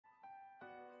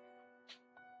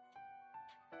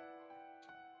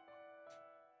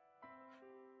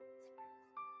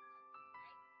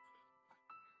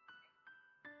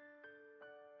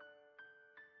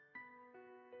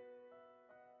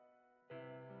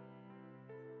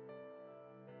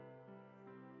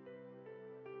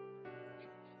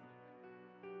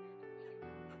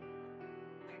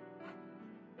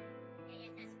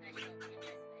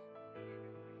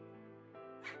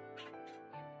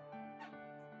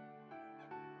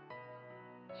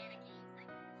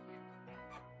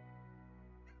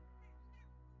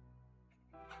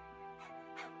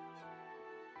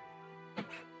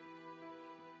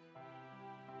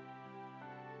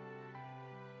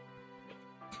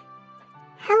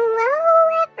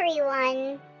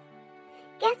everyone!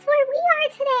 Guess where we are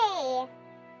today?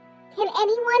 Can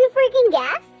anyone freaking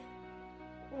guess?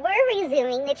 We're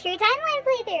resuming the True Timeline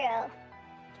playthrough!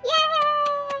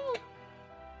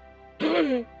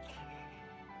 Yay!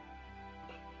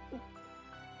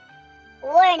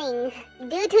 Warning,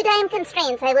 due to time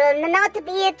constraints, I will not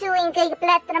be doing a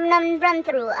platinum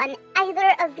run-through on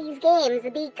either of these games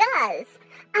because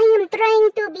I am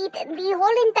trying to beat the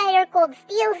whole entire Cold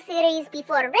Steel series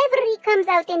before Reverie comes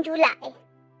out in July.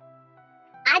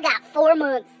 I got 4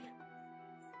 months.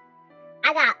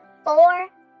 I got 4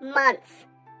 months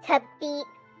to beat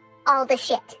all the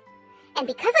shit. And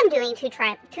because I'm doing True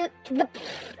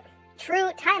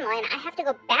Timeline, I have to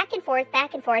go back and forth,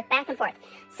 back and forth, back and forth.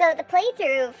 So the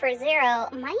playthrough for Zero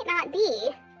might not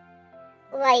be,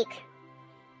 like,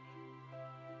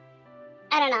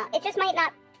 I don't know, it just might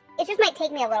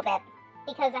take me a little bit,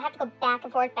 because I have to go back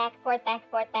and forth, back and forth, back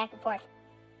and forth, back and forth.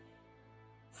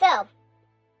 So,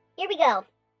 here we go.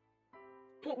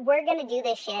 We're gonna do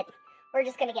this shit. We're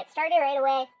just gonna get started right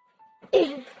away.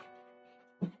 During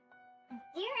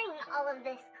all of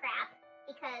this crap,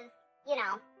 because, you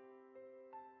know,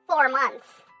 4 months,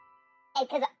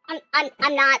 because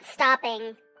I'm not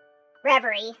stopping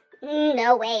Reverie.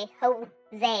 No way,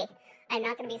 Jose. I'm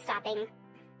not gonna be stopping.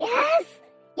 Yes!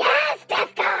 Yes,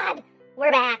 Death God!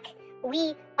 We're back.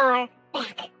 We are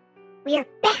back. We are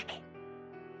back.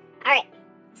 Alright,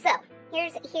 so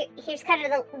here's kind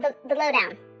of the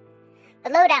lowdown. The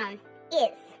lowdown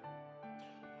is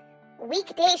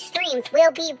weekday streams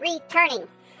will be returning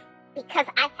because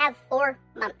I have 4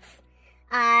 months.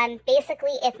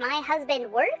 Basically, if my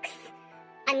husband works,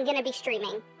 I'm gonna be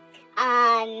streaming.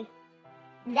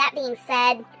 That being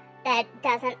said, that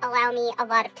doesn't allow me a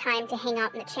lot of time to hang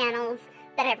out in the channels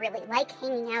that I really like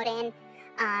hanging out in,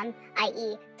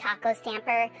 i.e. Taco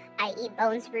Stamper, i.e.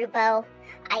 Bones Rubo,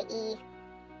 i.e.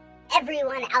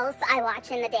 everyone else I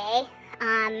watch in the day,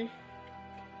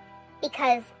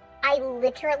 because I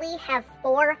literally have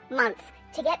 4 months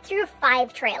to get through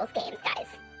 5 Trails games, guys.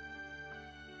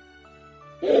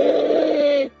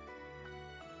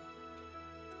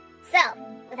 So,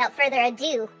 without further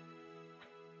ado,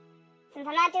 since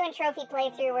I'm not doing trophy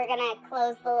playthrough, we're gonna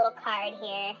close the little card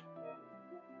here.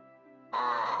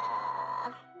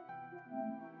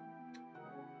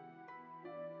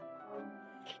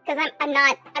 Because I'm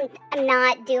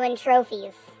not doing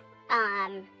trophies.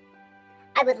 I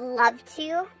would love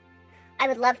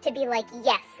to be like,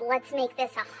 yes, let's make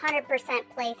this 100%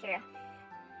 playthrough.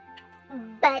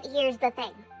 But here's the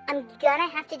thing. I'm gonna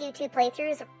have to do 2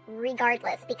 playthroughs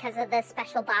regardless because of the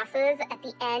special bosses at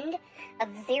the end of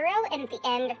Zero and at the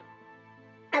end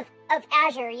of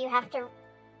Azure. You have to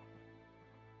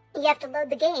load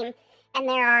the game and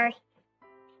there are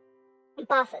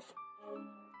bosses.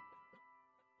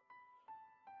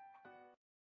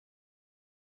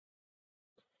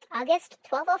 August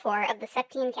 1204 of the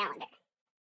Septine calendar.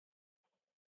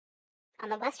 On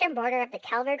the western border of the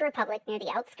Calvard Republic near the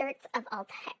outskirts of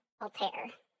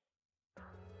Altair.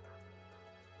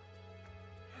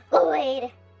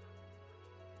 Lloyd!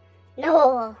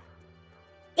 Noel!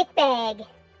 Dickbag!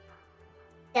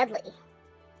 Dudley.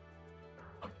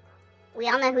 We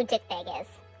all know who Dickbag is.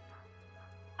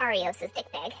 Arios is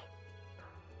Dickbag.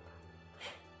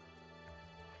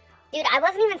 Dude, I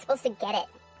wasn't even supposed to get it.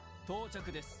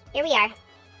 Here we are.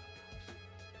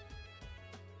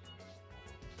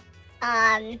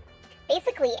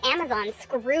 Basically, Amazon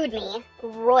screwed me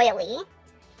royally.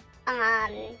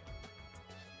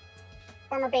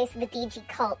 Former base of the DG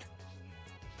cult.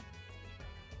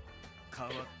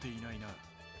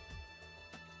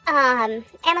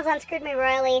 Amazon screwed me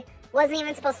royally. Wasn't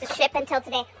even supposed to ship until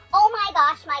today. Oh my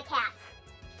gosh, my cats.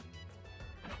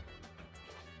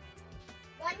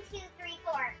 1, 2, 3,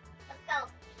 4. Let's go.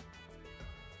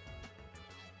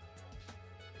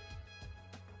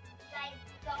 You guys,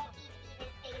 don't eat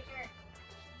this big a jerk.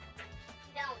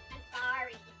 Don't. I'm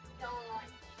sorry.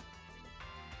 Don't.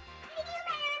 Hey, you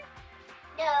man.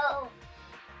 No.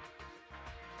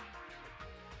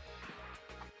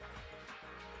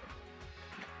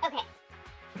 Okay.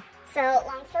 So,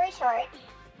 long story short,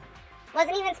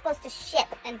 wasn't even supposed to ship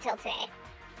until today.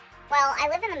 Well, I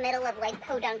live in the middle of, like,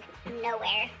 podunk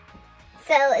nowhere.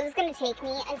 So, it was going to take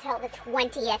me until the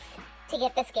 20th to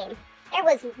get this game. There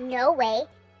was no way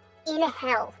in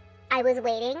hell I was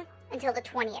waiting until the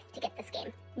 20th to get this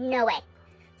game. No way.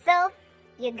 So,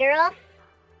 your girl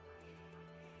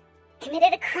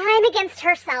committed a crime against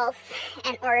herself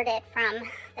and ordered it from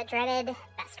the dreaded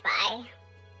Best Buy.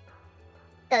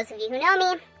 Those of you who know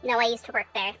me know I used to work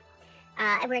there.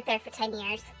 I worked there for 10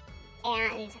 years,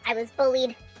 and I was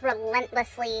bullied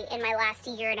relentlessly in my last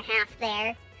year and a half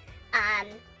there.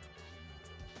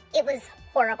 It was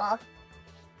horrible.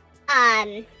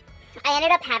 I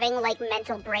ended up having, like,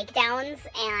 mental breakdowns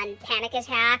and panic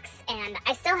attacks, and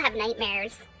I still have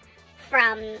nightmares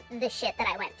from the shit that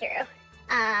I went through.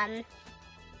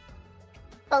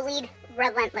 Bullied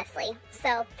relentlessly.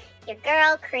 So, your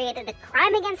girl created a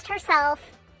crime against herself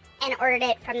and ordered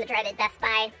it from the dreaded Best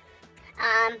Buy.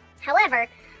 However,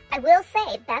 I will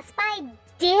say, Best Buy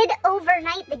did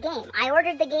overnight the game. I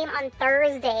ordered the game on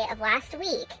Thursday of last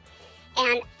week,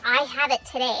 and I have it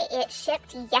today. It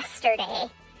shipped yesterday,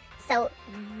 so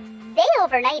they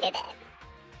overnighted it.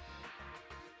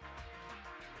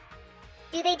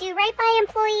 Do they do right by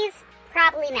employees?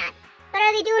 Probably not. But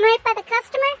are they doing right by the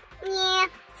customer? Yeah,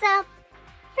 so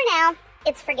for now,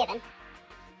 it's forgiven.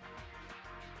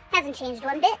 Hasn't changed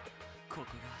one bit.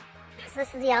 So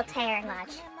this is the Altair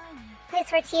Lodge.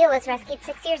 Place where Tio was rescued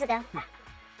 6 years ago.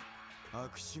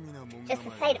 Just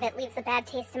the sight of it leaves a bad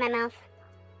taste in my mouth.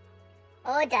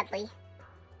 Oh, Dudley.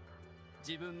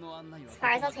 As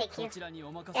far as I'll take you. You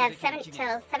have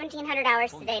 1,700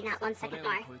 hours today, not 1 second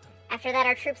more. After that,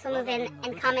 our troops will move in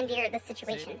and commandeer the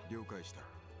situation.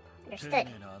 Understood.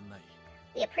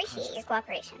 We appreciate your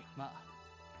cooperation.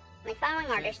 My following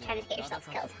orders, try not to get yourselves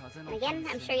killed. And again,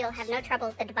 I'm sure you'll have no trouble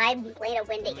with the divine blade of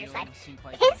wind at your side.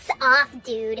 Piss off,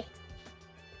 dude.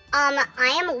 I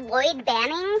am Lloyd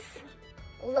Bannings.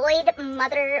 Lloyd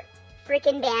Mother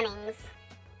Frickin' Bannings.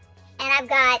 And I've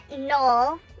got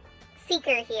Noel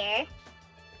Seeker here.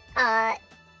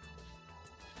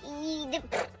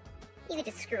 You could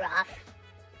just screw off.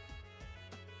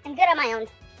 I'm good on my own.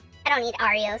 I don't need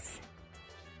Arios.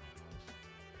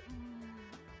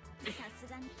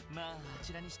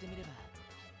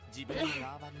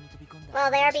 Well,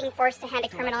 they are being forced to hand a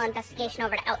criminal investigation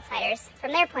over to outsiders.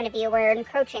 From their point of view, we're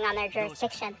encroaching on their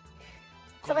jurisdiction.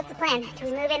 So what's the plan? Do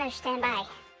we move in or stand by?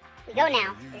 We go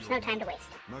now. There's no time to waste.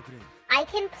 I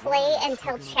can play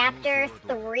until chapter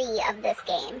 3 of this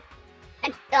game.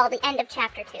 Well, the end of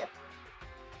chapter 2.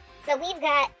 So we've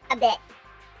got a bit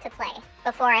to play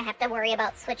before I have to worry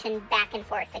about switching back and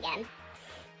forth again.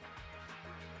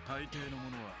 I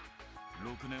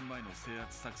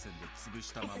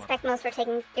suspect most were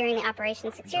taken during the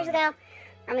operation 6 years ago.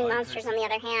 Roaming monsters, on the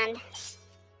other hand.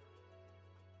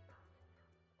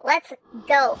 Let's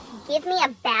go. Give me a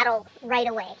battle right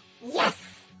away. Yes!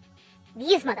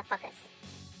 These motherfuckers.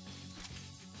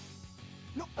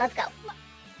 Let's go.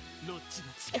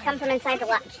 They come from inside the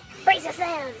lodge. Brace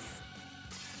yourselves!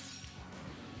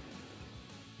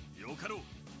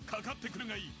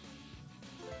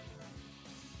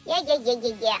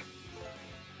 Yeah.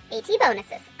 AT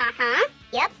bonuses. Uh-huh.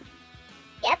 Yep.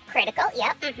 Critical.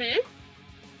 Yep.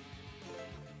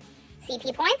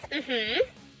 CP points.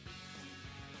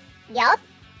 Yup.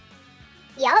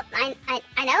 I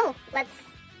know.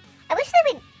 I wish they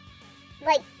would,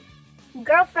 like,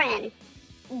 girlfriend.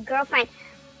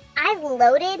 I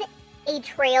loaded a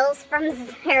Trails from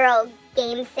Zero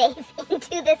game save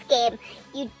into this game.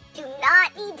 You do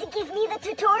not need to give me the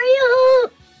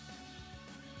tutorial.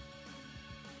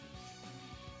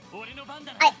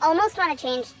 I almost want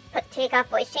to take off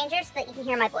voice changer so that you can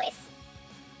hear my voice.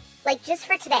 Like, just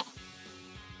for today.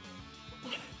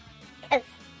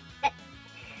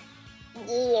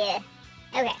 Yeah.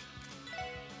 Okay.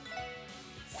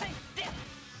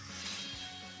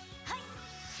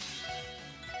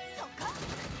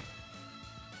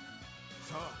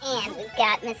 And we've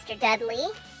got Mr. Dudley,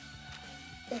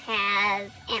 who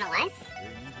has Analyze.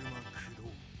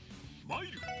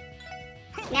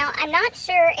 Now, I'm not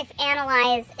sure if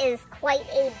Analyze is quite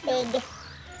a big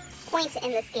point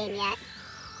in this game yet.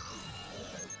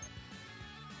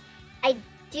 I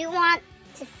do want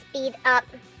to speed up.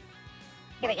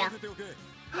 Here we go.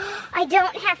 I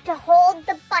don't have to hold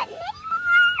the button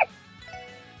anymore!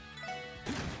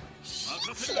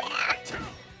 Shit, yeah.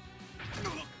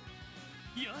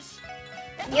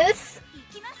 Yes!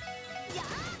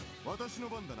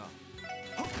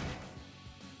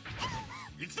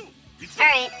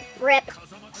 Alright, rip.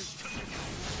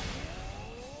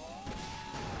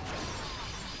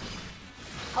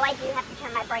 Oh, I do have to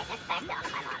turn my brightness back down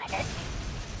on my monitor.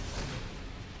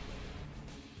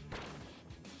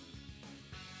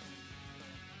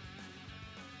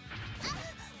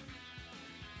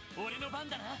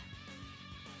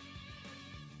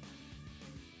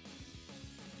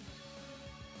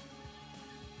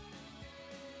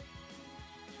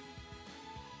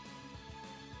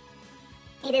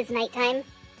 It is nighttime,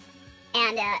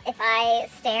 and if I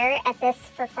stare at this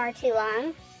for far too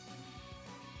long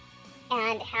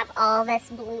and have all this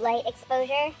blue light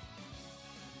exposure,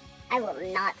 I will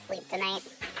not sleep tonight.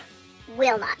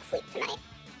 Will not sleep tonight.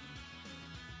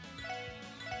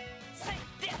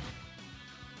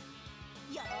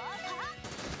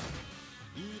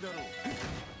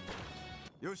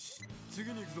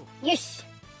 Yeesh.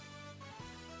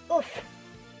 Oof.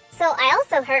 So I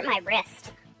also hurt my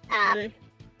wrist. I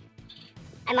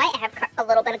might have a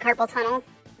little bit of carpal tunnel.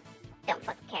 Don't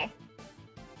fucking care.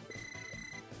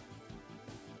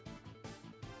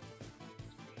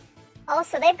 Oh,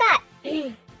 so they've got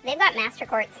master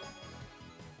quartz.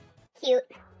 Cute.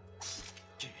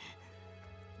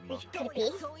 Could it be?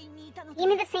 Give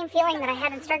me the same feeling that I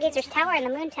had in Stargazer's Tower in the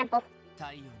Moon Temple.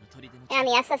 And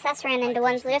the SSS ran into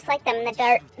ones just like them in the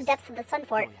dark depths of the Sun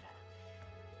Fort.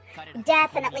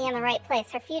 Definitely in the right place.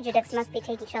 Our fugitives must be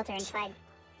taking shelter inside.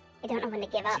 I don't know when to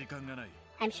give up.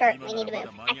 I'm short. We need to move.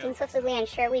 Acting swiftly, we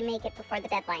ensure we make it before the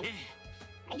deadline.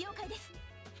 Right.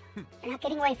 They're not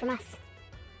getting away from us.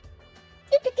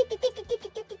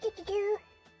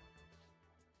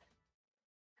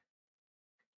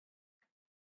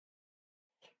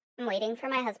 I'm waiting for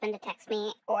my husband to text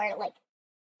me, or like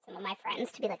some of my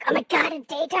friends to be like, oh my god, a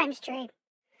daytime stream!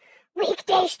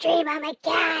 Weekday stream, oh my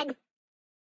god!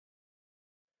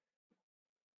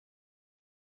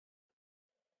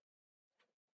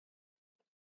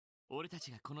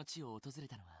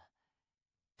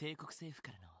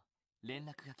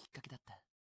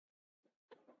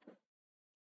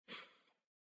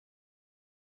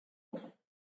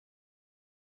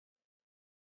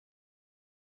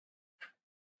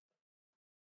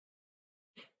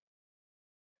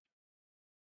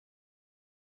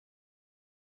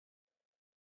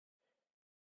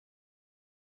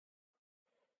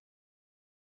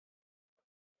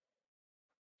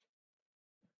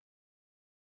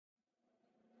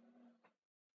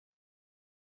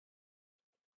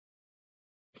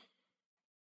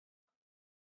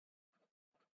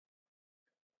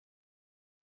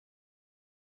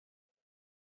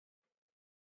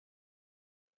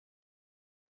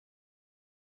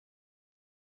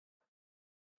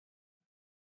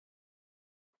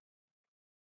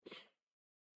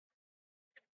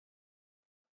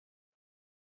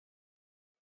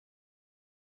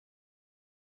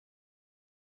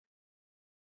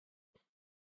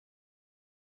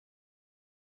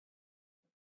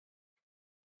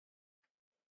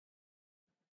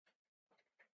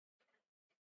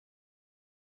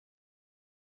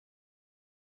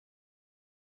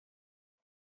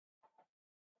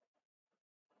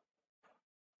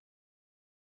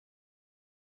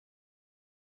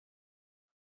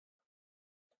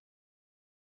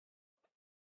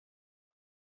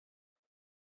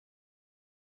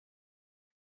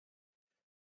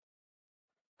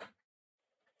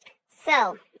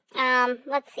 So,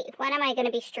 let's see. When am I going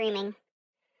to be streaming?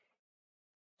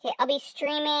 Okay, I'll be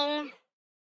streaming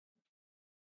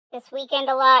this weekend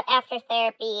a lot after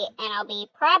therapy, and I'll be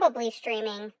probably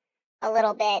streaming a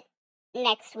little bit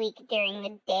next week during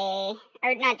the day.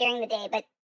 Or not during the day, but,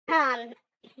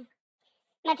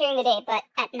 not during the day, but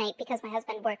at night, because my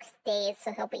husband works days,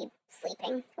 so he'll be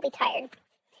sleeping. He'll be tired.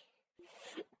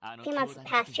 A few months have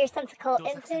passed. Your sense of cult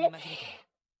is it?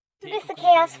 This the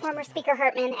chaos. Former Speaker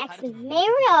Hartman,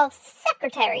 ex-mayoral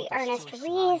secretary Ernest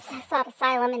Rees sought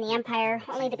asylum in the Empire,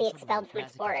 only to be expelled from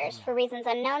its borders. For reasons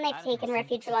unknown, they've taken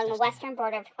refuge along the western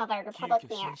border of Twelve-Hour Republic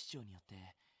near.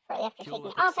 Shortly after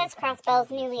taking office, Crossbell's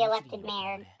newly elected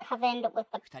mayor covened with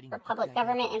the Republic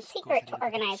government in secret to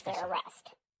organize their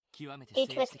arrest. Due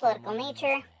to its political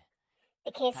nature,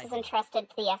 the case is entrusted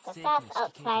to the SSS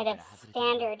outside of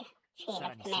standard chain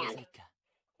of command.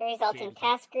 The resulting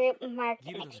task group marked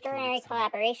an extraordinary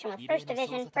collaboration with 1st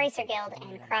Division, Bracer Guild,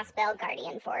 and Crossbell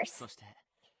Guardian Force.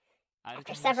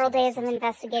 After several days of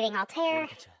investigating Altair,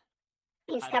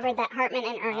 he discovered that Hartman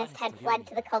and Ernest had fled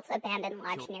to the cult's abandoned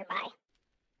lodge nearby.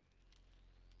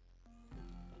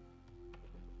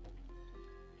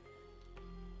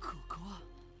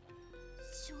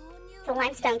 It's a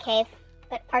limestone cave,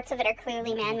 but parts of it are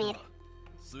clearly man-made.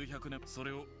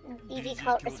 BG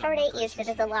cult restored it, used it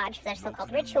as a lodge for their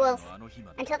so-called rituals.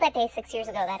 Until that day 6 years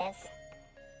ago, that is.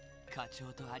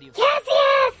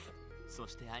 Cassius!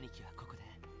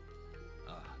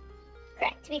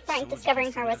 Correct. To be frank,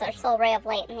 discovering her was our sole ray of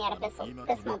light in the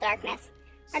abysmal darkness.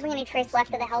 Hardly any trace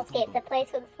left of the hellscape. The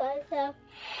place was so...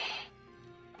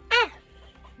 Ah!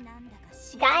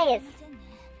 Guys!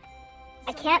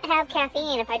 I can't have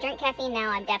caffeine. If I drink caffeine now,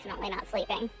 I'm definitely not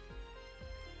sleeping.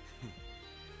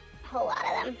 A whole lot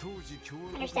of them.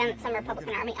 I understand that some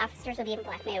Republican Army officers will be even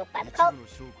blackmailed by the cult.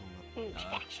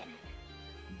 Faction.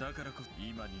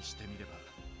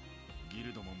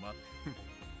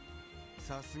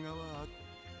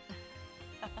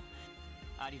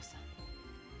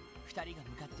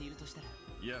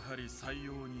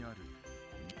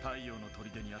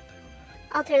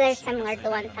 Altar there is similar to the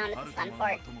one found at the Sun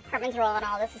Fort. Hartman's role in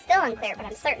all this is still unclear, but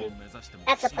I'm certain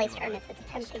that's the place Ernest is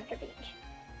attempting to reach.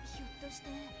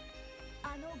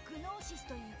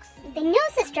 The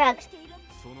Gnosis drug!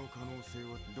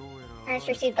 Ernest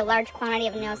received a large quantity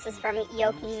of Gnosis from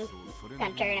Joachim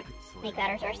Gunter to make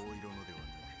that resource.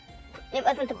 It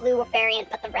wasn't the blue variant,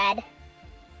 but the red.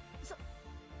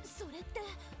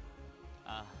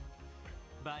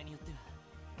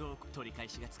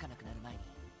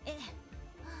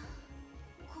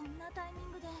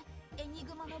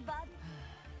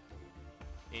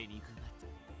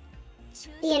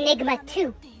 The Enigma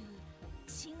 2.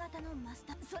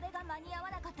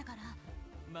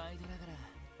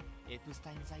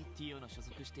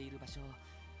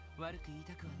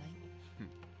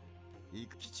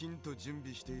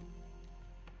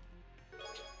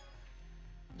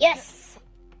 Yes!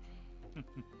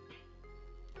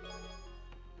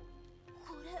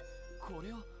 こ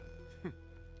れを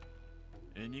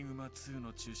エニグマ2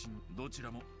の中心どちら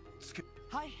もつけ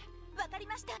はいわかり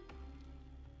ました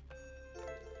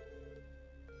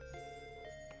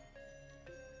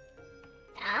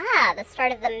Ah, the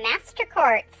start of the Master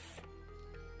Courts.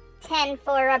 10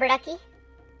 for Rubber Ducky.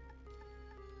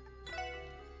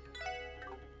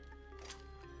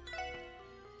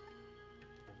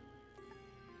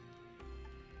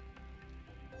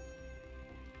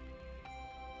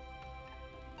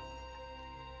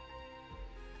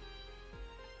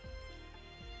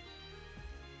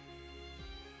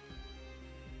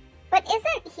 But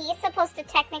isn't he supposed to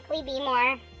technically be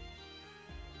more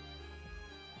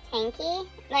tanky?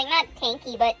 Like, not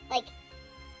tanky, but, like,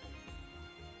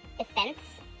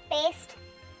 defense-based?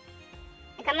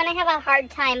 Like, I'm gonna have a hard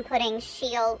time putting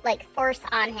shield, like, force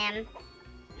on him.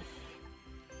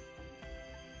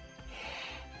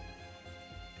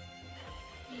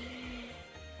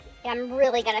 I'm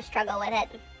really gonna struggle with it.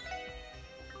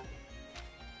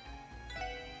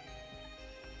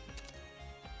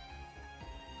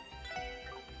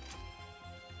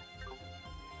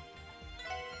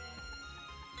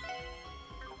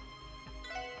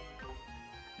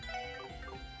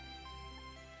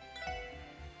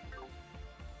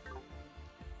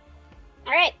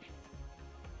 Alright.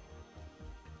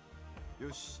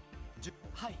 よし。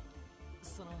はい。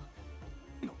その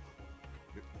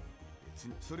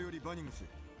それよりバニングス、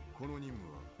この任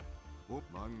務は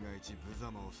万が一無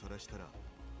様を晒したら。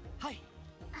はい。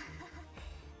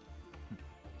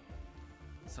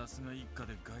さすが一家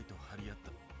でガイと張り合っ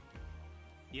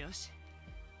た。よし。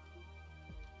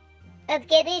Let's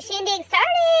get this shindig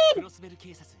started! クロスベル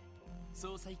警察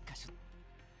捜査一課所。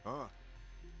ああ。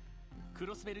ク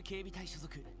ロスベル警備隊所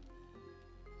属。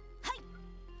はい。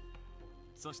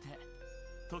そして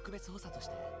特別補佐とし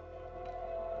て。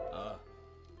ああ。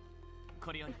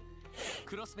これより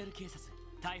クロスベル警察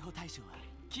逮捕対象は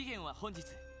期限は本日。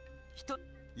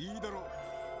いいだろう。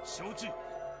承知。よ。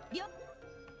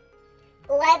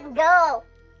Let's go!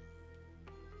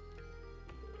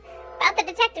 About the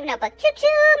detective notebook. Choo choo,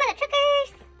 mother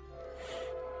truckers!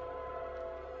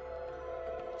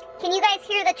 Can you guys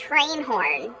hear the train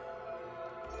horn?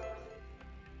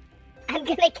 I'm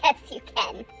gonna guess you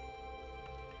can.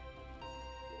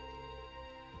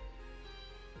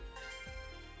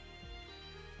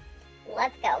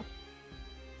 Let's go.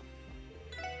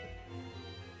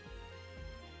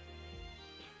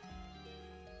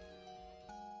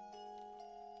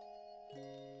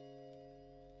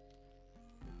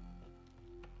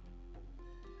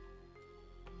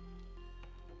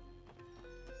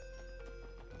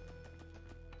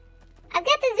 I've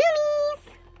got the zoomies!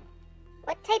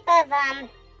 What type of,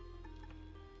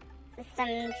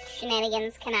 system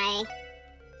shenanigans can I...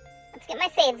 Let's get my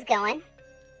saves going.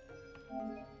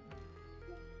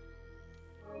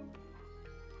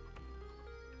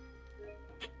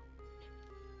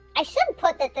 I should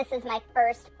put that this is my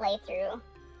first playthrough.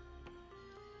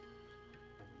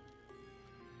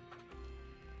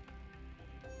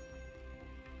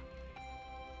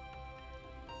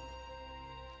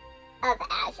 Of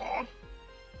Azure.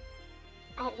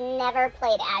 I've never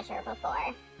played Azure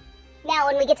before. Now,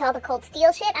 when we get to all the Cold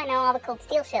Steel shit, I know all the Cold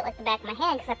Steel shit like the back of my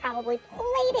hand because I probably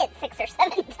played it 6 or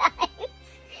 7 times.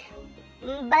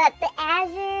 But the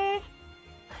Azure...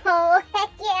 Oh, heck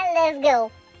yeah, let's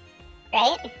go.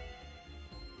 Right?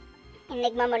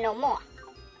 Enigma no more.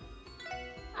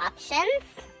 Options.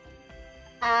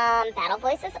 Battle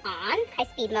voice is on. High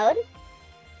speed mode.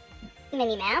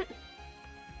 Minimap.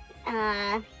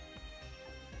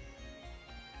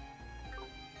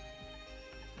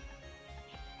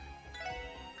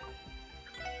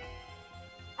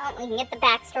 Oh, we can get the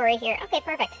backstory here. Okay,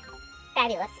 perfect.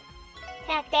 Fabulous.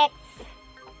 Tactics.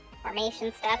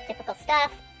 Formation stuff, typical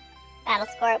stuff. Battle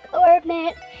score,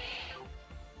 coordinate.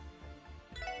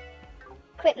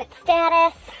 Equipment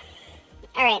status.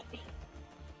 Alright.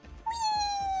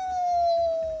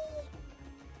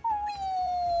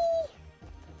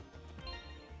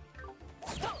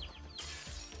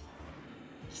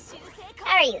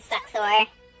 How are you, Suxor?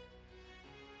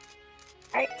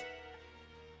 Art.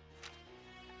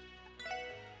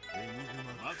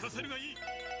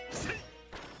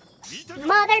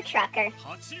 Mother trucker.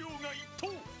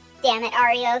 Damn it,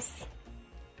 Arios.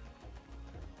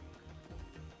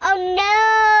 Oh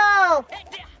no!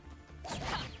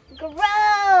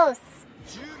 Gross!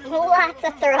 Lots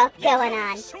of throw up going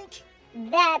on.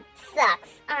 That sucks.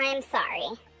 I'm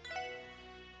sorry.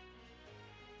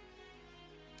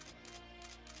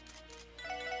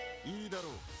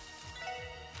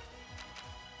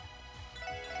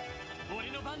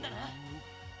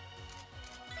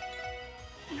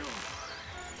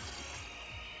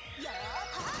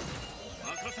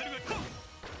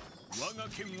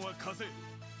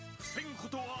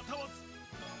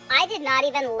 I did not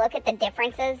even look at the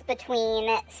differences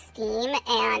between Steam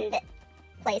and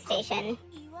PlayStation.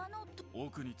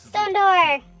 Stone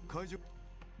door!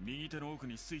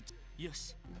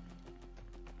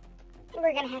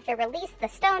 We're gonna have to release the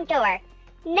stone door.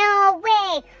 No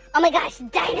way! Oh my gosh,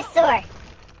 dinosaur!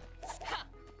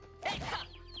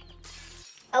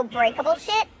 Oh, breakable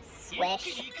shit?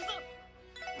 Swish.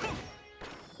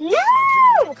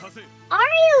 No!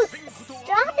 Arius,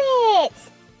 stop it!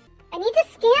 I need to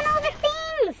scan all the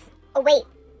things! Oh, wait.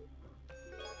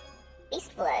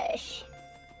 Beast Flush.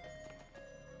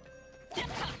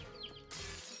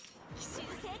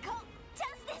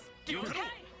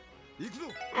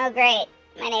 Oh, great.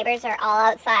 My neighbors are all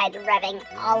outside revving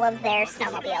all of their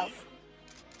snowmobiles.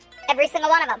 Every single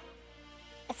one of them.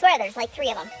 I swear there's like 3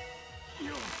 of them.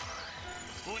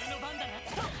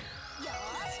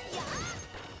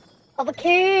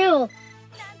 Overkill!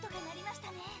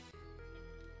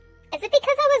 Is it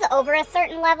because I was over a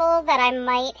certain level that I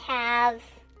might have,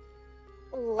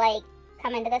 like,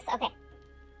 come into this? Okay.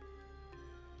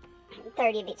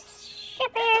 30 of these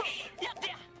shippish.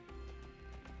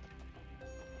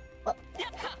 Well,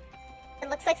 it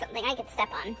looks like something I could step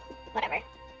on. Whatever.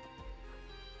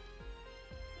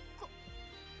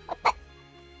 What the?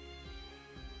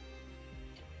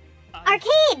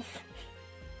 Arcades!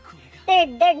 They're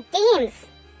games.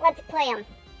 Let's play them.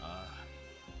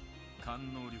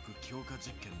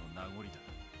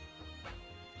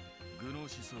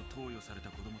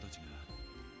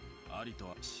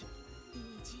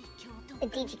 The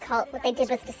DG cult, what they did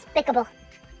was despicable.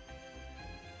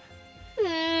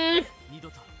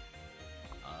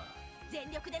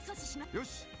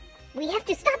 We have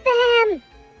to stop them!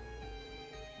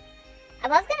 I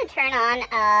was gonna turn on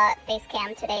face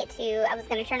cam today too. I was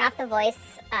gonna turn off the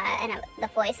voice and I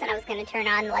was gonna turn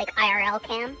on like IRL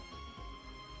cam.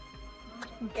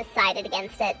 Decided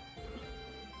against it.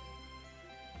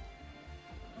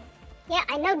 Yeah,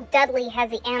 I know Dudley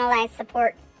has the analyze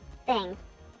support thing.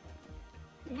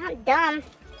 I'm not dumb.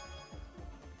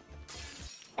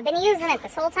 I've been using it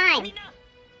this whole time.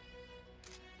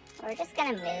 We're just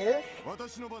gonna move.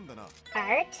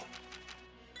 Art.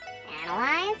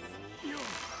 Analyze.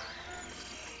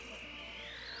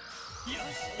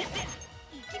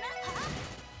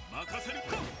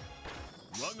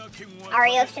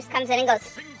 Arios just comes in and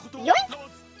goes, yoink!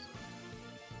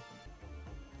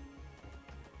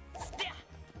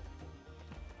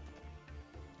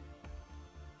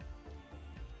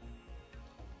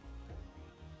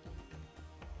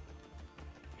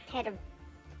 I had to...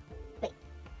 wait.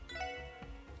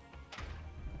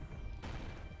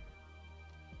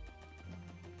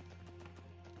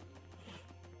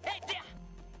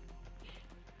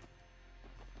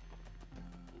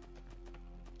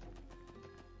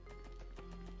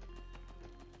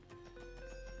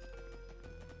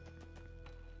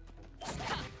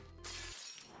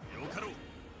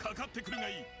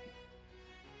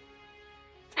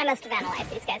 I must have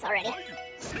analyzed these guys already.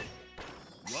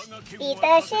 Beat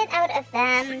the shit out of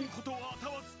them.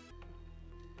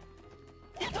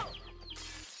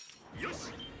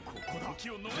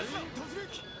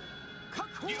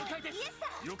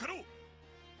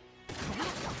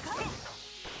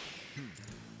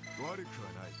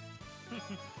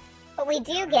 But we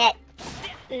do get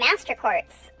Master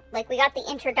Quartz. Like, we got the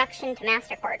introduction to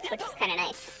Master Quartz, which is kind of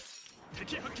nice.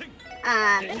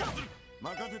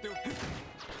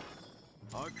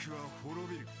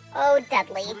 Oh,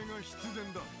 Dudley.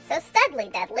 So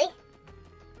studly, Dudley.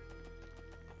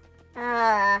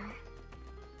 I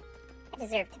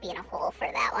deserve to be in a hole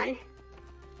for that one.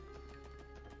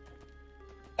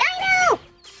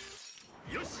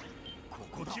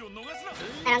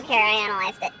 care, I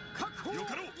analyzed it. よ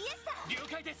かろう了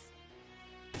解です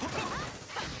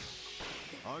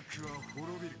悪は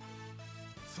滅びる。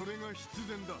それが必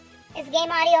然だ。 Is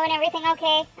game audio and everything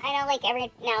okay? I know, like,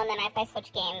 every now and then if I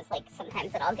switch games, like,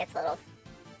 sometimes it all gets a little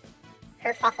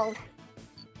kerfuffled.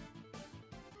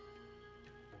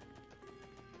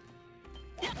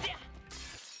 やってや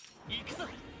行くぞ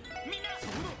みんな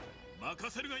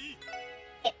任せるがいい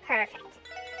Okay, perfect.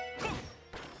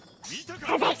 見た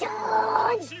か Perfect! 中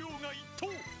央が一等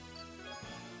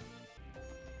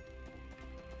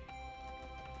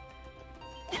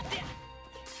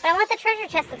But I want the treasure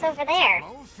chest that's over there.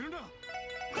 魔をするな。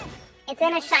 It's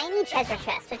in a shiny treasure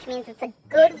chest, which means it's a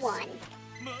good one.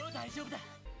 もう大丈夫だ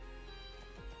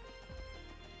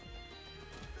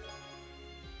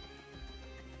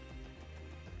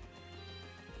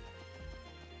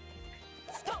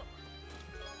ストップ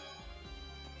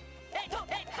えいと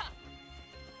えいは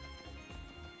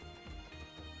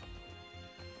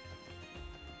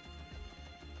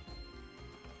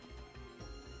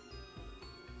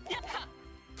やっは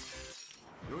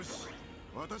よし、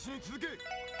私に続け。そ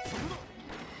こ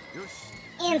だ。よし。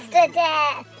 Insta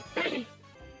death!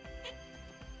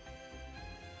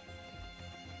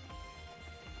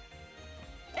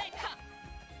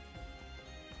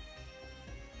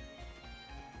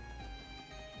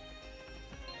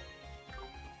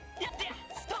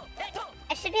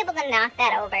 I should be able to knock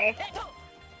that over.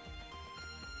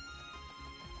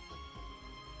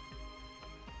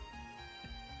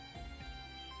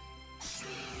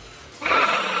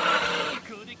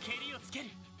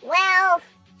 Well,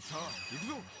 さあ、行く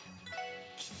ぞ。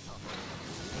貴様。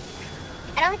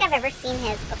 I don't think I've ever seen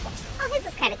his before. Oh, his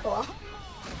is kind of cool.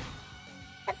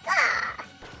 Huzzah!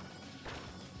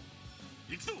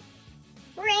 行くぞ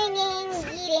Ringing,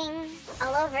 eating,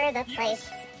 all over the place.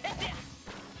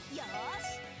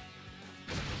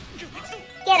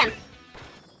 Get him.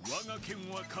 我が剣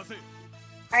は風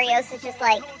Arios is just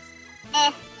like,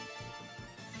 eh.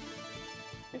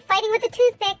 I'm fighting with a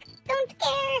toothpick. Don't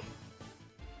care.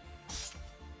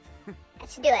 I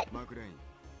should do it. マクレイン。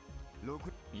六。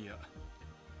いや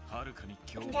はるかに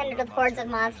強 Contended with hordes of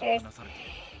monsters.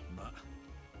 まあ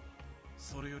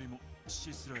それよりも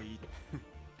死すらいい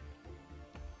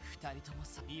二人とも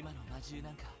さ今の魔獣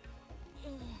なんか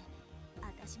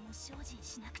私も精進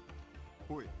しなくて。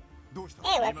おい、どうした。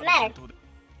 Hey, what's the matter?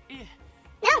 いえ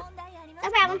No, 問題ありま no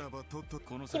す。な problem. らばとっと。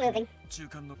この Keep 先 moving. 中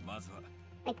間のまずは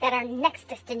Make that our next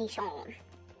destination.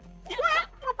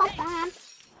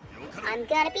 I'm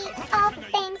gonna be all the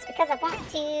things because I want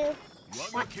to.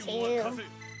 我が剣は風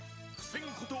防ぐ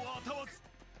ことはあたわずさ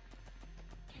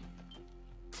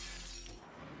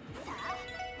あ、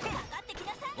かかってき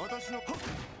なさい。私の。はっ。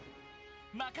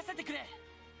任せてくれ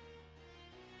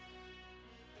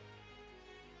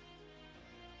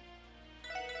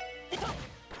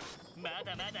ま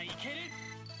だまだいける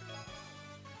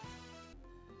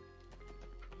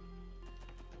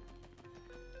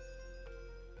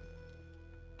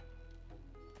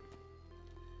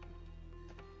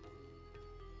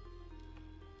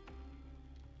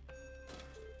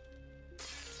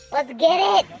Let's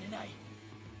get it. やれない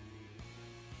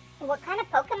What kind of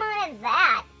Pokemon is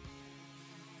that?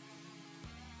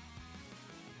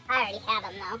 I already have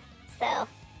him though, so.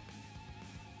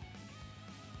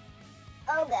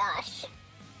 Oh gosh.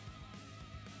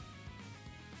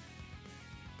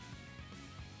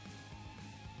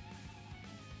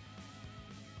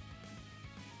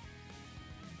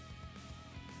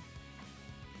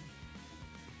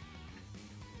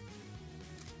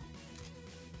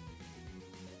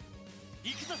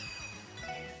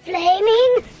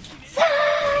 Flaming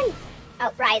Sun!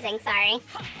 Oh, Rising, sorry.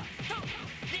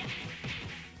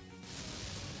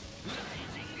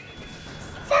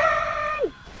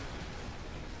 Sun!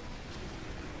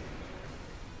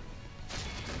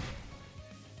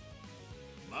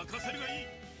 任せるがいい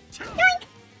Yoink!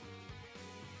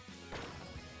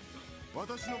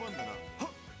 私の番だな。はっ。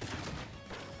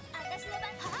私の番。は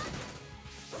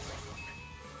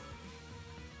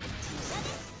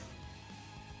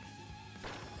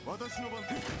あ。私の番。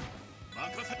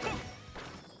任せ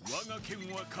我が剣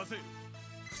は風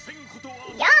防ぐことは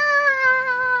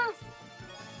Yes!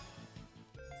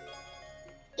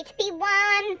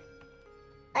 HP1!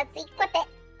 Let's equip it.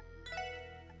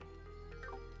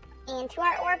 Into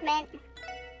our orbment.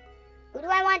 Who do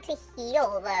I want to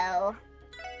heal, though?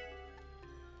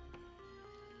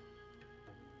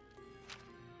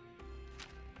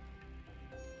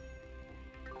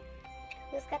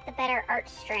 Who's got the better arch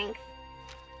strength?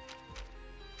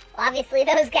 Well, obviously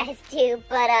those guys do,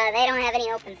 but they don't have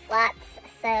any open slots,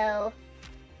 so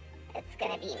it's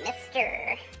gonna be Mr.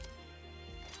 There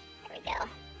we go.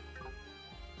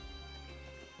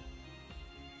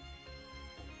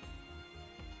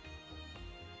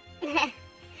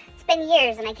 It's been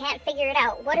years and I can't figure it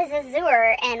out. What is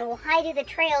Azure and why do the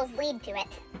trails lead to it?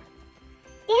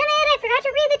 Damn it, I forgot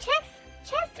to read the chest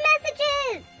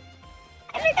messages!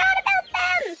 I forgot about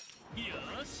them!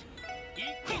 よし一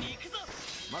気に行くぞ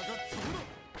任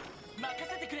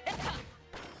せてくれ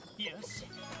よし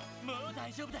もう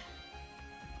大丈夫だ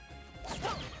スト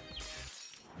ップ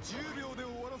10秒で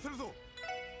終わらせるぞ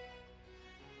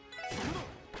そこだ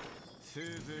せい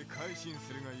ぜい改心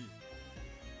するがいい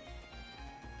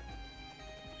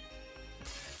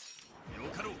よ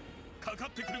かろうかかっ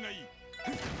てくるがいい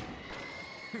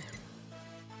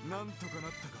なんとかな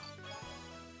ったか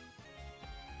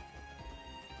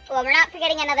Well, we're not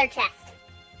forgetting another chest.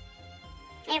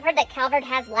 I've heard that Calvert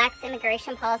has lax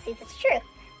immigration policies. It's true.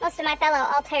 Most of my fellow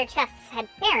Altair chests had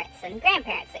parents and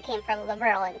grandparents that came from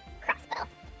Liberal and Crossbow.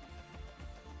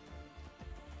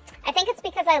 I think it's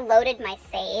because I loaded my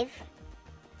save.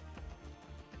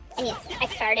 And yes, I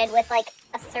started with, like,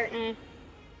 a certain...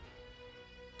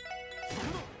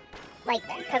 Like,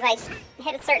 because I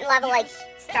hit a certain level, I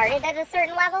started at a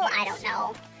certain level? I don't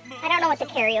know. I don't know what the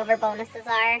carryover bonuses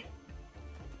are.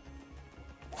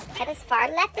 Head as far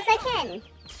left as I can.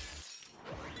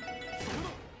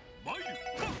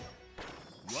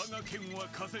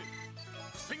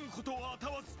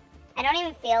 I don't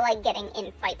even feel like getting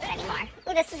in fights anymore.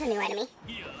 Ooh, this is a new enemy.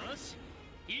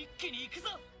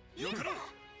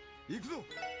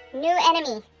 New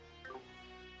enemy.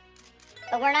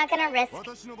 But we're not gonna risk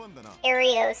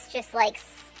Arios just like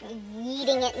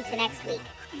yeeting it into next week.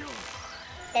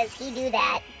 Does he do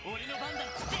that?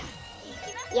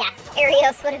 Yeah,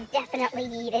 Arios would have definitely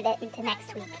yeeted it into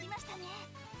next week.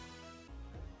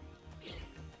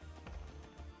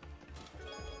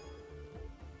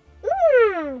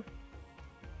 Ooh!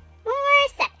 More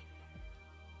set.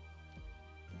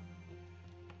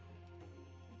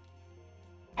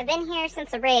 I've been here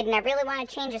since the raid and I really want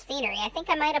to change the scenery. I think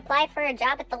I might apply for a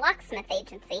job at the locksmith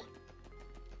agency.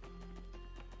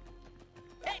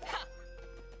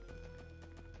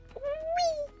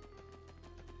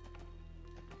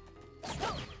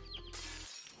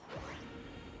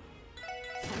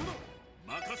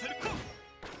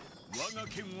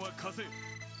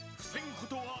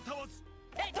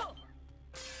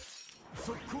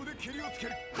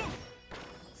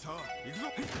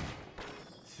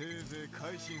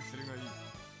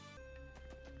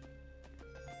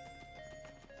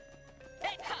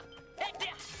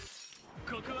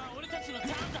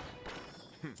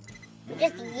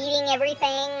 Just eating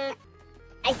everything.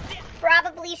 I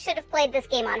probably should have played this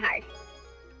game on hard.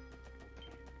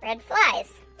 Red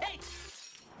flies.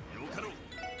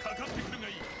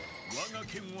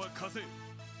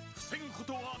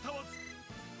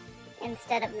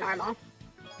 Instead of normal.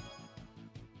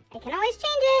 I can always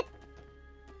change it.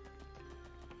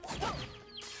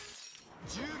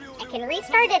 I can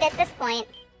restart it at this point.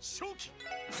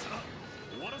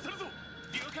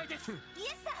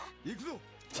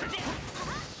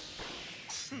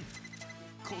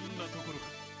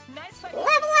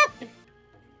 Level up!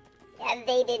 Yeah,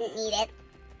 they didn't need it.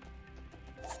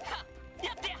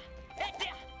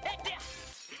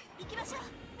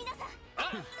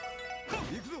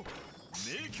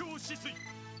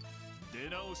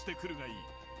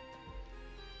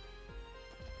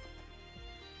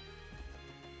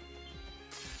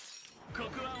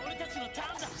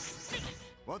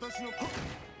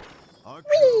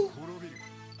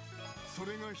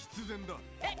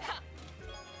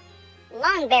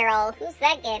 Long barrel. Who's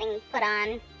that getting put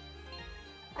on?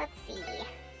 Let's see.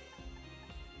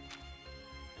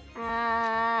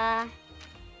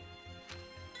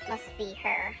 Must be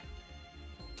her.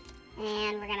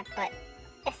 And we're gonna put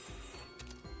this.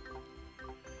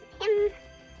 Him.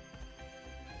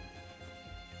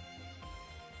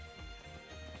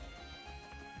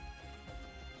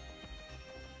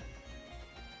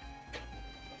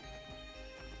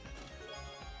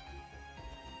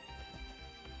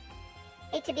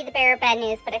 Hate to be the bearer of bad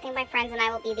news, but I think my friends and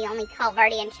I will be the only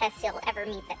Calvardian chests you'll ever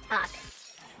meet that talk.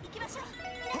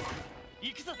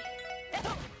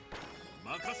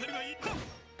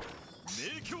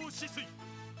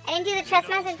 I didn't do the chest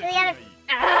message for the other...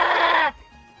 I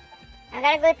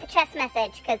gotta go with the chest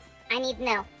message, because I need to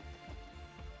know.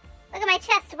 Look at my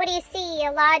chest, what do you see?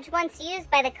 A lodge once used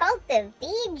by the cult of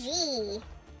BG.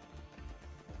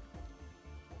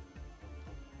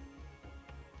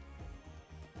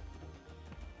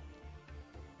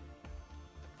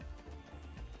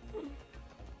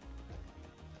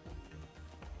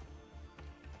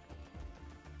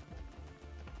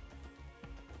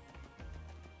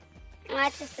 Oh,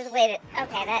 that's just a way to...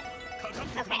 Okay, that...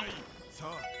 Okay.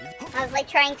 I was like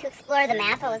trying to explore the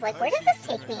map. I was like, where does this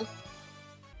take me?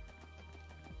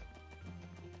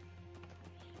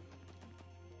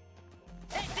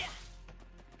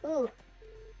 Ooh.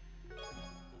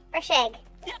 Fresh egg.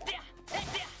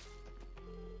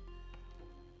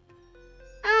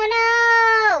 Oh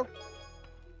no!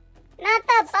 Not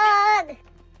the bug!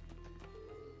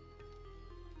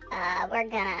 We're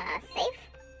gonna save.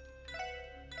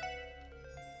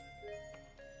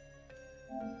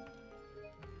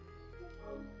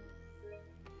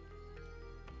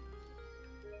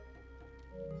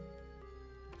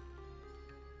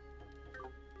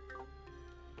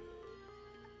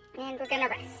 And we're gonna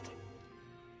rest.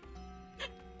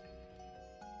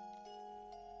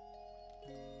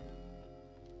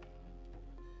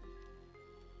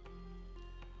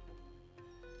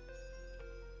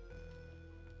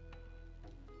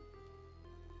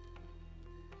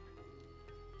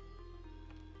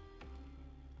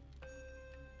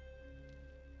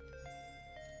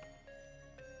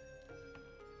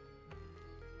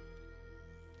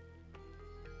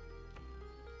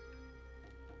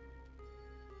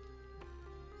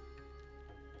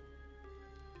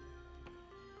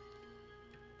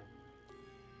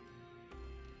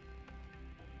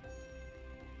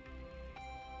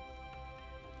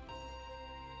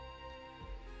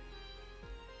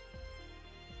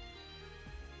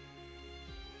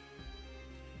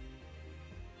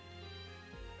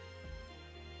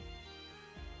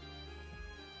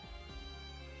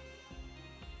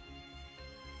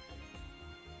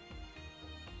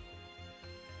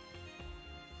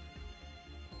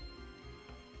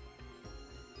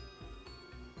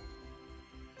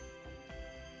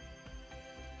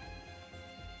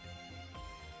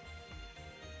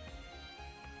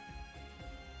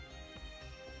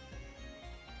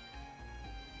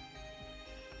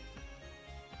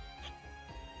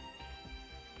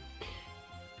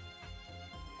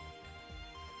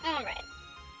 Alright.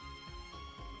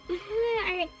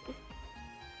 Are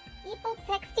people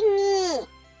texting me?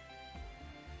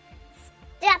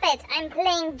 Stop it, I'm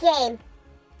playing game.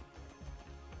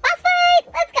 Boss fight!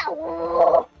 Let's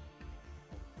go!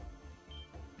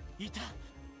 いた。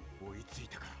追いつい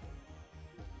たか。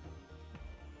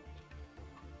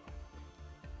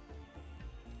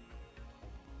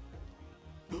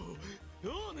ア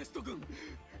ーネスト君、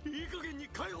いい加減に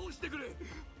解放してくれ。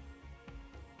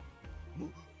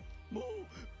も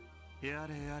うや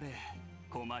れやれ、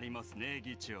困りますね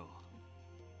議長。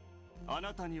あ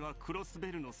なたにはクロス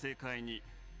ベルの正解に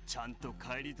ちゃんと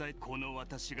返り咲い、この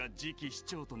私が次期市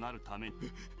長となるために。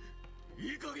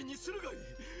いい加減にするがいい。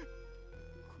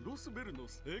クロスベルの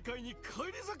正解に返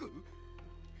り咲く。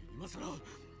今さら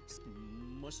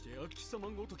ましてや貴様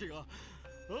ごときがあ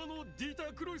のディータ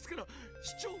ー・クロイスから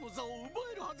市長の座を奪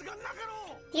えるはずがなか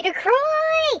ろう。ディーター・クロ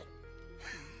イ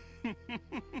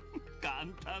簡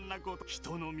単なこと、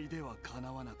人の身ではか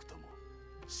なわなくとも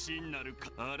真なる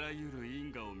かあらゆる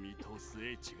因果を見通す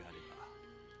英知があれ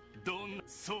ば、どんな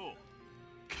そう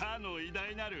かの偉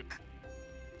大なる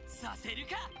させる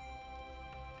か。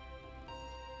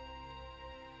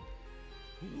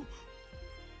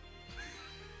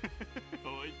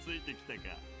追いついてきた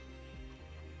か。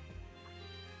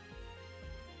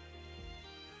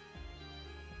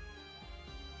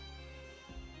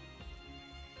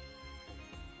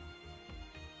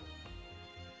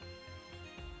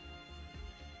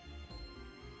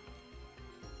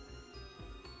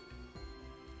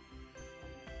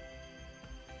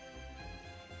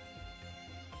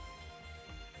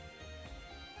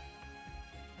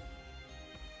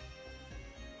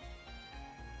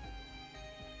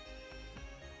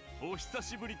お久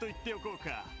しぶりと言っておこう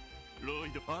か。ロ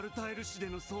イド・アルタイル市で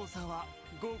の捜査は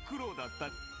ご苦労だった。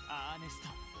アーネスト、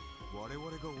我々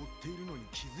が追っているのに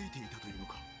気づいていたというの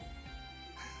か。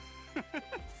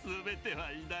全て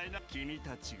は偉大な君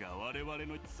たちが我々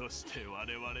の、そして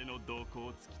我々の動向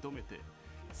を突き止めて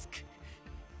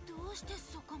どうして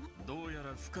そこまで。どうや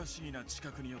ら不可思議な知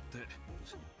覚によって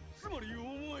つまり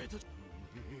思えた。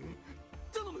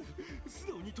頼む、素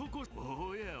直に投稿。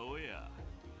おやおや、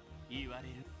言われ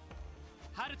る。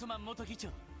ハルトマン元議長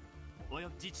およ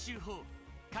び自治州法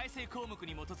改正項目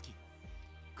に基づき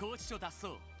拘置所脱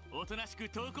走、おとなしく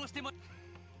投稿しても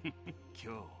今日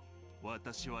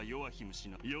私はヨアヒム氏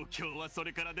の余興はそ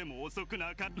れからでも遅く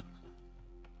なかった。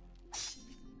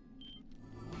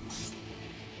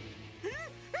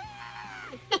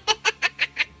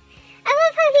I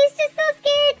love how he's just so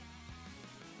scared.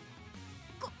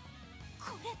 こ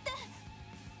れって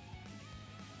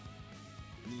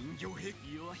人形兵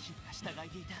ヨアヒムが従い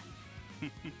ていた。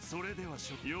それでは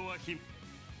ヨアヒム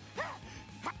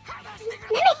話して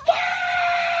くれ。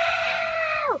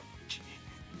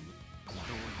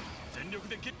全力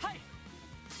ではい。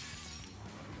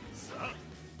さあ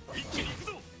一気に行く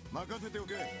ぞ。任せてお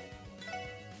け。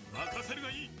任せるが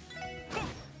いい。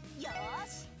よー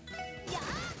しや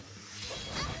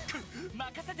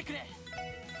任せてくれ。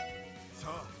さ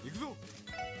あ行くぞ。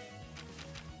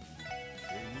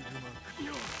エニグマ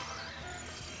よ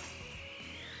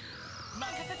任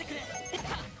せてくれ。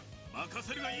任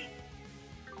せるがいい。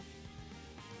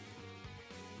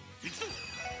行くぞ。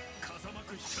風ま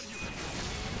く光よ。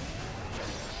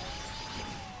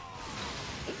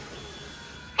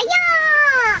あや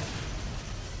ー。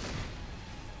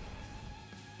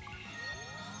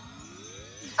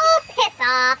Oh, piss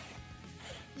off.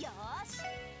 よーし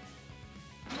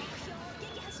目標を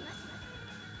撃破します。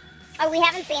 Oh, we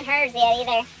haven't seen hers yet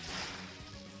either.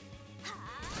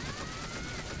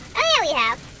 Oh yeah, we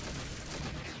have.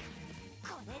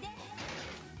 これで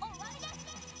終わりです。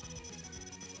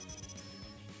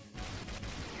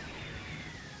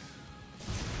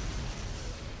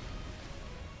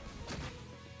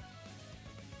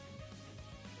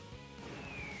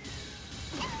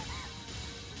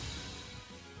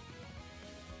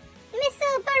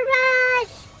Missile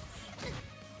barrage.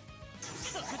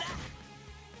 そこだ。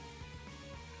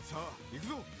さあ行くぞ。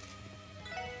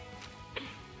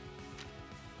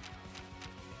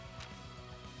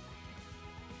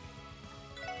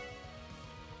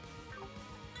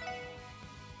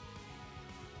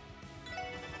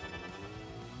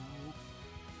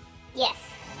Yes,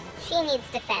 she needs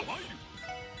defense.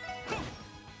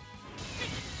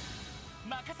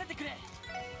 任せてくれ。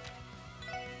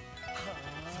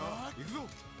さあ行くぞ。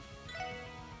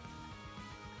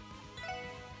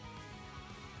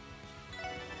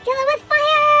 Kill it with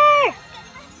fire!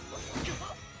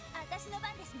 私の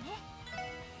番ですね。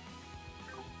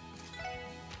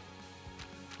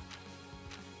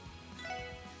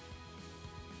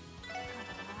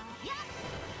やっ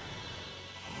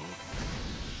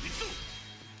行くぞ。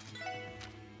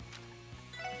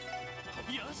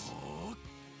よし。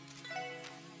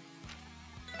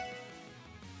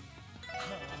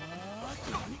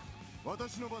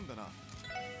私の番だな。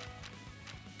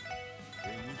エ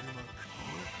ニグマ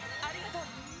ありがとう。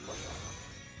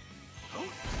行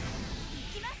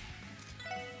きます。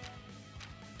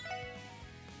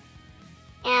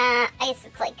 Ice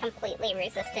is like completely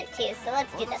resistant too, so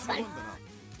let's do this one.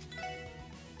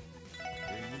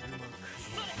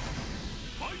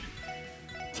 参る。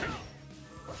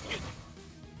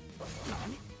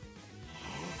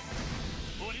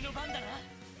俺の番だな。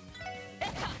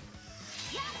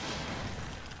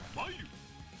参る。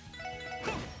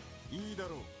いいだ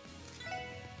ろう。行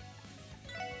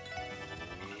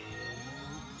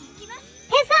きます。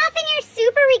 Piss off in your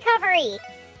super recovery!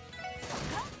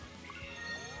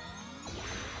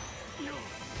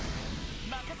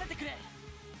 任せてくれ。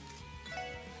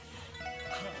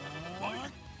参る。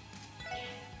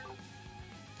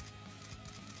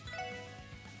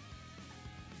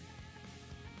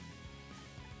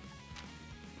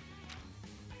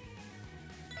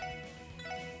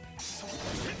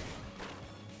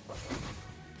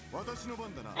私の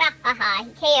番だな。 Haha,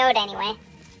 he KO'd anyway.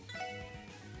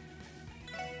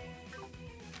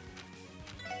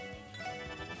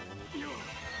 よ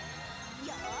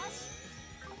ーし。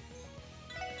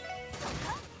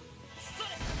それ。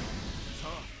さあ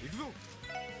行くぞ。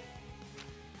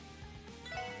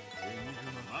エニグ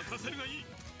マ任せるがいい。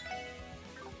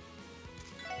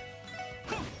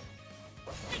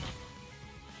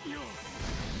よ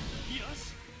し。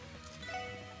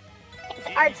 His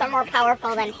arts are more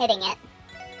powerful than hitting it.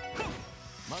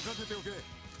 任せておけ。よ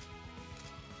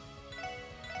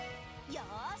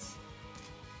ーし。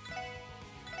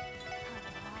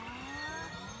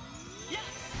やっ。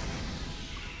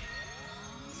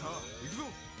さあ行くぞ。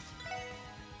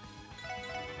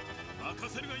任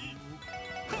せるがいい。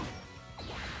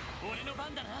俺の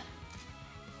番だな。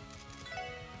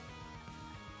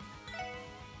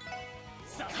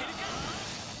させるか。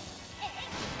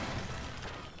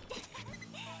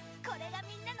これが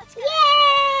みんなの力。 Yay!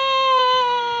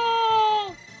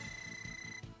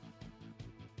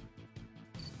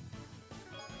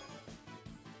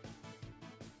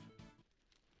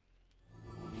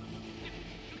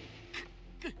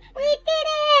 We did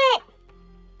it!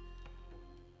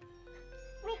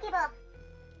 Ricky Ball.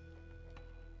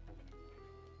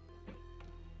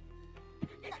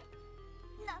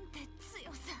 なんて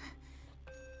強さ。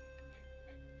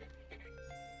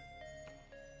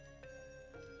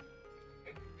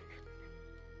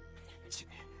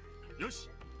よし。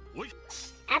おい。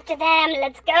 After them,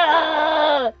 let's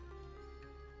go!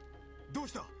 どう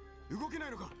した？動けな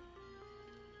いのか？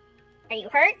 Are you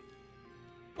hurt?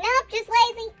 Nope, just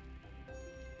lazy.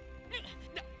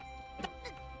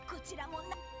 こちらも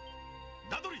な。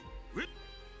ダドリー上。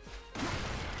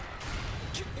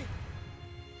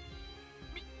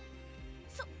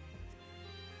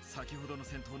先ほどの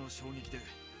戦闘の衝撃で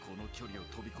この距離を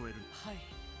飛び越える。はい。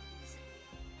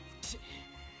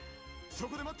そ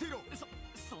こで待っていろ。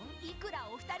いくら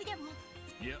お二人でも。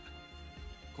いや、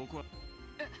ここは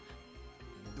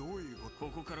どういうこ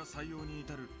ここから採用に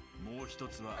至るもう一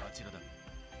つはあちらだ。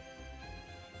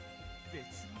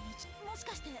別にもし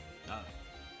かして。あ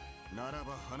となら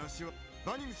ば話は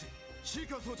バニングスシー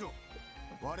カー総長、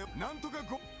我々なんとか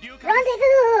ご了解。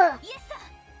 Rendezvous! イエスさ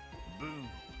ブーンを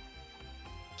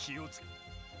気をつけ。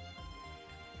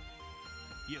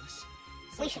よし。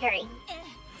 We should hurry. ええ、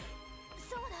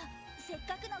そうだ、せっ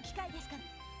かくの機会ですから。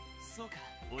そうか。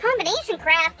 Combination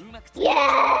craft! うまく使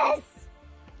Yes!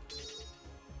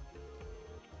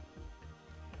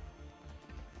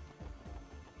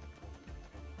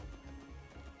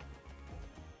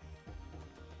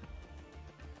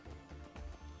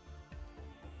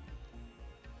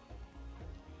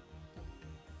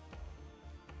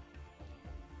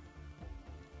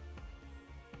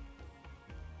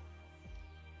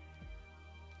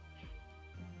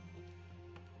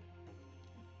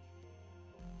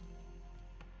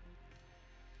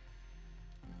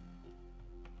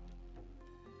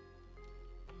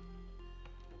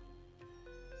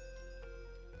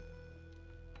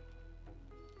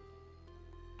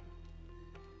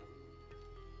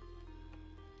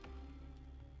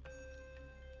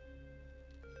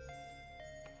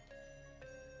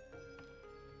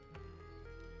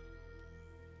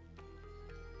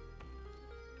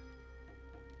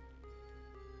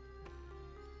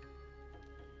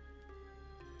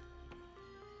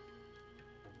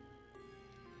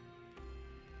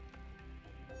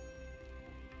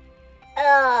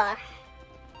 Ugh.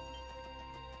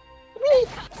 Wait,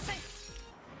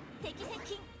 敵接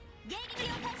近、迎撃を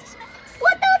開始します。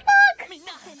 what the fuck? みん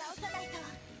な。立て直さないと。い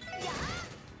やー、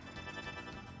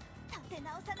立て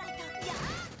直さないと。いやー、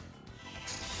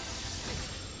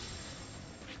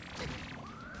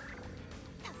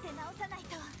立て直さない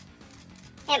と。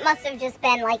 It must have just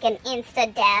been like an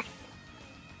insta death.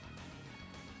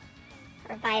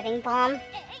 Reviving bomb.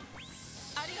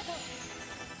 ありがとう。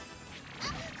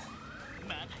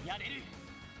まだやれる。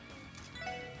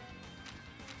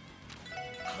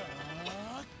は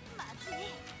あ。まずい。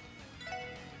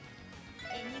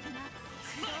エニグマ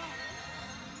スロー。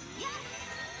や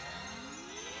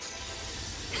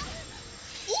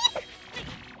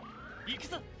行く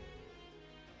ぞ。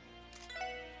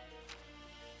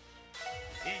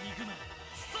エニグマ。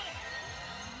そ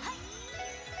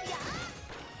や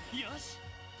れ。よし。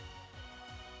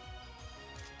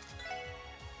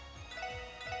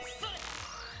それ。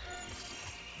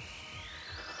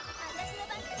私の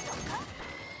番。そこ。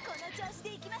この調子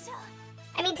でいきましょう。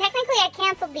 I mean, technically I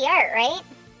canceled the art, right?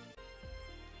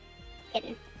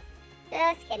 Kidding.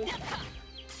 Just kidding.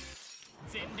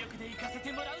 全力で行かせ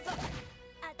てもらうぞ。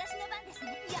私の番です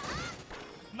ね。や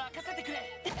任せてく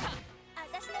れ。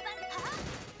私の番で。は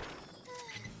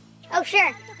Oh,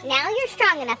 sure. Now you're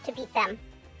strong enough to beat them.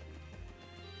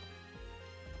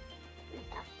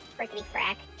 What the frickety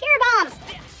frack. Cheer bomb!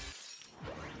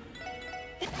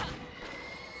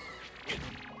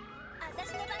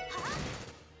 私の番。は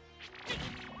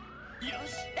よ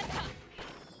し。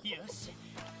よし。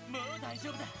もう大丈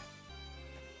夫だ。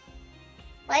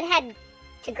 Blood had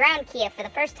to ground Kia for the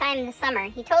first time this summer.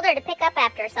 He told her to pick up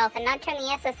after herself and not turn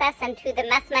the SSS into the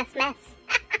mess.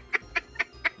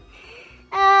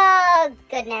 Oh,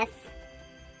 goodness.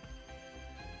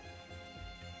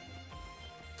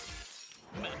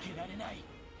 負けられない。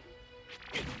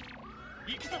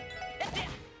行くぞ。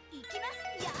行きます。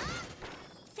や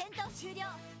戦闘終了。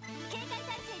警戒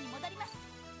態勢に戻ります。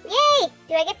 Yay!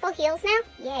 Do I get full heals now?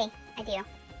 Yay, I do.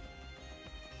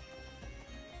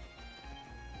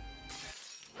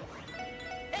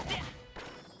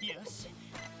 よし。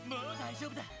もう大丈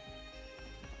夫だ。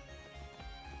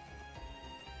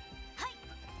はい。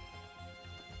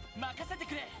任せて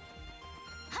くれ。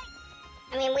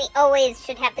 I mean, we always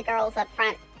should have the girls up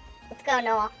front. Let's go,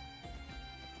 Noah.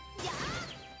 や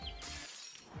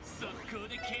速攻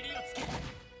で蹴りをつける。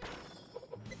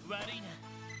悪いな。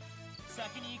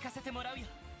先に行かせてもらうよ。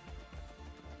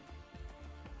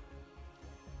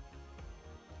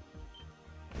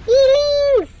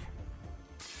 Healings!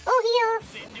 Full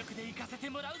heals! 全力で行かせて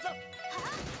もらうぞ。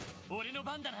俺の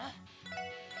番だな。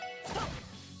ストッ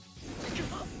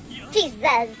プ。よし。 Jesus! よ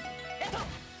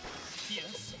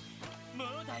し。も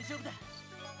う大丈夫だ。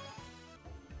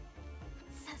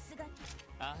さすがに。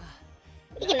ああ。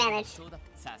 We can manage. そうだ。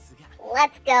さすが。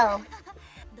 Let's go.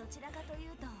 どちらかとい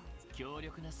うと。強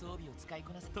力な装備を使い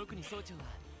こなす。特に総長は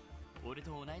俺と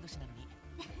同い年なのに。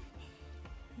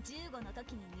 15の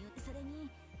時にそれに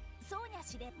ソーニャ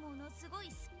氏でものすごい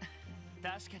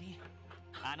確かに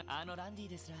あのランディ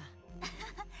ですら。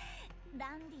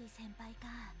ランディ先輩か。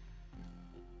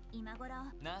今頃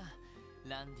なあ、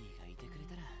ランディがいてくれ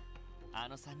たらあ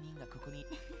の3人がここに。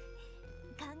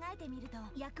考えてみると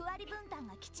役割分担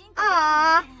がきちんとできている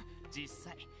あから実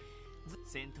際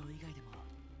戦闘以外でも。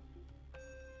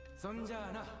そんじゃ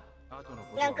あな、後の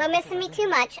こと Don't go missing me too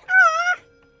much. Aww.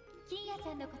 キーヤち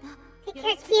ゃんのこと Take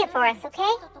care of Kia for us, okay?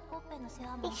 とコッペの世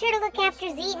話も Make sure to look after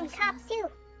Z and Top too.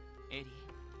 エリー、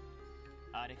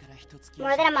あれから一月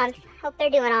More than a month. Hope they're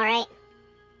doing alright.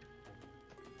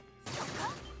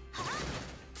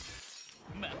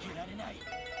 負けられない。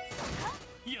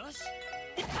よし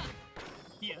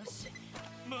よし、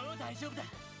もう大丈夫だ。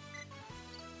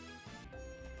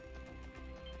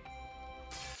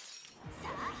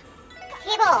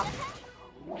Cable!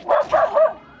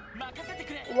 任せて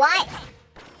くれ。 What?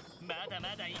 まだ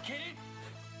まだいける。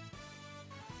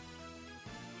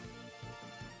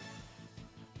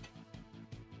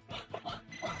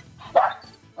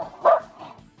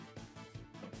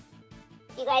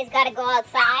You guys gotta go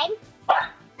outside?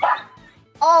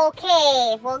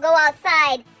 Okay, we'll go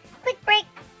outside. Quick break.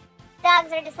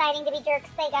 Dogs are deciding to be jerks.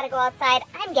 They gotta go outside.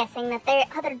 I'm guessing that their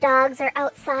other dogs are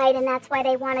outside and that's why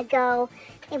they wanna go.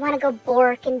 They wanna go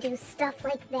bork and do stuff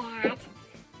like that.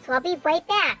 So I'll be right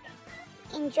back.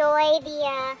 Enjoy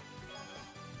the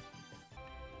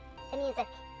music.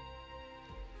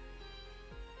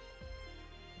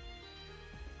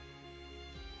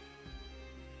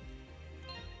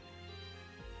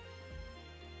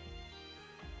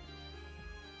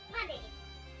 Come on, baby.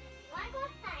 You wanna go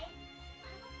outside? You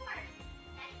wanna go work?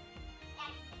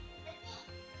 That's the thing.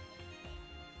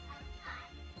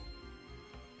 Outside.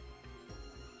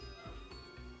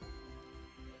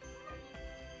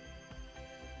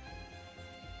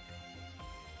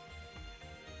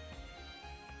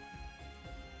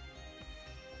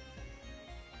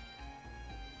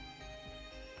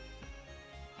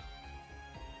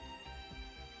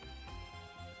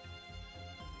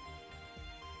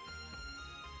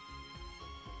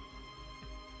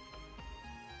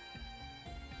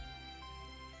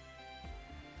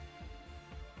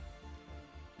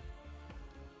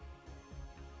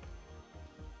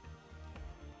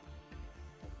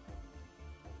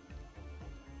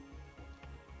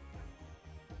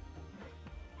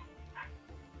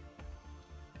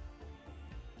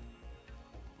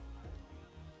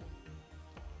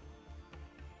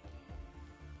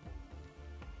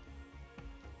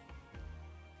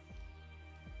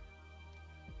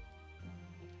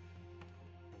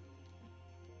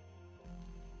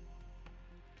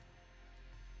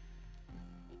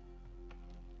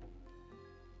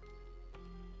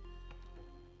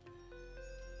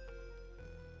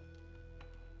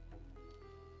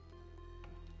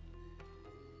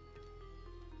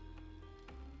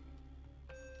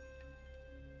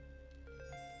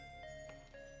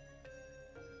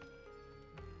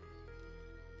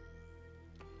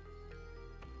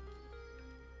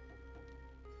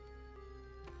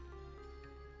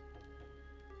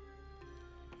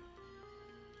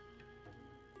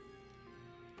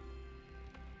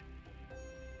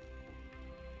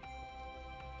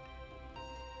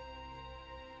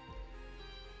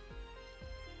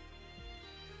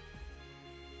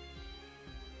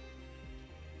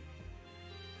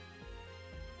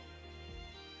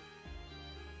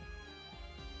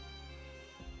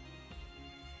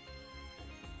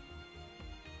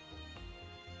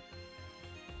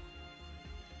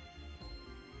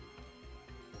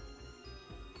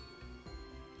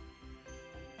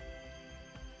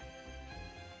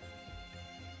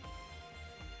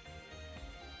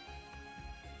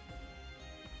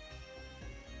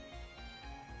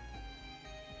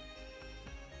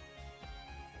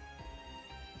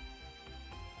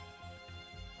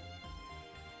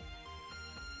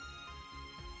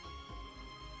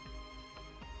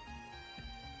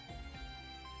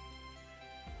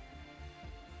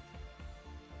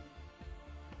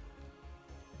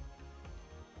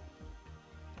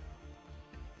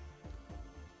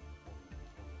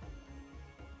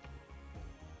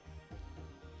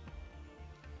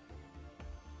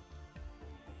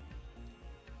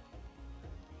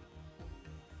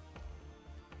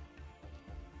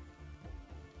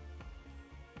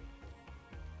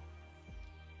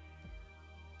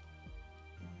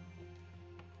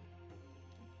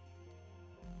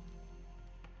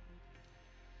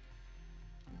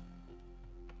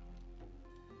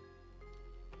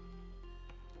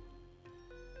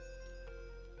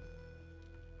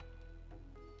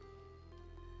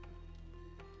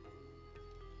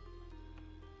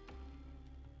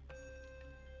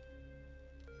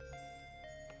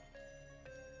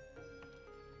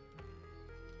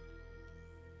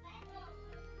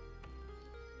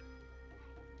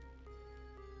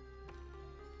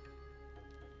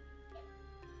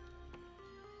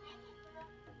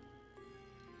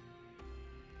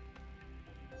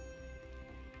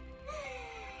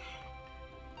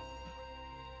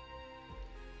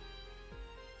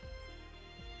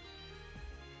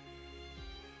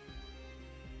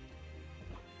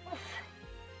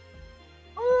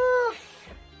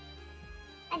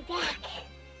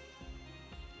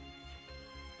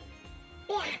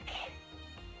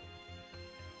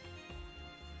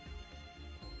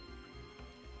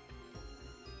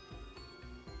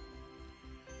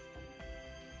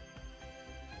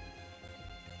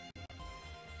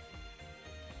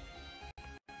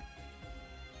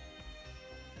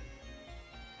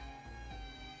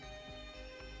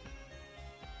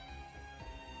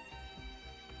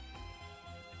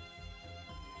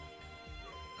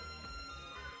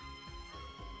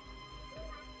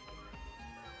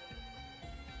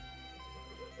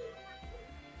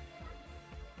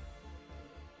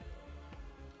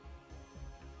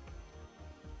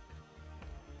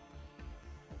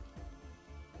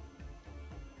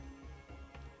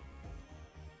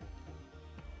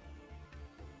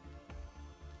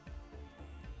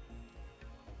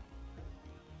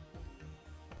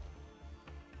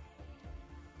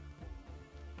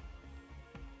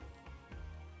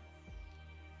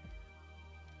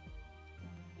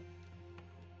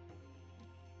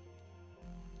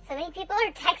 So many people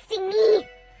are texting me.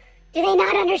 Do they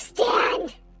not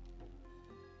understand?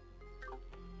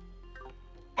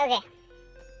 Okay.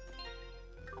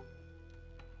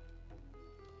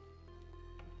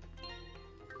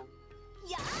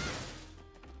 Yeah.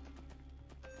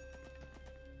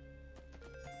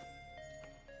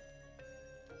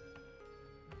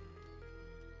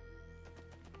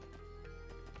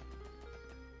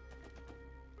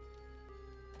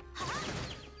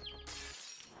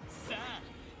さあ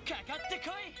かかってこ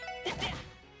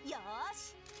い。よーし。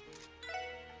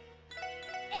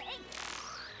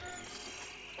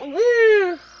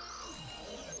Woo!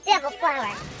 Devil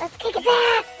flower. Let's kick its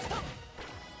ass.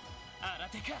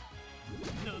 新手か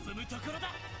望むところだ。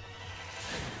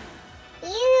 Ew!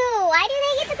 Why do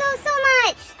they get to go so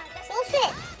much?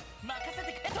 Bullshit. 任せ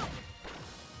てくれと。行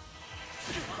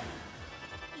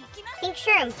きます。 Pink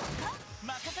shroom.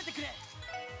 任せてくれ。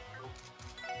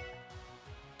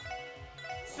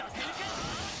させるか。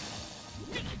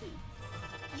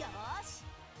よーし。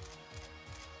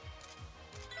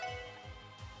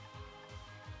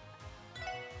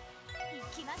行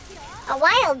きますよ。 A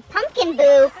wild pumpkin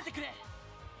boo. 任せてくれ。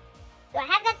 Do I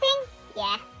have that thing?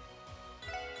 Yeah.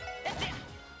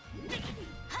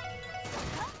 はい。そ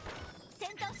こ。戦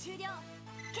闘終了。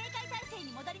警戒態勢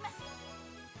に戻ります。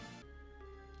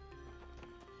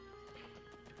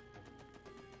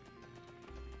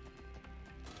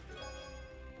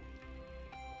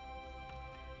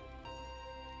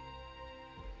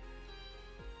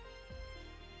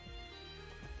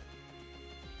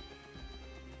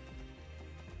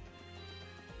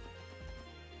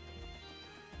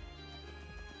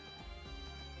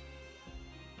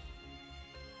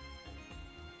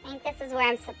 I think this is where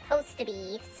I'm supposed to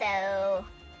be, so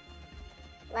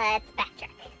let's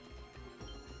backtrack.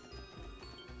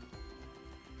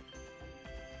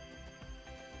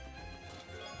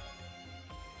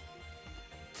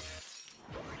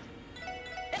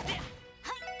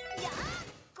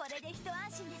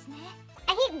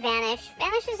 I hate Vanish.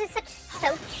 Vanish is just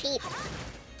so cheap.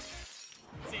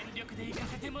 全力で行か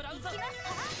せてもらうぞ。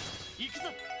行く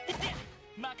ぞ。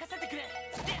任せてくれ。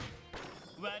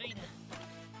悪いな。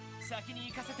先に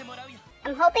行かせてもらうよ。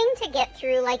 I'm hoping to get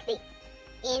through like the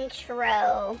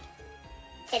intro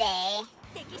today.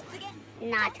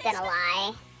 Not gonna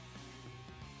lie.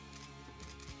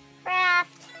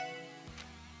 Craft.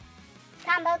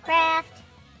 Combo craft.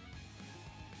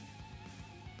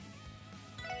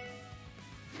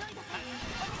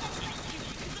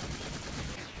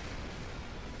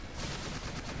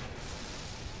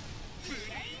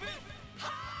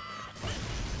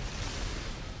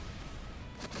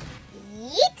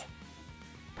 Yeet!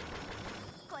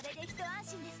 これで一安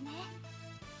心ですね。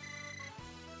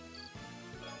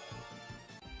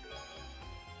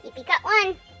 EP got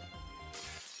one.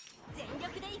 全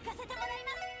力で行かせてもらい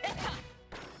ま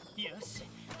す。よし、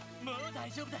もう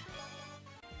大丈夫だ。や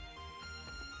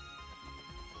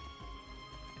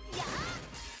あ。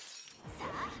さ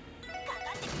あ、かか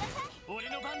ってきなさい。俺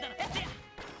の番だな。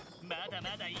まだ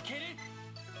まだいける。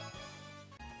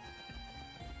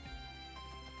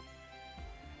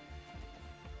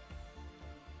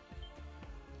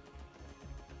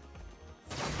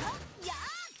 や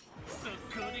速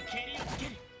攻で蹴りをつけ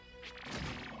る。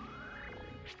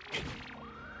あ。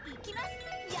行きます。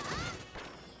やあ。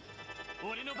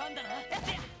俺の番だな。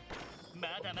ま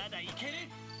だまだいける。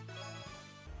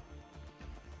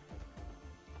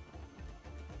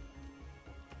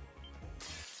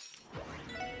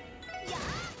 やあ。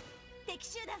敵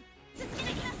集団続けて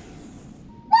きます。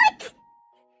 What?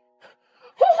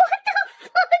 What the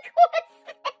fuck was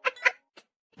that?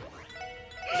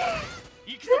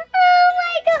 行くぞ。 Oh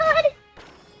my god!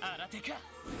 新手か。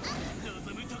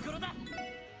望むところだ。よ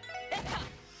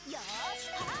ーし。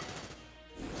はあ。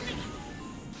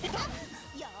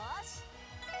よーし。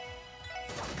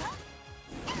そこ。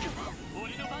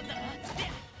俺の番だな。はい。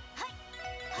は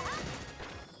あ。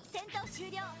戦闘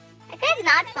終了。 That guy's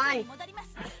not 態勢 fun. に戻ります。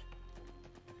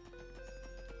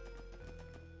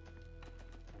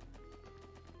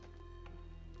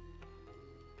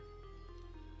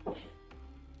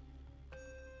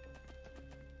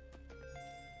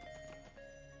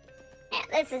 Yeah,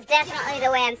 this is definitely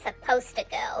the way I'm supposed to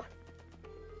go.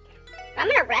 I'm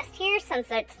gonna rest here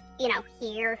since it's, you know,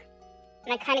 here.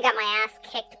 And I kind of got my ass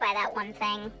kicked by that one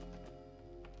thing.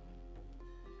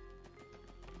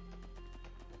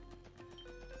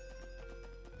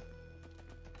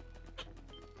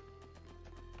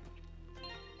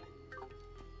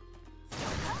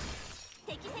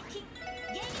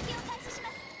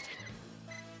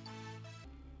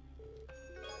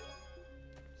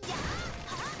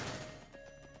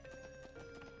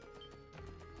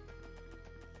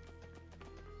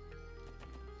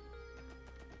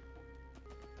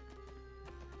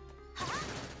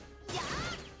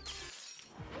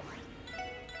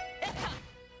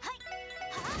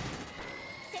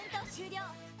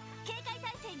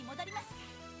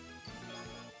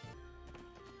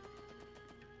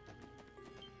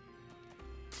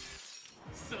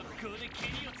 速攻で蹴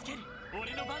りをつける。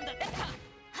俺の番だ。はい、は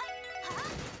あ、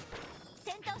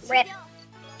戦闘終了。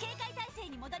警戒態勢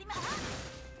に戻ります。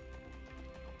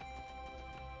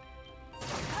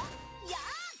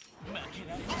負け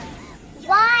られない。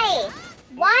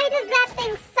 Why does that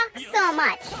thing suck so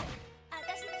much?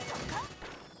 私そっか。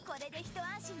これで一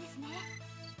安心ですね。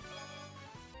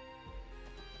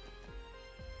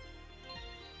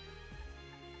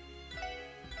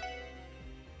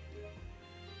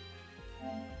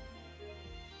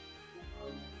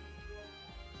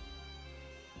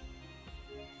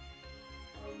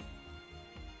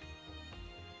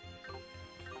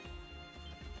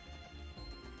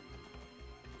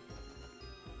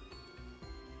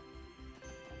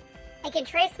I can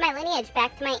trace my lineage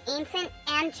back to my ancient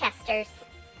ancestors.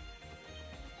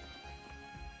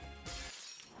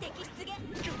 敵出現。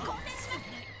交戦します。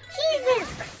 Jesus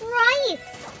Christ!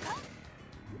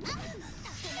 立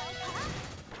て直か。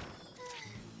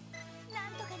な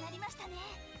んとかなりましたね。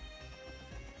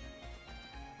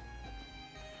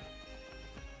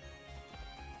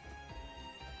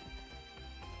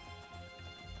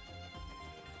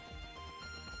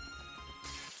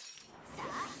さ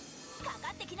あ、か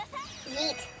かってきなさい。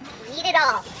Yeet. Yeet it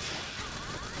all.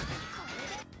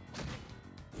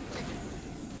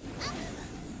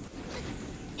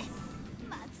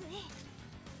 まずい。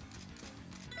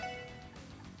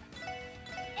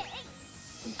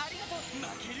ありがとう。負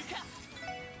けるか。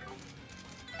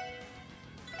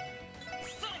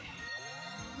それ。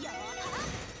よ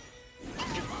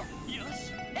よし。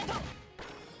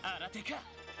新手か。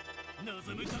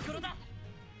望むところだ。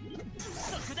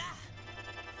そこだ。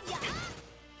や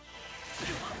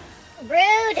Rude!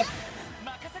 任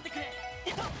せてくれ。よ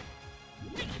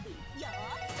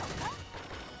そこ。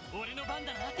俺の番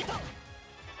だな。行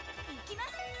きま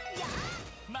す。や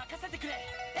任せてくれ。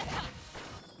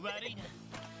悪いな。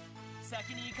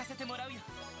先に行かせてもらうよ。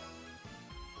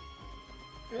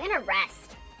 I'm gonna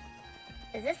rest.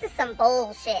 Cause this is some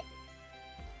bullshit.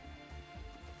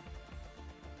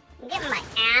 I'm getting my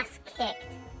ass kicked.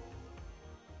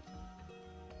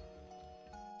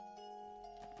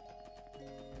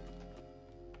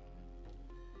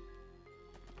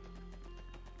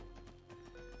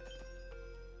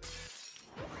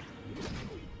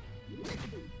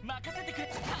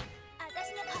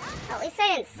 At least I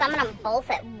didn't summon them both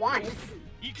at once.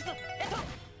 行くぞ。はい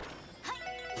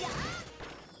や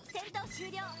戦闘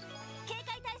終了。警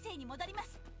戒態勢に戻りま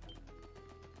す。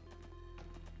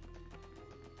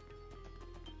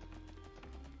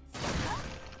は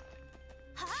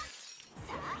あ、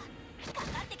さあか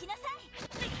かってきなさ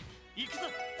い。行くぞ。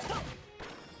ストップ。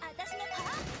私のパ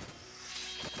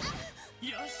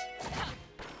よし。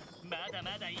まだ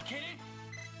まだいける。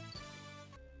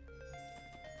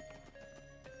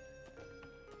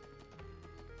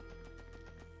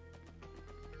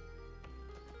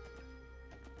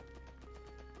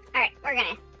Alright, we're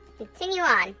gonna continue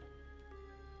on.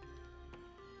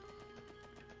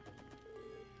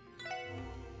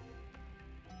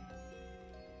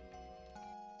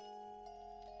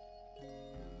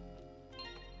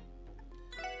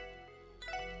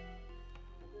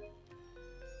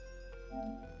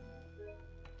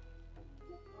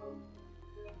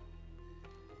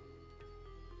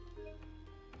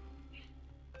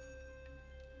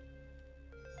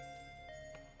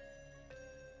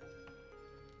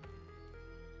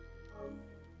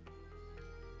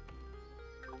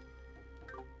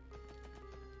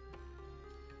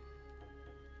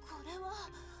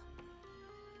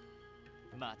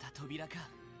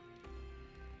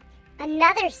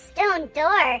 Another stone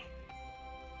door.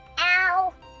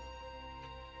 Ow.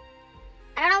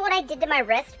 I don't know what I did to my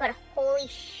wrist, but holy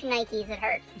shnikes, it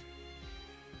hurt.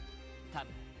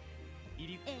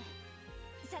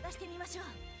 探してみましょう。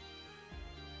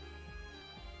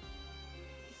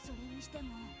それにしても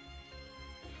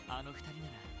あの二人な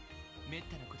らめっ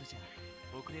たなことじゃ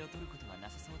遅れを取ることはな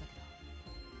さそうだけど。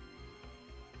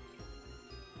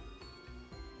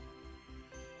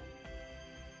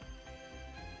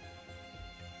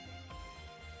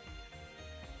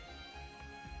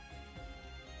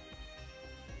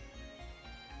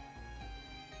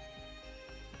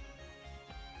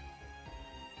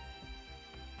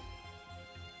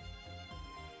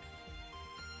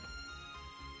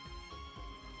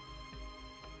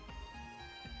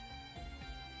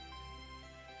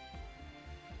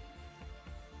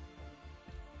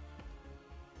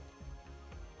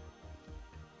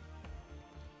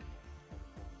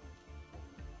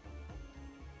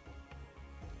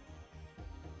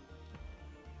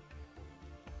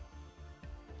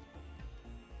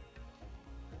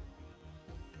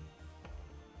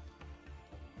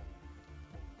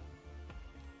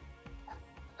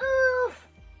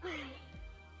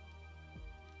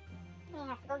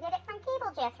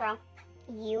death row.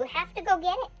 You have to go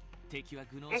get it. 敵は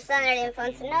グノー Our シスを son 使 are って influence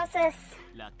いる gnosis.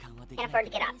 楽観はでき Can't ない afford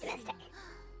to get optimistic.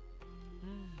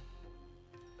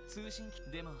 通信機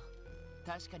でも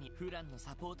確かにフランの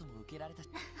サポートも受けられたし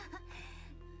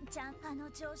ちゃん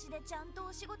調子でちゃんと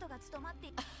お仕事が務まって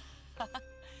い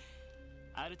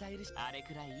アルタイルしあれ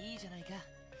くらいいいじゃないか。だ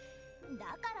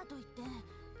からといって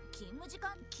勤務時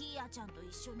間キーヤちゃんと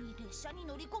一緒に列車に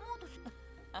乗り込もうとする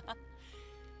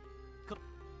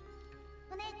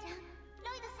お姉ちゃん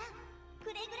ロイドさん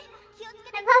くれぐれも気をつ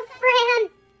けて I love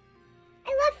Fran.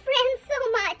 I love Fran so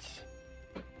much.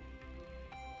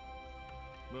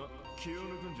 ま、気を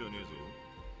抜くんじゃねえぞ。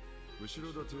後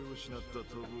ろ盾を失った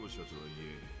逃亡者とはい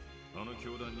え、あの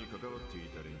教団に関わってい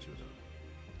た連中だ。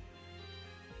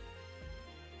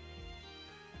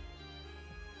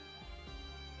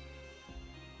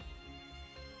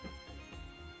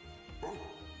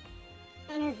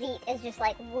And Zeke is just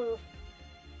like, woof.「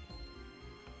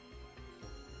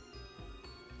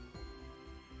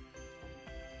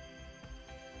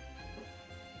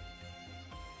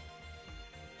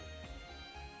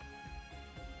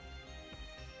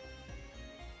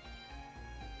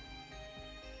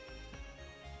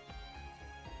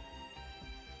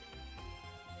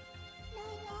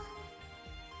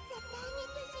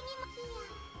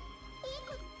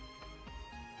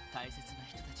大切な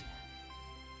人たちが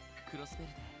クロスベル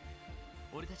で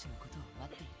俺たちのことを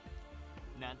待っている。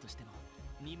何としても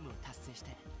任務を達成し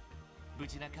て無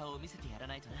事な顔を見せてやら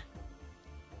ないとな。」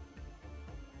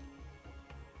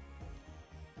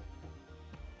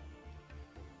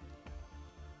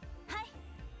はい。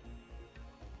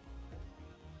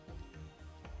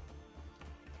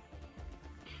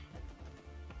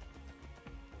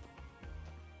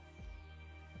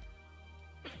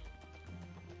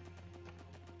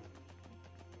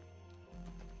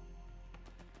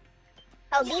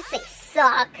Oh, these things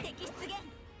suck. 敵出現交戦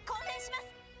します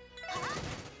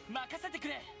任せてく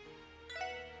れ。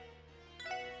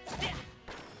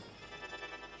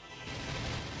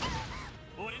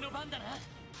俺の番だな。そ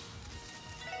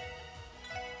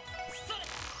れ。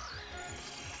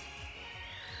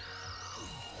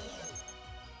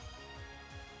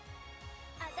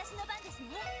私の番ですね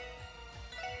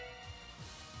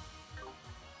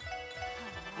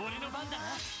俺の番だな。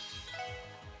は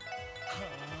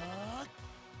あ。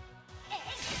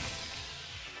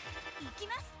行き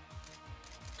ます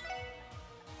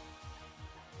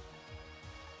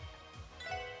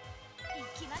行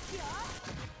きますよ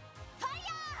ファイヤ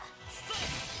そ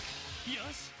れ。よ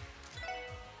し。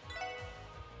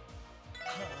は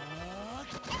あ。ー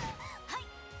はい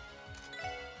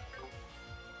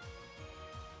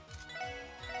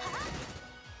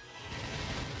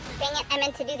Dang it, I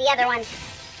meant to do the other one. 行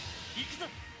くぞ。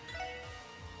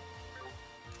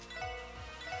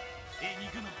エニ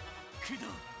グマ駆動。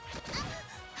はい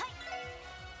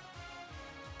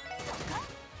そっか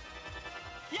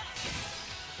やっ。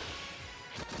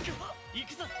行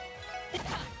くぞ。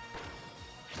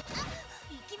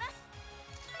行きます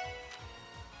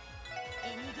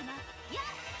エニグマや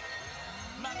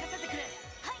任せてくれ。は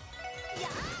いや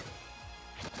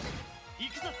行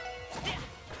くぞ。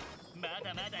ま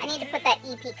だまだ I 行 need け to る。 put that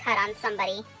EP cut on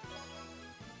somebody.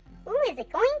 Who is it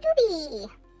going to be?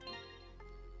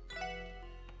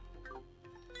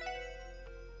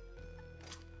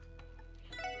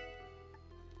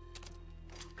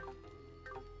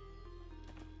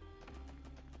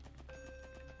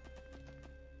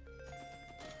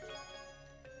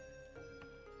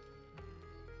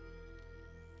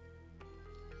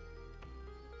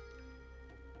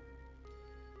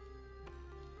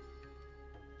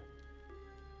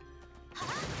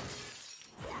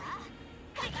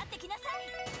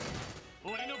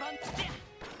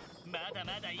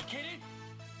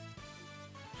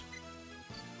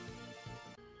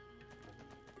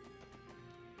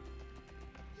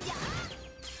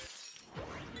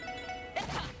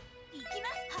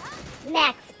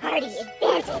 Max party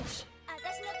advantage.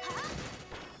 私のパー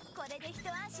これで一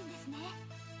安心ですね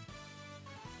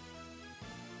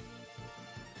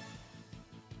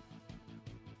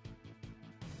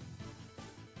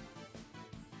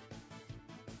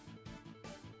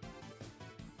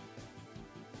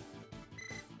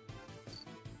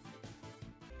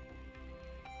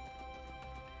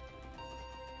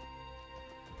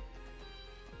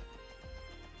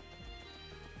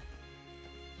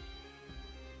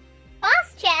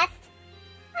Boss chest?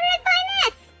 How did I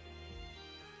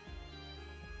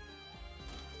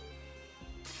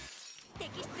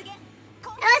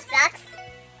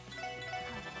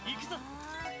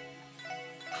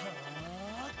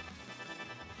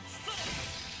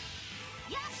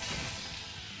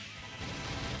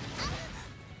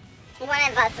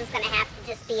one of us is gonna have to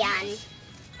just be on.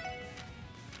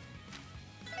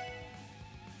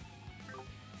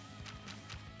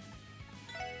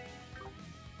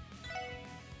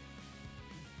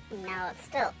 No, it's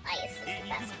still ice is the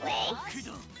best way.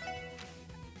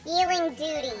 Healing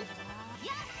duty.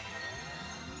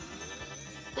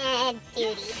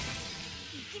 Duty.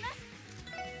 行きます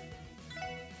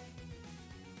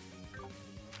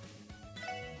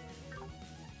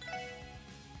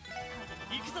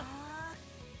行くぞ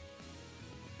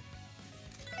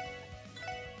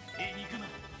エニグマ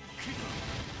駆動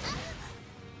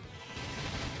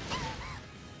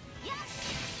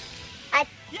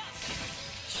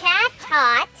Chat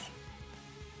tot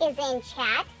is in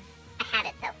chat. I had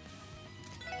it though.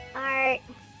 Art.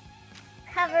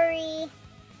 Recovery.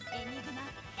 エニグマ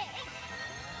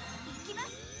行きま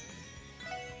す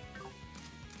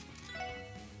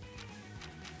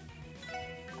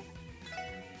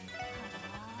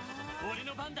俺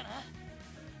の番だな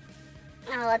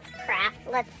Oh, let's craft.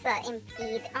 Let's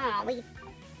impede. Oh,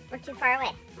 we're too far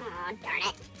away. Oh, darn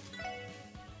it.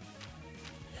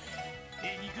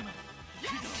 エニグマ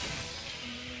駆動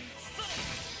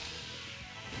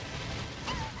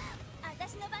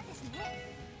私の番です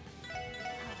ね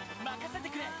任せて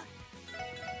くれ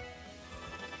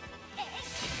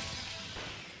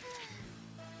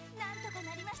なんとか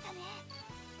なりましたね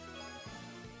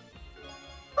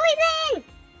Poison!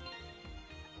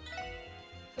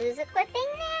 Who's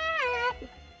equipping that?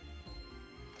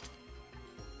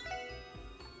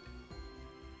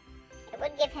 It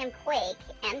would give him Quake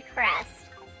and Crest.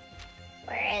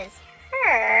 Whereas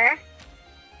her,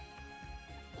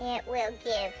 it will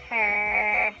give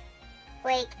her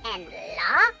Quake and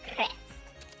Law Crest.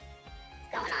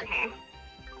 What's going on here?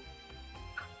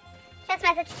 Chest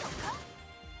message.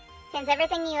 Since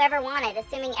everything you ever wanted,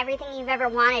 assuming everything you've ever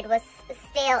wanted was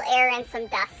stale air and some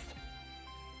dust.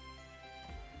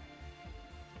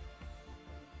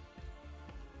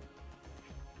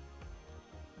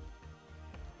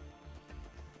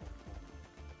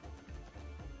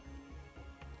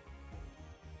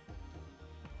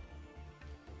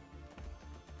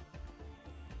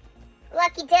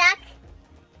 Lucky duck.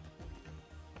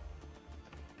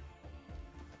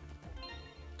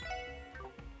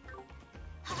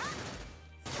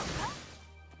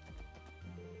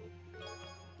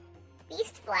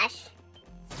 Beast flesh.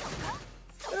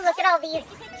 Ooh, look at all these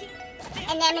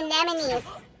anemones.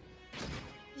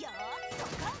 よー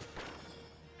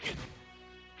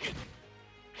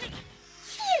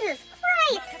Jesus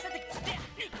Christ! 任せてくれ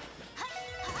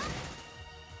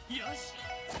よし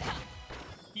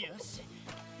よし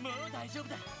もう大丈夫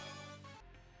だ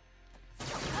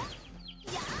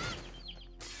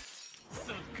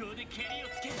速攻で蹴りを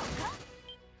つけるよ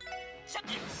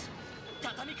し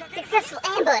畳みかける Successful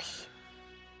ambush.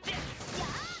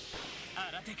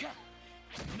 新手か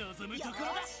望むところ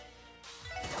だ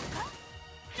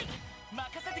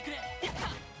任せてくれ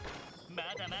ま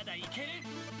だまだいける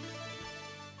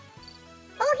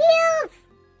Full heals!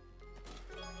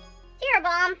 Fear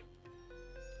bomb.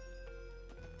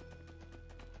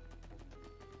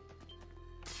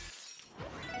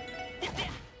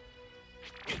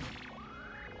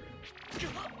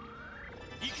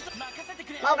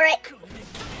 I'm over it.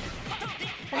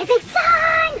 Rising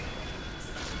sun!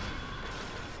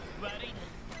 悪い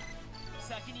な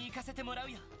先に行かせてもら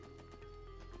うよ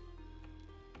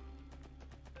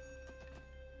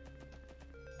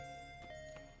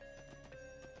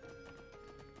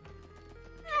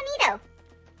Oh, neato.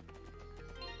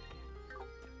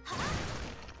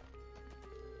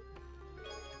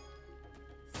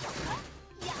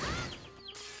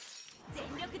 全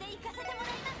力で行かせてもらい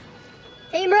ま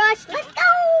す Team rush, let's go!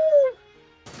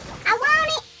 I want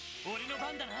it! 俺の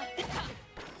番だな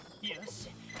よし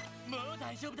もう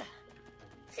大丈夫だ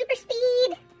Super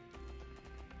speed!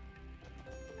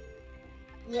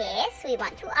 Yes, we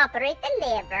want to operate the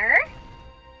lever.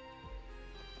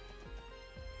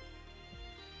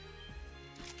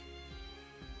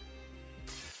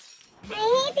 I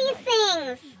hate these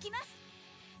things! 行きます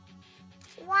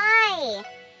Why?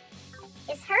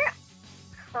 Is her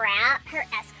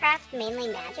S-craft mainly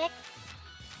magic?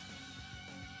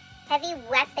 Heavy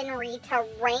weaponry to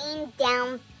rain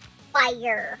down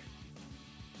fire.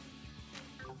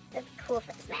 That'd be cool if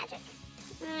it was magic.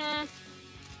 Hmm.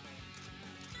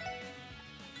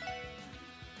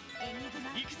 エニグマ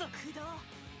行くぞ駆動 は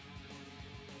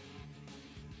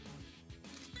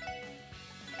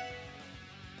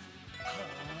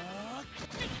あ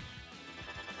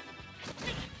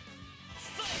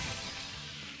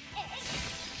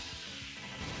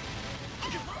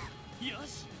よ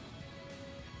し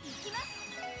行きます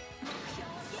目標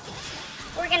を撃破します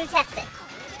gonna test it.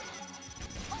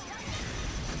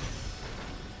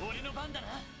 俺の番だな。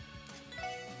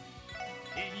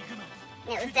エニグマ。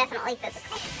 It was definitely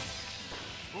physical.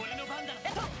 俺の番だな。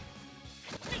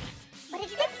 But it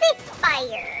did say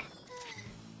fire.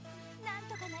 なん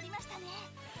とかなりましたね。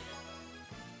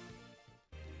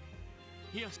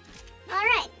よし。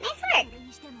 Alright, nice そ work. れ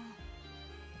にしても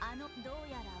どう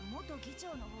やら元議長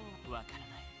の方わからな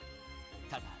い。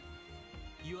ただ、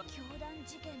教団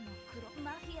事件の黒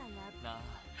マフィアやなあ、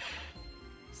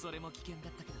それも危険だ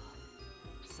ったけど、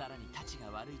さらにたちが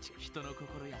悪い人の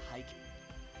心や背景。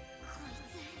こい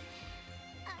つ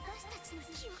私たちの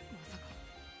記憶。まさか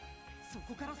そ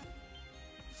こから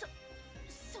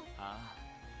あ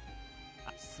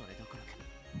あ、それどころか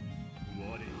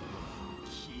我は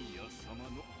キーヤ様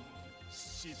の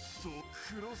失踪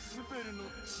クロスベルの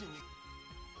地に。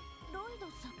ロイド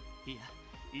さん。いや、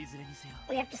いずれにせよ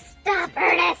We have to stop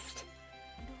Ernest.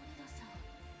 ロイドさん、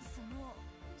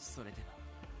それでも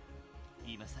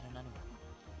今更なの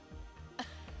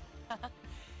は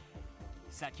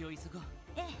先を急ごう。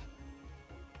ええ。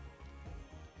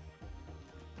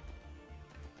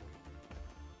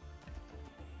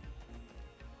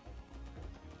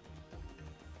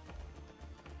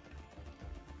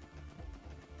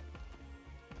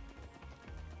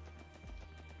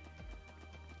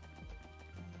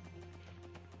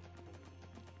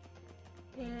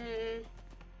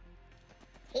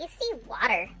Tasty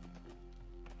water.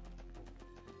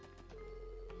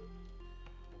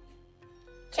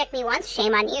 Check me once,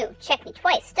 shame on you. Check me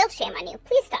twice, still shame on you.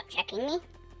 Please stop checking me.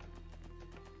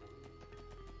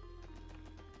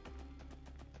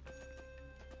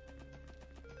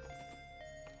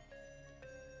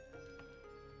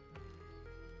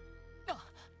 Ah!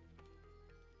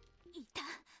 いた。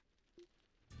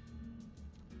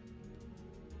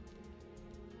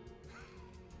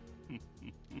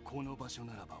この場所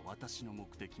ならば私の目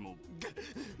的も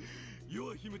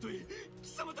ヨアヒムといい貴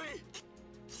様といい貴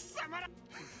様ら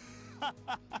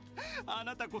あ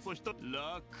なたこそ楽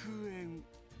園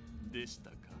でした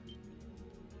か。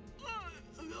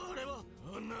あれは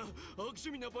あんな悪趣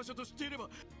味な場所と知っていれば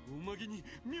おまけに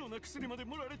妙な薬まで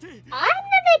盛られて。 I'm the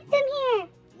victim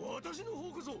here. 私の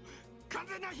方こそ完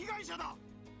全な被害者だ。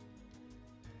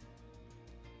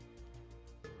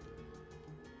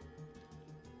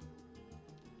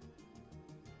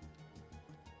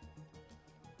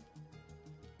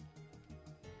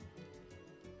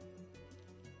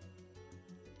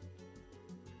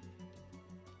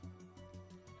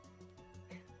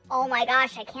Oh my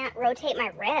gosh, I can't rotate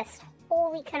my wrist.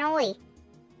 Holy cannoli.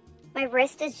 My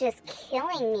wrist is just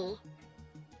killing me.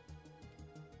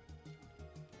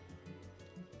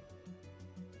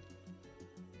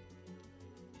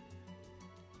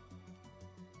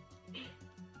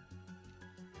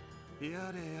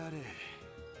やれやれ、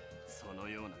その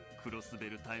ようなクロス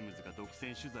ベルタイムズが独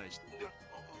占取材して。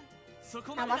そ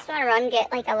こ I まで almost want to run get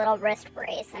like a little wrist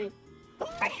brace and put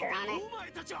pressure on it. お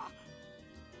前たちは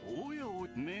おやお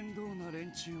や面倒な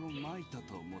連中をまいた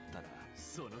と思ったら。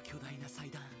その巨大な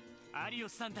祭壇、アリオ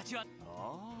スさんたちは。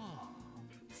ああ、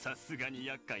さすがに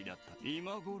厄介だった。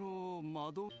今頃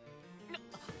窓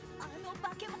あの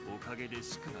化け物。おかげで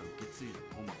死から受け継いだ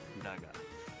駒だが、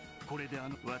これで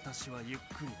私はゆっ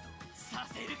くりと。さ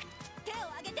せる。手を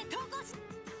挙げて投稿し。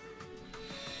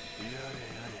やれや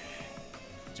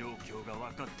れ、状況が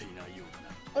分かっていないよ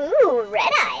う Ooh, red-eyed だ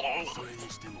な。それ Ernest. に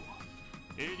しても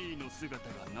エリーの姿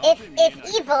がなぜ見え If な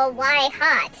い。 evil, why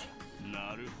hot?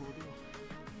 なるほど。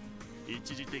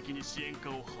一時的に支援課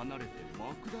を離れて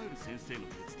マクダール先生の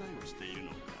手伝いをしている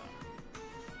のか。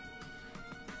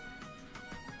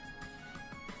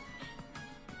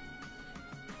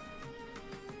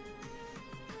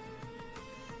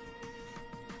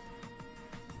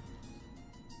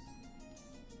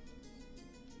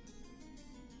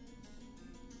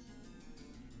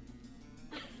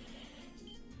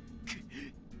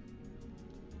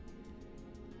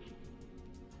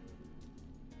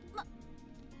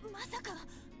まさか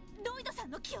ロイドさ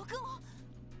んの記憶を。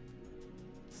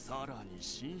さらに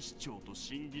新市長と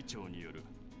新議長による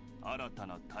新た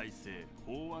な体制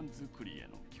法案作りへ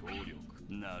の協力。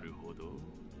なるほど。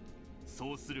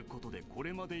そうすることでこ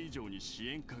れまで以上に支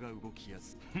援課が動きや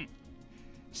すい。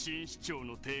新市長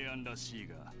の提案らしい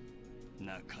が、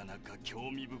なかなか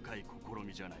興味深い試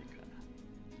みじゃないか。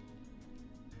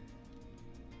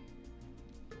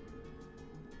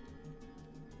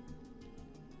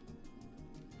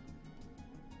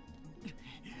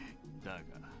だが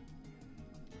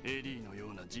エリーのよ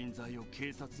うな人材を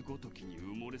警察ごときに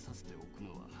埋もれさせておく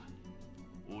のは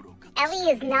愚かだ。 Ellie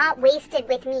is not wasted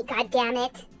with me,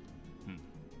 goddammit.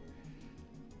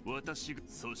 私が、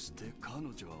そして彼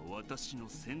女は私の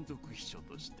専属秘書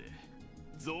として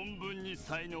存分に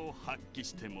才能を発揮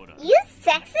してもらう。 You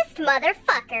sexist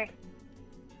motherfucker.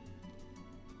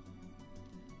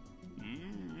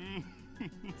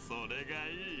 それが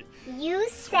いい。 You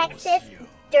sexist,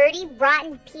 dirty,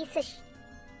 rotten piece of sh...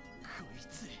 こい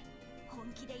つ本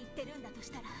気で言ってるんだと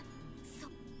したら、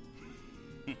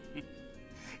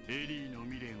エリーの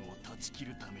未練を断ち切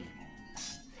るためにも。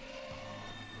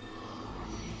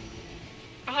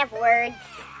 I have words.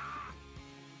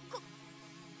 こ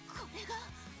れが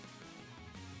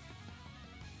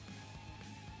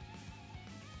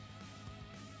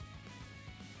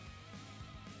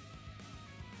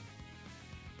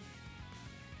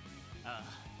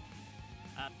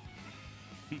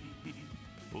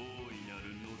大いなる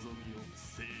望みを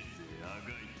せいぜいあが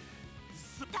い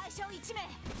て。対象1名。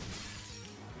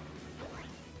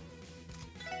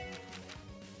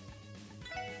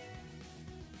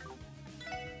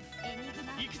エニグ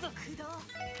マ行くぞ駆動。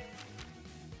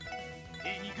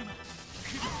エニグマ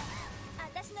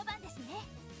私の番ですね。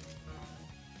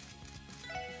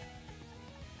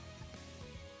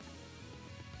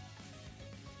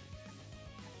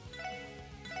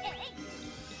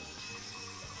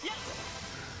や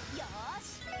よーし。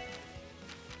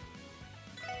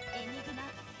エニグマ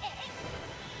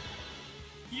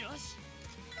よし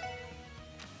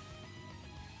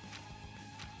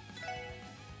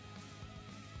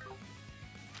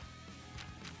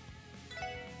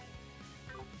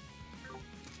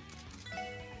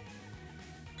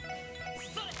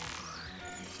それ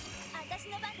私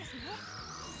の番ですね。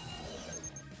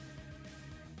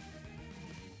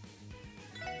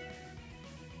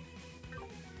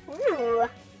Ooh.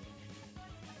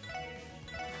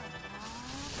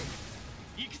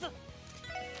 行くぞ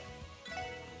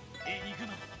エニグ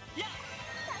マや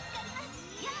助かります。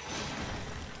や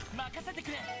任せて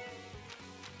くれ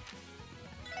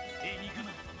エニグ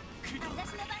マ駆動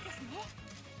私の番ですね。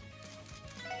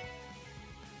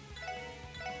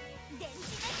電磁ネ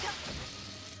ッ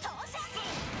ト投射。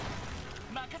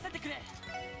任せてくれ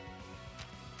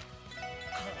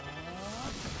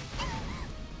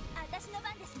私の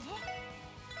番ですね。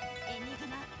エニグ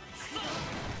マ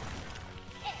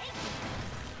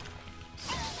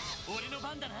俺の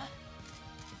番だな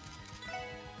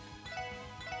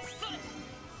それ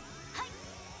はい。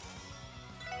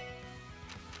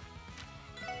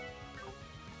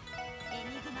エニ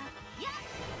グマや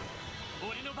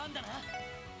俺の番だな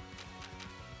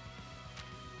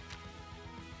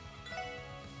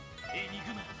エニ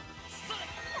グマそれ助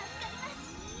かります。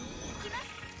行きます。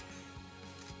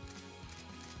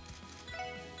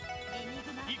エニグ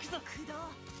マ行くぞ駆動。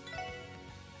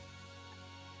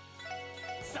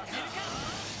させるか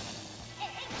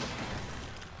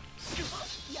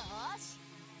よーし。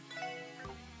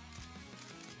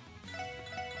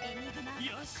エニグマよ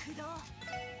し駆動。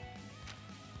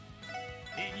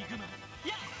エニグマ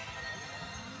や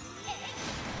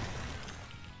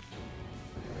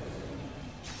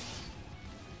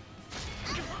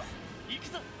行く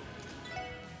ぞ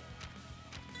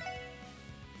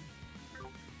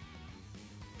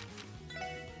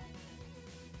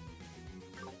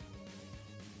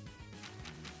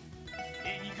エ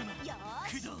ニグマよー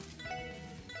し。駆動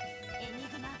エニ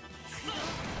グマ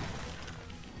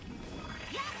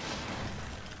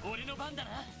俺の番だな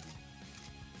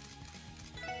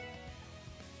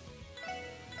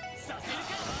させるか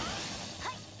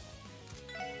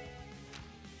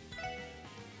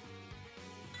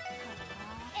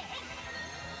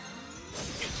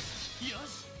よ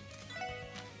し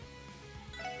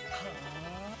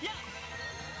や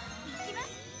行きます。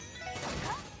そ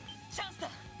こチャンスだ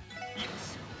よ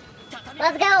し畳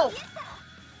Let's go. イエスサー。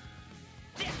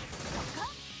そこ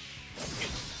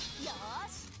よー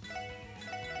し。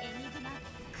エニグマ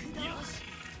駆動。よし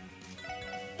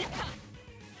やった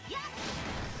や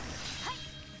はい。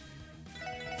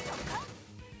そこ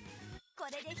こ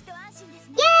れで一安心です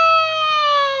ね。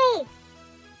 Yay!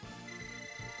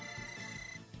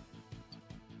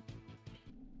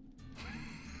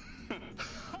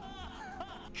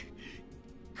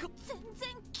 全然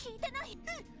聞いてない。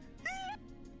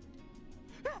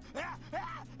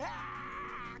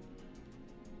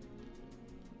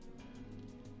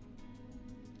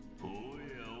おや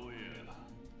おや、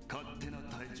勝手な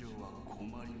退場は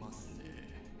困りますね。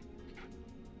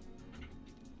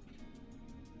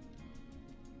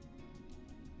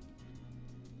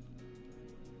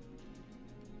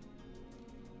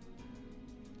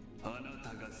あな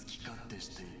たが好き勝手し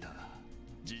ていた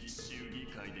実習議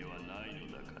会ではない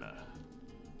のだから。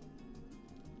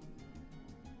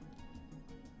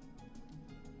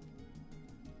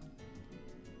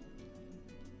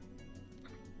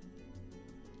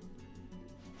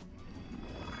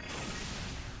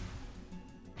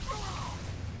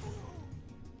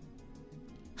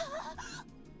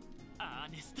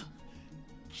ネスト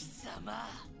貴様。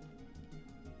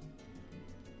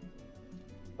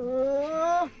う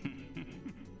ー。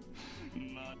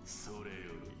ま、それよ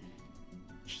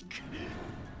り引くね。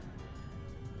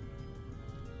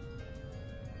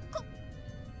こ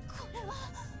れは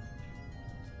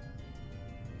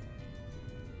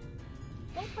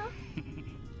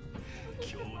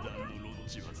教団のロッ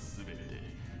ジはすべて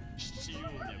七葉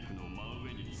脈の真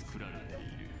上に作られている。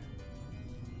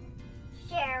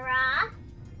Shara,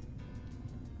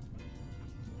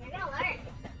 you're gonna learn.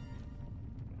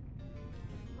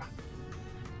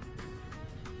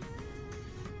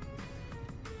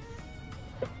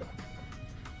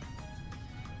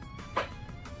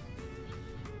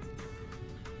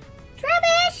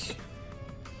 Trubbish!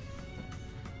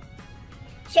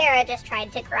 Shara just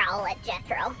tried to growl at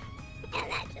Jethro,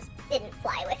 and that just didn't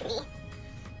fly with me.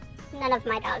 None of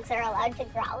my dogs are allowed to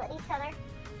growl at each other.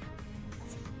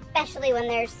 Especially when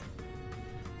there's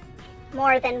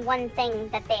more than one thing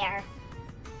that they are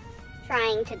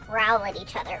trying to growl at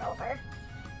each other over.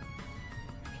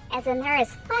 As in, there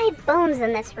is 5 bones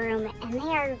in this room, and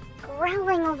they are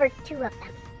growling over 2 of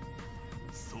them.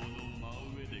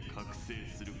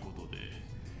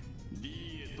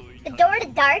 The door to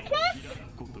darkness?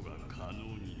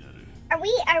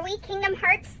 Are we Kingdom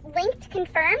Hearts linked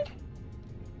confirmed?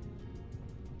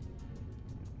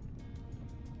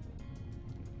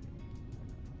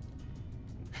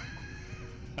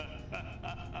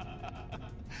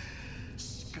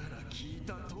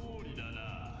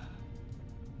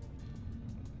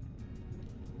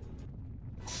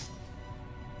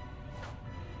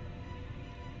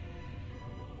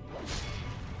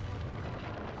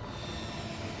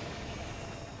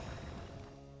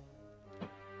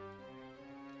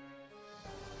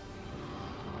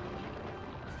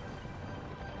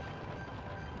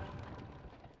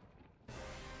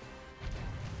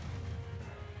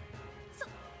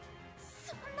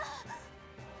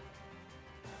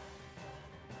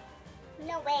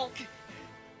 No way.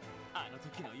 あの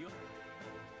時のよ。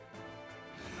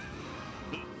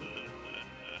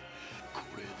こ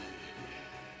れで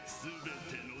全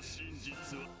ての真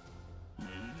実は、な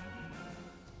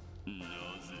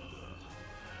ぜ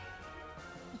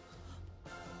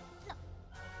だ。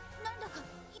なんだかな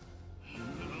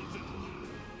ぜだ。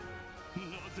な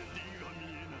ぜ D が見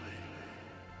えない。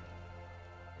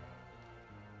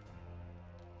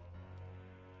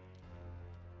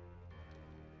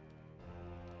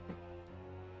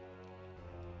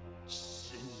真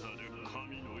なる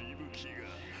神の息吹が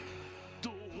ど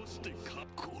うしてか。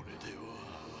これでは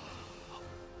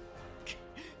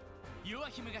ヨア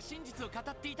ヒムが真実を語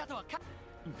っていたとはか。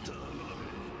黙れ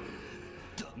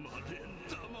黙れ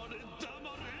黙れ黙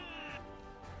れ。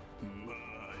まあ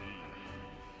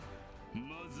いい。ま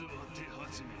ずは手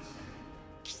始め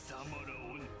貴様ら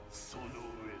を。その上で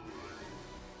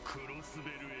クロスベ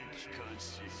ルへ帰還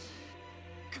し。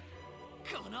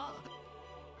この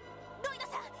ロイド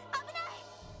さん危ない。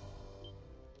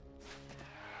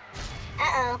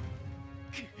Uh-oh.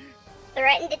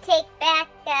 Threatened to take back,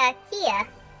 Kia.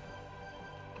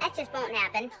 That just won't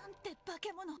happen. なんて化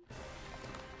け物。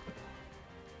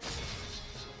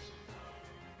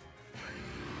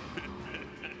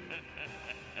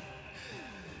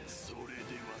それ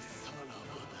ではさらば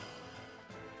だ。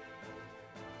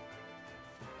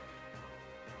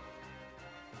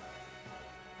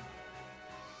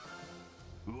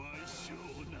矮小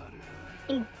なる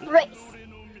Embrace. 俺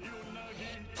の身を投げ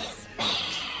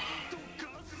とか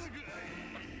すがい。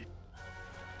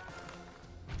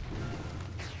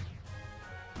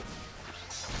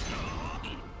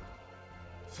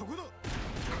そこだ。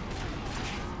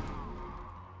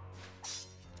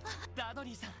ダド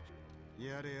リーさん。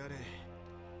やれやれ、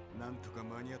なんとか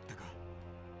間に合ったか。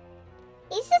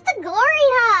 He's just a glory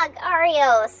hog,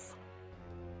 Arios.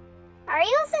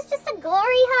 Arios is just a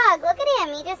glory hog. Look at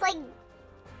him. He just, like,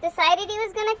 decided he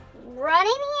was gonna run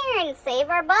in here and save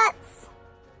our butts.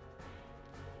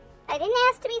 I didn't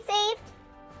ask to be saved.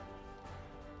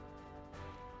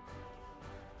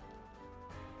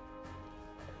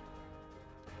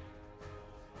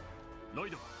ロ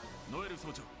イド、ノエル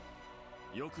総長、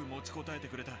よく持ちこたえて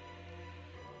くれた。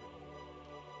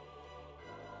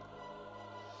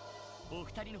お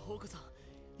二人の方こそ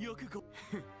よくご。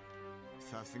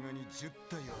さすがに10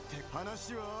体は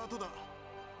話は後だ。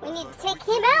 We need to take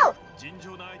him out. 尋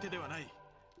常な相手ではない。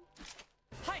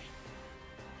はい。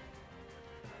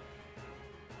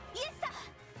イエスさん。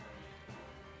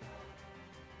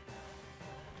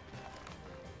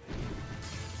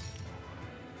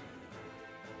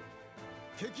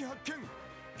敵発見。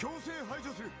強制排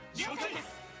除する。了解で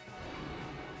す。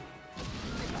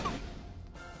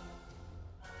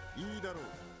だろう。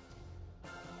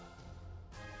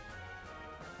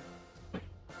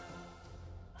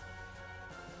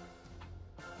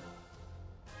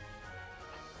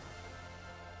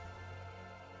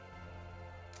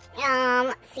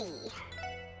Let's see.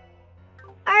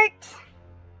 Art.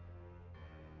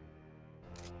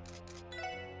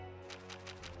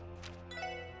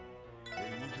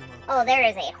 Oh, there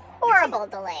is a horrible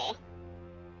delay.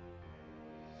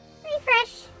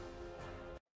 Refresh.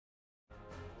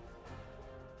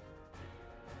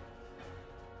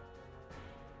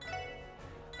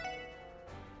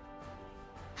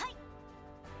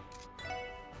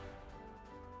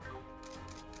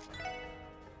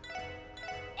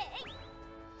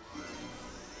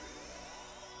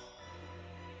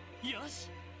 Yosh.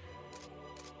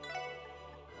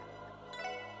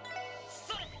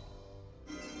 Sore.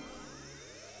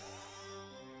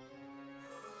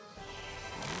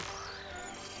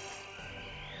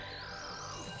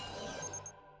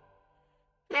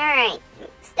 Alright.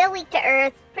 Still weak to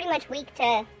Earth. Pretty much weak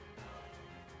to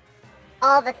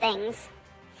all the things.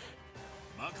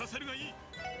 任せるがいい。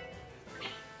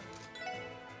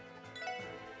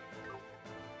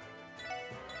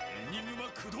エニグマ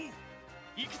駆動。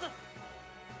行くぞ。は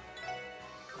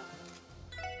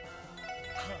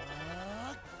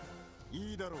あ。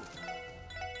いいだろう。エニ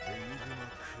グマ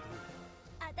駆動。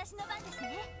私の番です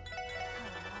ね。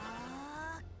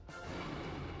はあ。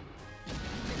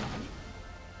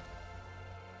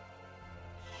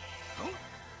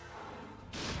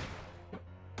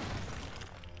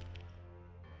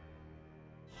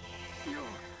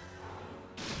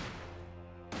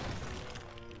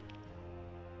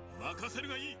任せる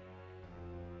がいい。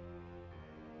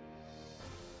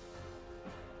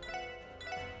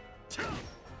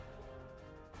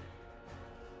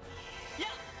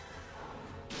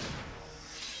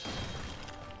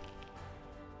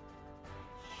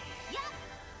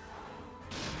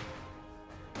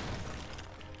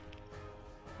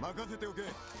任せておけ。エニ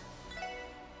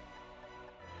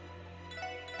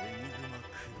グマ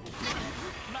駆動。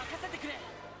任せてくれ。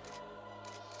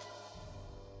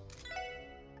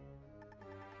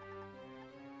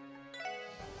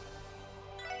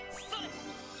それ。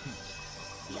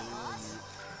よーし。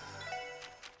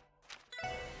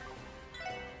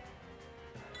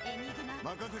エニグ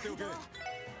マ任せておけ。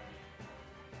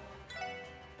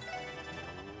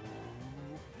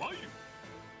参る。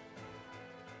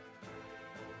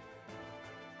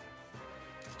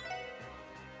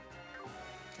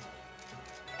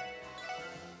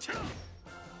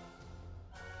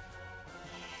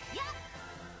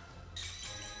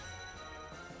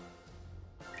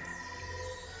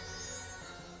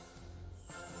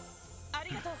あ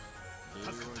りがとう。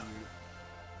助かった。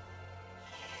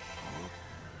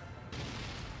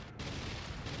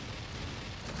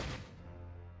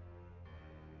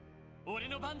俺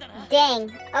の番だな。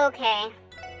 Dang. Okay.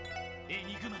 エ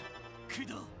ニグマ駆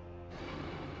動。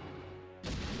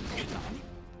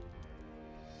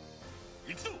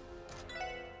行くぞ。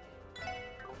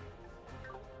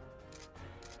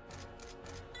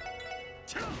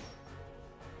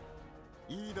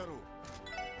いいだろう。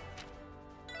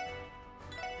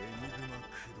エニグマ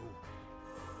駆動。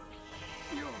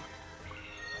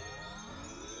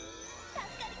助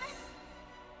かります。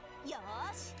よ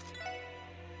ーし。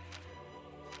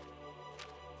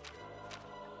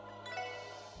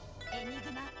エニ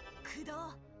グマ駆動。や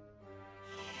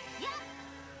っ。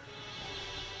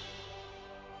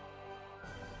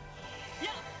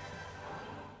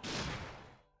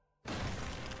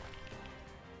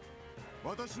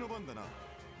私の番だな。エ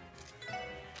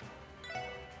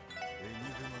ニ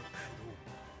グマ駆動。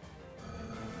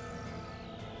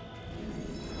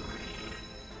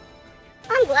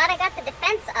I'm glad I got the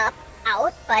defense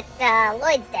out, but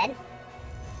Lloyd's dead.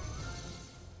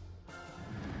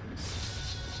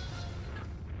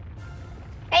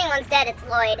 If anyone's dead, it's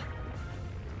Lloyd.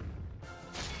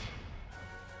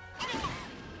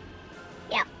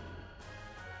 Yeah.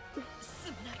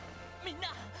 すまない。みん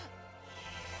な。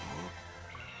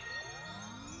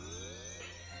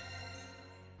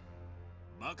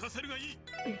任せるがいい。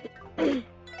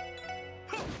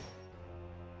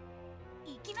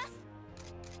行きます。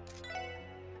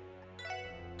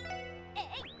えい。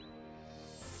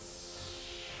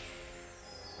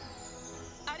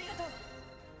ありがとう。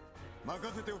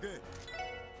任せておけ。あ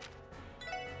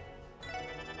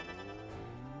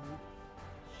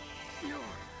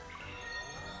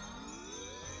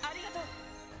りがとう。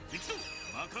行くぞ。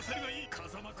任せるがいい。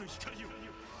風巻く光を。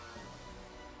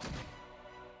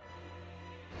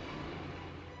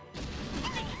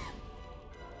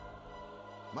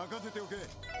任せておけ。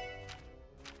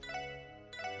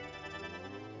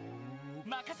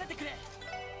任せてくれ。は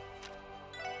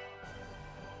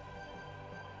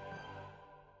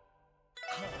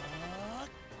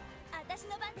あ、私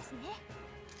の番ですね。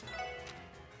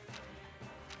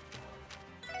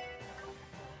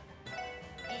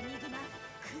エニグマ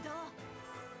駆動。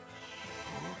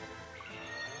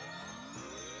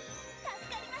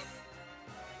助かります。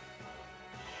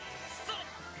それ。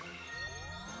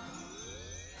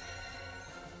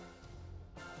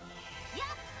やっ、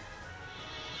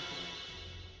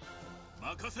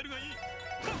任せるがいい。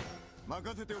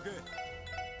任せておけ。よ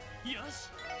し。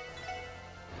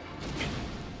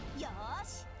よー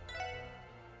し。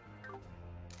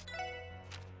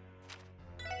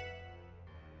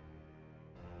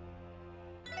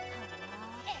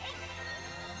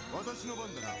私の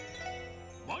番だな。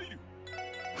参る。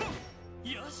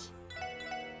よし。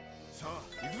さあ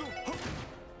行くぞ。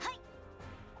はい。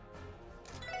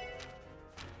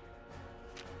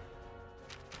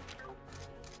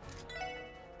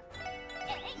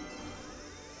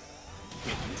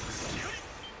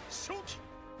正気。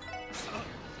さあ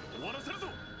終わらせるぞ。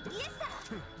イエスサ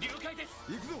ー。了解です。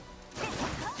行くぞ。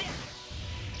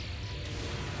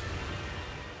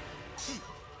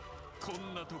こ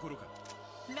んなところか。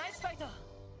ナイスファイト。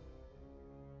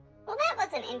 Well, that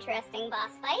was an interesting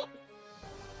boss fight.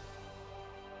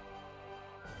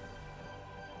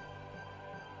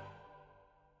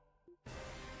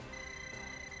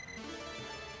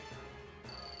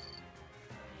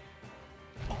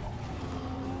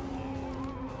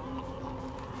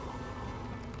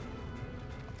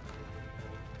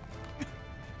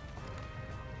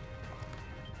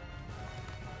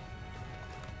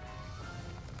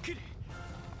来る。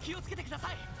気をつけてくだ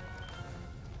さい。こ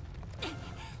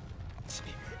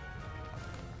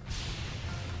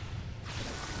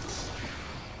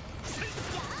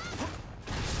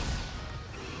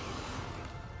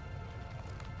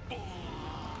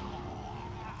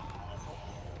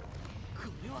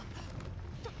れは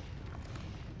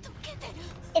溶けてる。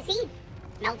 Is he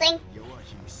melting? 弱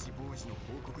姫死亡時の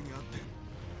報告にあって。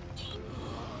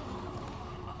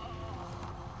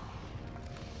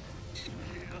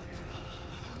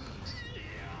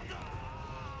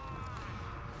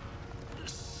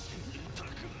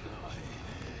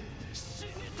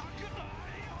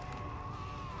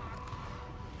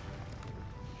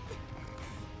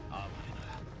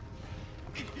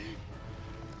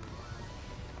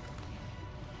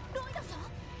ロイドさん。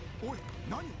おい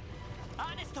何を。ア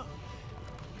ーネスト、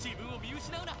自分を見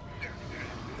失うな。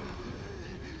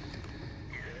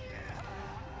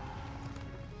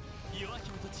弱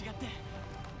姫と違って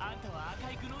あんたは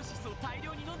赤いグノーシスを大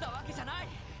量に飲んだわけじゃない。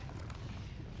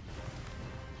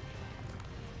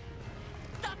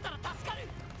だったら助かる。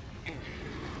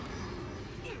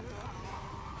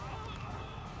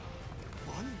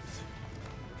バニングス。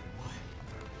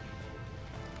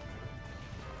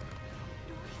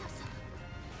ロイドさん。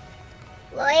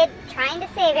 Lloyd trying to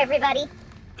save everybody.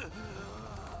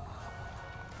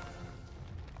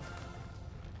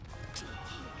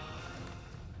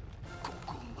 こ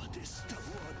こまでした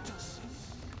私。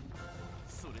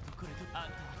それとこれとあんた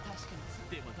は確かに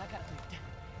でもだからといって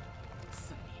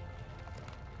それに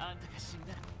あんたが死んだ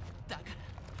らだから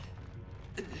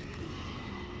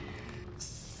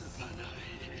すまない。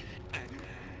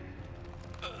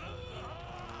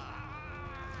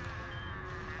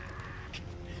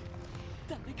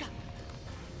ダメか。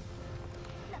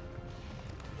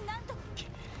なんと。こ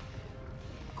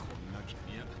んな気。い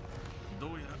やど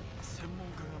うやら専門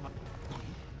家が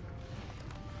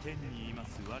天にいま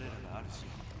す我らが主よ。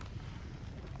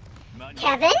魔に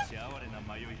Kevin？ し哀れな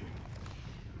迷いを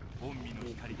御身の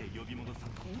光で呼び戻さん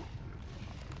こ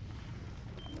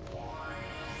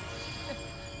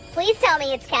と。 Please tell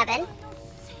me it's Kevin.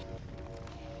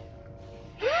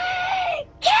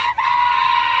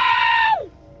 Kevin!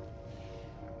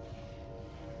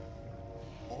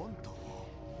 あんたは。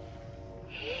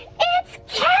 It's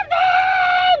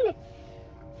Kevin!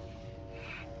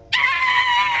 Ah!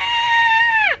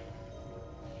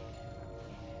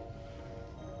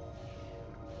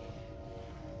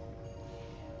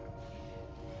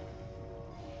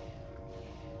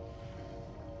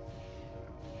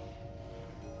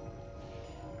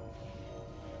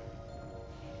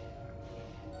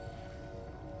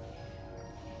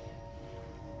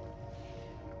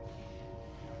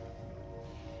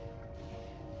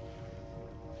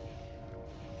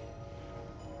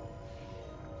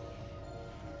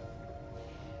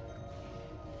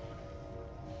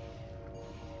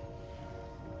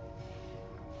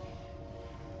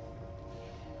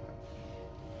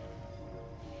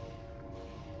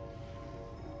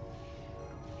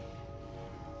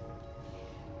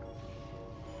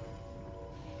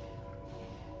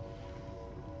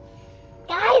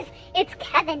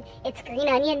 Kevin. It's Green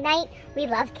Onion Night. We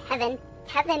love Kevin.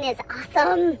 Kevin is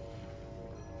awesome.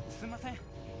 すみません。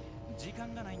時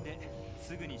間がないんで、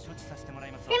すぐに処置させてもら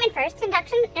います。Screaming first,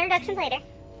 introductions later.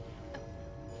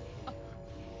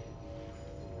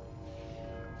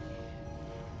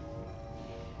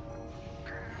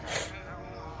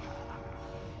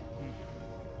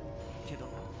 けど、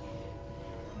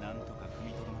なんとか踏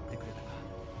みとどまってくれたか。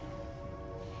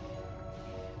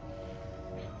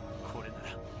これなら、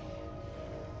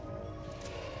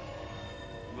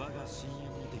我が深淵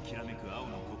にてきらめく青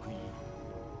の刻印。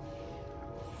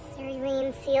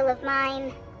Serene seal of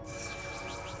mine.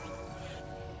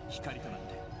 光となっ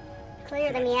て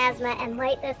Clear the miasma and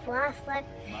light this lost life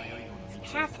迷い子の道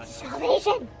path を to 指し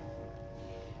salvation.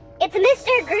 It's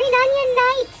Mr. Green Onion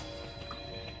Knight.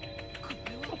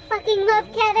 I fucking love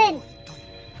Kevin.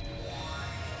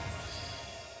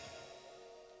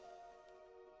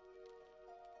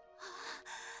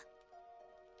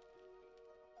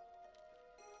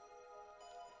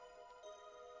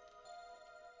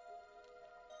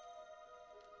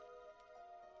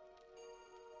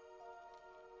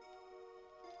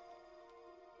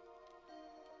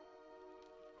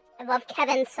 I love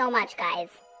Kevin so much, guys.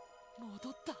 戻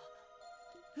った。ふ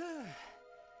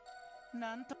う。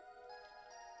なんと。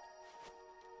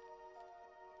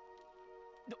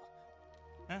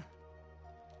うん。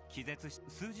気絶し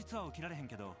数日は起きられへん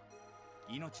けど、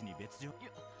命に別状。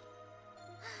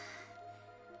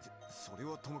それ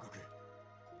はともかく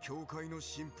教会の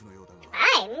神父のようだが。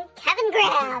I'm Kevin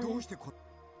ど Graham. うしてこ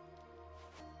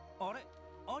あれ、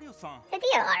アリオさん。 Sadio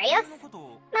Arios. のこと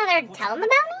を Mother, tell him about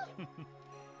me?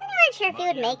 I'm not sure if you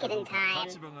would make it in time.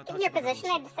 In your position,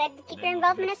 I decided to keep your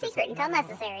involvement a secret until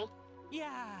necessary. いや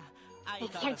ー、 You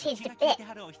have changed a bit.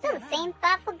 Still the same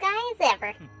thoughtful guy as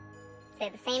ever. Say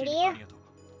the same to you?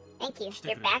 Thank you.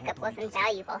 Your backup was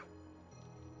invaluable.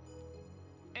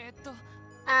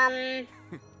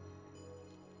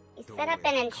 You set up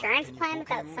an insurance plan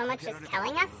without so much as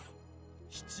telling us?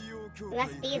 You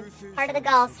must be part of the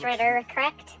Gallstrider,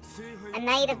 correct? A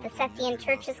knight of the Sethian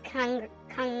Church's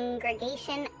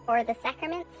congregation or the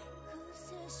sacraments?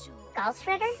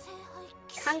 Gallstrider?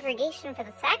 Congregation for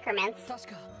the sacraments? 確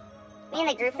か。 You mean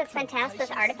the group that's been tasked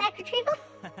with artifact retrieval?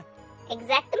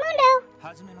 Exactamundo!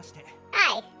 はじめまして。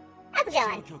 Hi, how's it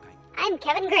going? I'm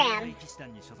Kevin Graham,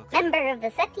 member of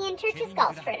the Sethian Church's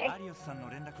Gallstrider.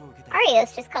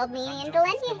 Arios just called me in to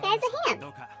lend you guys a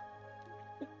hand.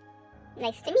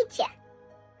 Nice to meet you.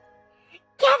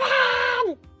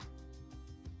 Kevin!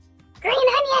 Green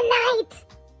Onion Knight!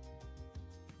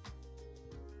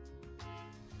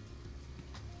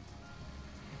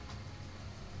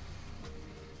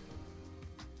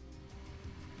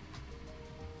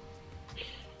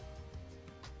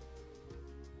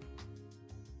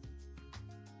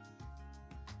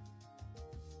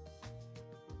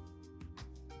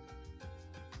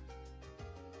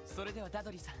 So それではダド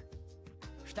リーさん、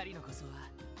2人の護送は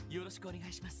よろしくお願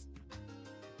いします。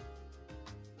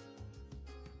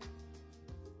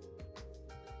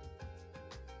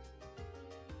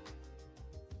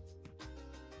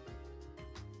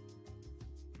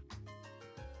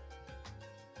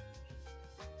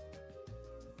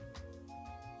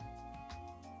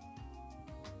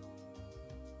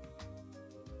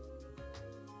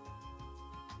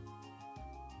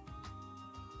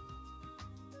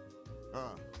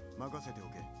ああ、任せてお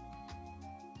け。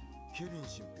ケビン神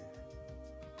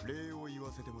父、礼を言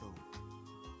わせてもらおう。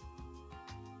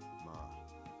まあ、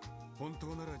本当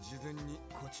なら事前に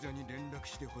こちらに連絡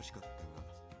してほしかったが。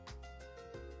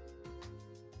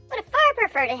Would have far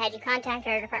preferred to had you contact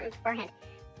our department beforehand.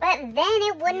 But then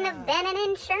it wouldn't have been an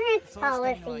insurance そうしたのは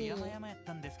policy. 山々やっ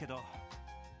たんですけど、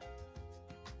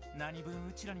何分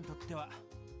うちらにとっては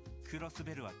クロス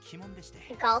ベルは鬼門でして。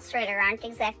 Gallstrider aren't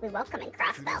exactly welcome in ク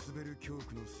Crossbow. ロスベル教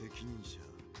区の責任者、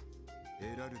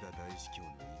エラルダ大司教の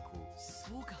意向。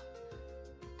そうか。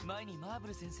前にマーブ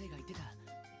ル先生が言ってた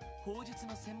法術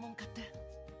の専門家って。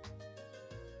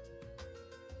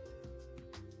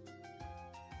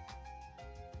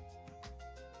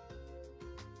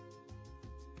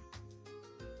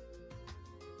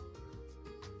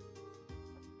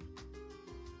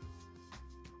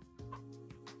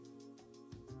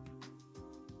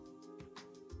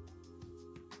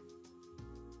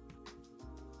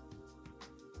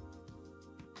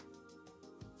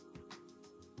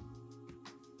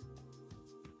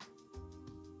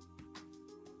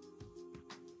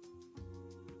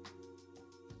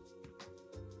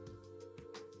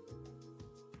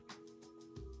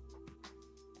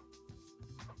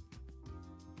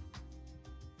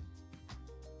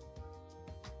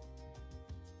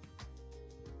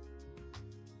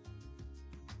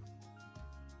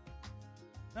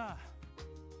ああ、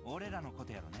俺らのこ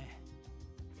とやろね。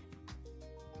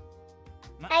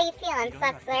How you feeling,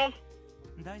 Suxler?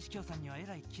 大司教さんにはえ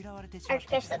らい嫌われてしまっ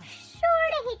た。 Archbishop, sure to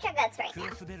hate your guts right ク now.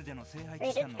 ロスベルでの聖杯 Ready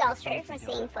騎士 to 団の go 活動に straight つ from いて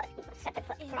は seeing foot. Step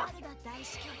foot 選 cross. べば大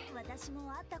司教、私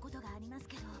も会ったことがあります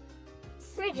けど、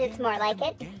 Bridget's more like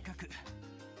it. 幻覚。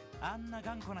あんな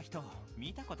頑固な人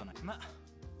見たことない。ま、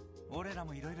俺ら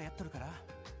もいろいろやっとるから。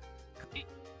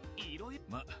いろいろ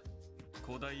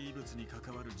古代遺物に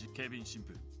関わるケビン神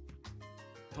父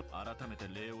と改めて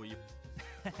礼を言う。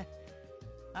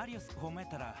アリオス褒め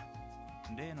たら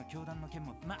例の教団の件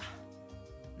も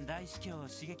大司教を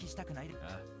刺激したくないで。あ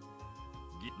あ、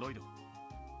ロイド、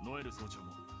ノエル総長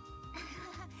も。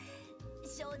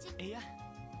正直。いや、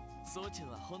総長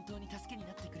は本当に助けに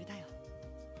なってくれたよ。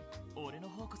俺の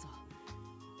方こそ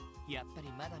やっぱ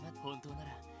りまだまだ本当な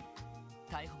ら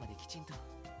逮捕まできちんと。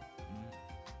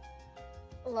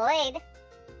Lloyd,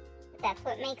 that's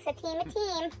what makes a team a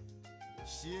team.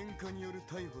 支援家による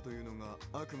逮捕というのが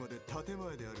あくまで建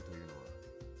前であるというのは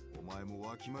お前も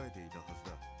わきまえていたは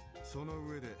ずだ。その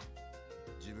上で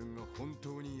自分が本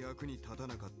当に役に立た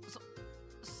なかった。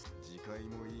次回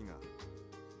もいいが、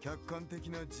客観的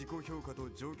な自己評価と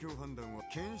状況判断は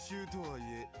研修とはい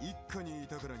え一家にい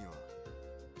たからには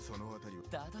そのあたりは。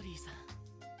ダドリーさん、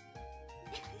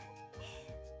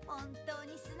本当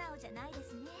に素直じゃないで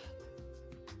すね。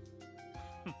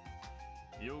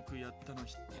よくやったの。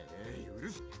う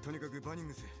るす。とにかくバニン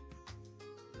グス、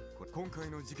今回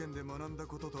の事件で学んだ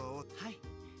こととは。はい。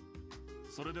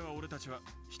それでは俺たちは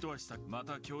一足先ま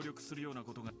た協力するような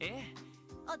ことが。お疲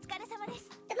れ様です。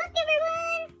 Good luck,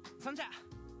 everyone! そんじゃ。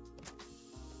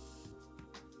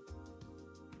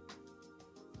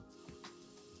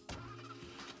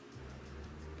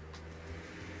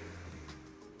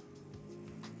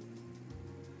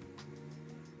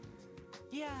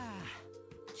いや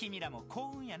ー、君らも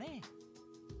幸運やね。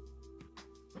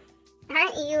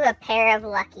 Aren't you a pair of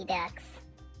lucky ducks?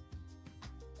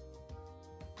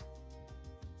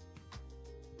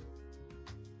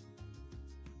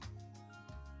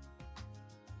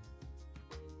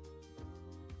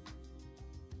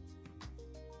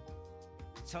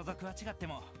 所属は違って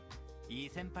もいい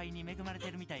先輩に恵まれ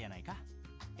てるみたいやないか。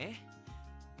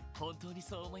本当に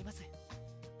そう思います。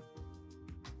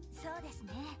そうです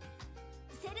ね。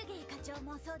セルゲイ課長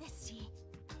もそうですし。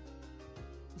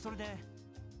それで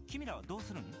君らはどう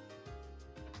するん？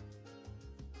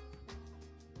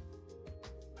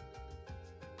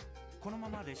このま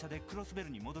ま列車でクロスベル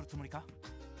に戻るつもりか？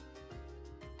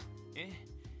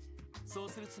そう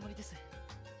するつもりです。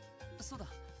そうだ、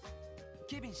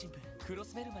ケビン神父、クロ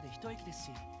スベルまで一駅です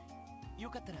し、よ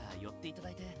かったら寄っていただ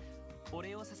いてお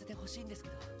礼をさせてほしいんですけ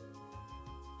ど。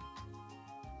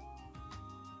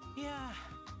いや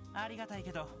ー、ありがたい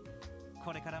けど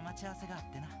これから待ち合わせがあ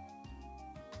ってな。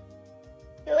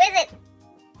 Who is it?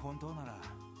 本当なら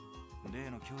例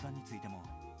の教団についても。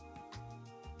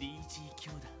 DG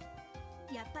教団、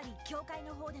やっぱり教会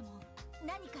の方でも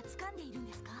何か掴んでいるん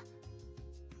ですか？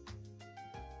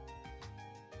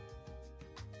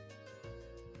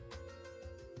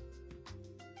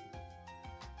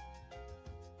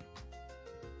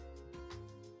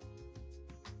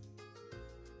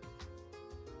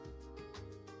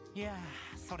いや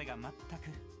ー、それが全く。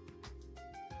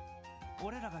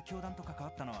俺らが教団と関わ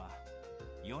ったのは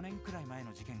4年くらい前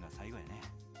の事件が最後やね。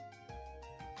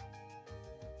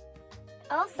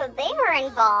 Oh, so they were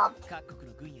involved. 各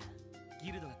国の軍や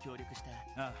ギルドが協力した。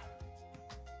あ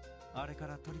あ、あれか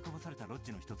ら取りこぼされたロッ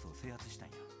ジの一つを制圧したん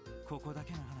や。ここだ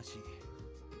けの話、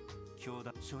教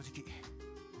団正直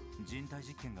人体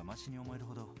実験がマシに思える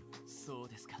ほど。そう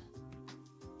ですか。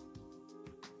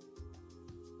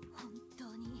本当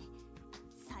に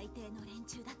最低の連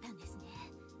中だったんですね。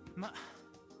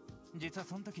実は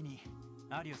その時に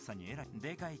アリオスさんにえらい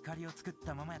でかい借りを作っ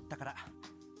たままやったから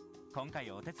今回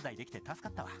お手伝いできて助か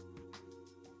ったわ。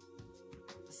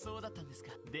そうだったんです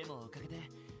か。でもおかげで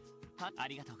あ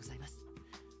りがとうございます。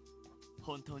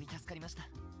本当に助かりました。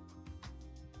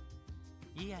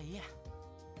いやいや、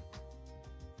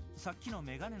さっきの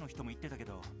メガネの人も言ってたけ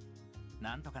ど、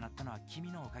なんとかなったのは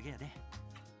君のおかげやで。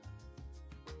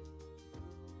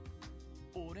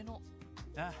俺の？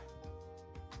あ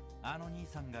あ、あの兄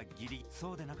さんがギリ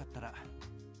そうでなかったら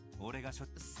俺がそう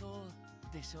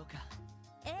でしょうか。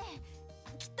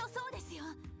きっとそうですよ。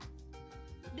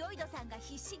ロイドさんが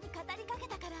必死に語りかけ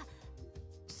たから。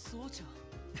総長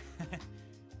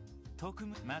特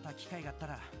務、また機会があった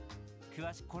ら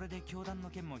詳しく。これで教団の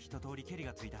件も一通りケリ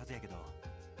がついたはずやけど、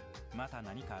また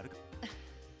何かあるか。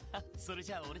それ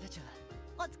じゃあ俺たちは。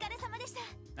お疲れ様でした。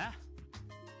あ、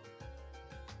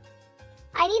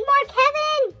 I need more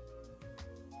Kevin!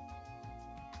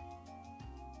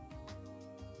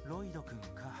 ロイド君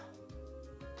か。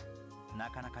な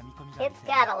かなか見込みがある It's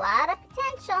ぜ。 got a lot of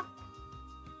potential.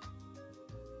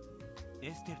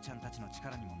 エステルちゃんたちの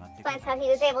力にもなってく That's る。 how he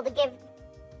was able to give.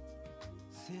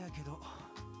 せやけど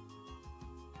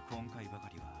今回ばか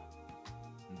りは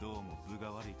どうも分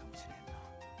が悪いかもしれん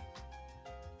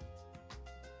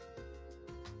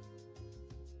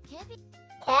な。ケビン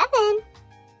Kevin.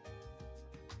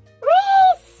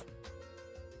 Reese.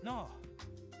 の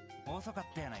う遅かっ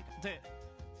たやないか。で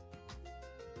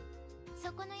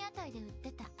そこの屋台で売っ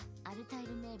てたアルタイ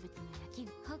ル名物の焼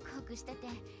きホクホクしてて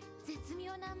絶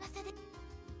妙な甘さで。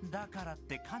だからっ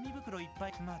て紙袋いっぱ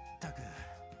い。まったく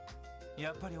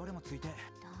やっぱり俺もついて。ダ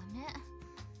メ。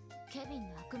ケビン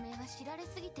の悪名は知られ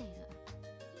すぎている。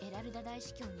エラルダ大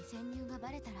司教に潜入が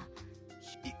バレたらい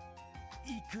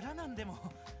くらなんでも。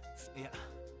いや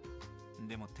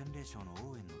でも天霊賞の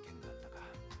応援の件があったか。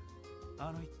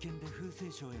あの一件で風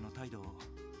星賞への態度を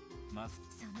まず。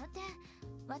その点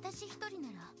私一人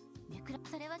なら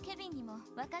それはケビンにも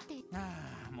分かっている。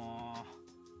ああも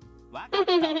うわかっ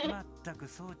たまったく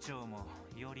総長も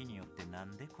よりによってな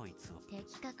んでこいつを。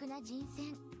的確な人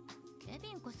選。ケ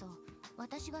ビンこそ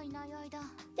私がいない間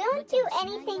Don't do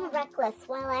anything reckless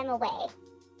while I'm away.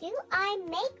 Do I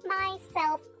make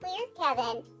myself clear,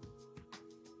 Kevin?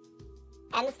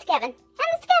 Hand this to Kevin. Hand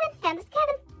this to Kevin. Hand this to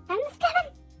Kevin. Hand this to Kevin.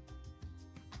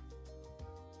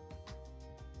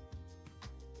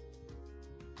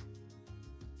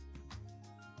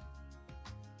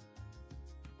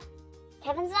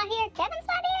 Kevin's not here. Kevin's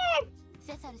not here.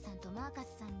 セサルさんとマーカ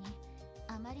スさんに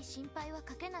あまり心配は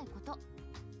かけないこと。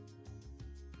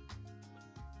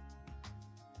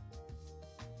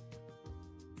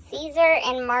Caesar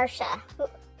and Marcia.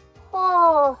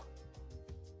 Oh.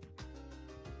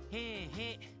 へえ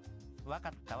へえわか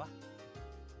ったわ。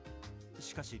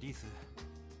しかしリース、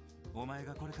お前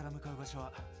がこれから向かう場所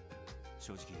は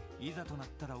正直いざとなっ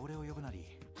たら俺を呼ぶなり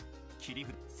切り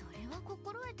振る。それは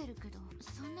心得てるけど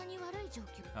そんなに悪い状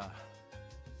況。ああ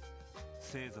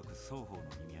生族双方の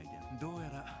意味合いでどうや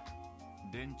ら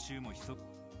連中もひそ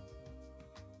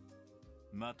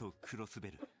マとクロス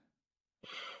ベル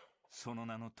その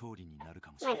名の通りになる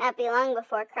かもしれ Might ない。 not be long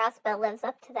before Crossbow lives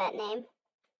up to that name.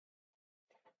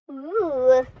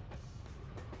 Ooh.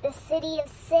 The City of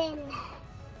Sin.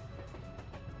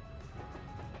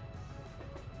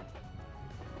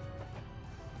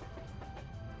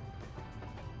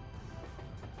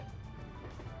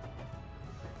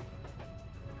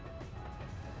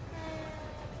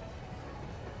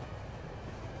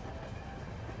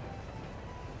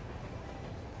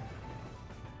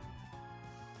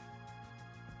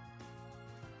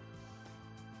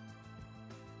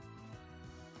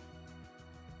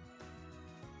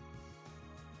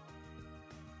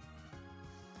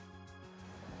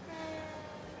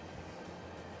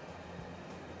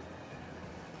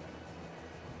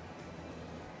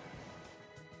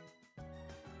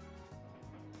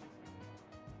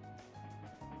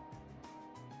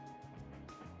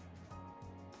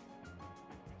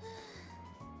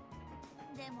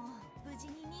でも無事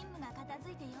に任務が片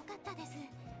付いてよかったです。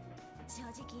正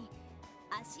直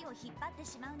足を引っ張って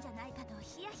しまうんじゃないかと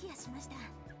ヒヤヒヤしました。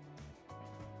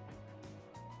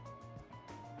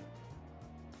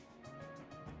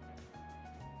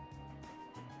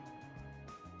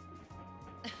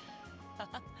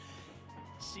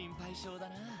心配性だ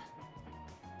な。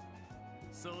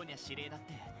ソーニャ司令だっ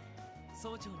て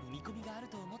総長に見込みがある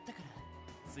と思ったから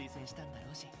推薦したんだろ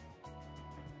うし。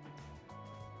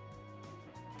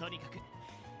とにかく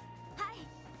はい、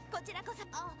こちらこそ。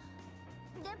あ、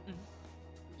で、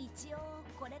一応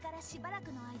これからしばら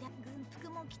くの間軍服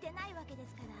も着てないわけで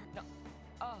すから。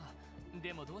ああ、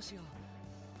でもどうしよ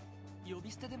う。呼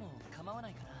び捨てでも構わな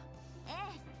いかな。え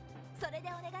え、それで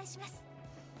お願いします。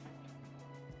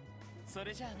そ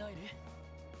れじゃあノエル、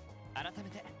改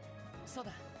めてそう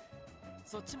だ、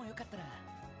そっちもよかったら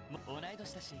同い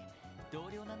年だし同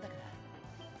僚なんだから。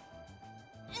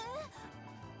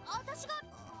私が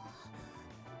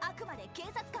あくまで警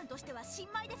察官としては新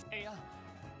米です。いや、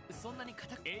そんなに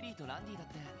固く。エリーとランディだっ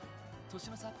て年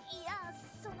の差。いや、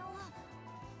その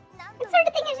なん This sort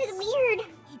of thing is just weird.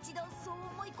 一度そう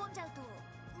思い込んじゃうと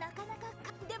なかなか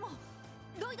でも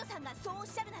ロイドさんがそうおっ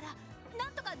しゃるならな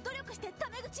んとか努力してタ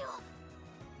メ口を。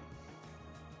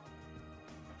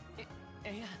い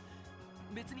や、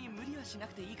別に無理はしな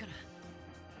くていいか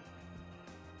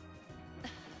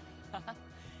ら。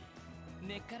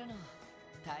根っからの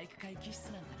体育会気質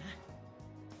なんだな。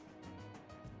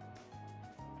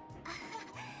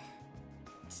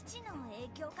父の影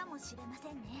響かもしれま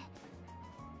せんね。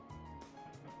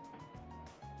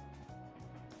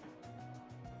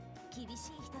厳し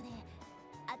い人で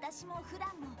私もフ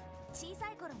ランも小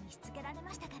さい頃にしつけられま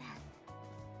したか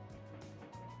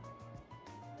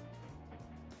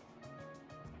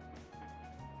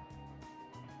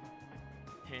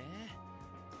ら。へえ、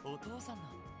お父さんの。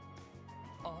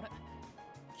あれ、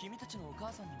君たちのお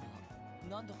母さんには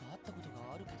何度か会ったことが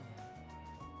あるけど。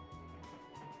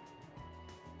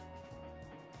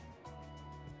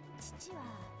父は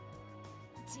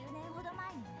10年ほど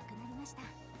前に亡くなりました。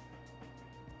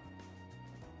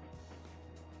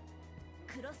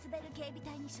クロスベル警備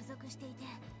隊に所属していて、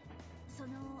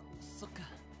そっか、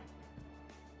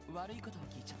悪いことを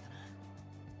聞いちゃったな。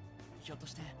ひょっと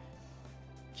して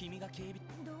君が警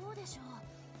備。どうでしょう、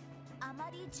あま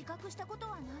り自覚したこと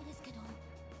はないですけど、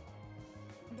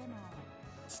でも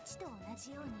父と同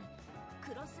じように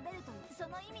クロスベルという、そ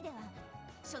の意味では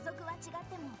所属は違っても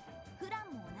フラ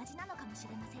ンも同じなのかもし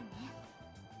れませんね。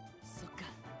そっか。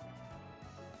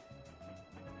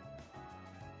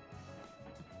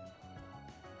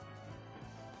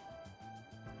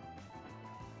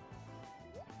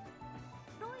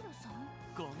ロイドさん。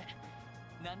ごめん、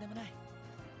なんでもない。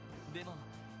でも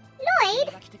Lloyd?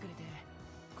 君が来てくれて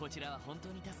こちらは本当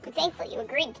に助かI'm った。 thankful you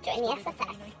agreed to join the 人手が SSS. 足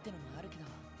りないってのもあるけど。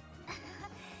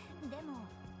でも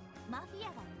マフィア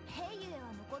が兵ゆえは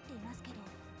残っていますけど、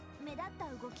目立った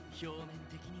動き。表面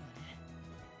的にはね。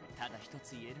ただ一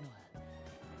つ言えるのは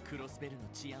クロスベルの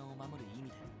治安を守る意味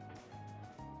で。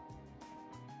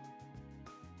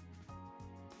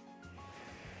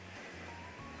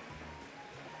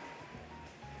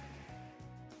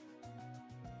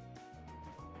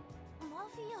マ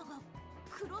フィアが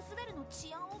クロスベルの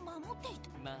治安を守っていた。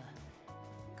まあ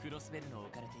クロスベルの置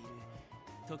かれている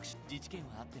特殊自治権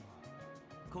はあっても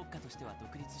国家としては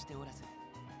独立しておらず、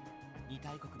二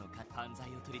大国の犯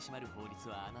罪を取り締まる法律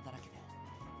は穴だらけで、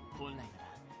本来なら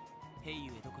兵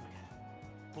ゆえどころ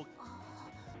かああ、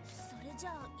それじ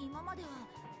ゃあ今までは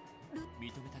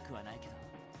認めたくはないけど、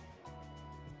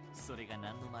それが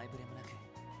何の前触れもなく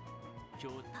パ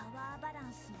ワーバラ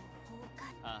ンスの崩壊。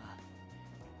ああ、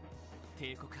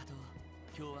帝国派と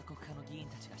共和国派の議員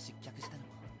たちが失脚したの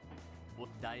も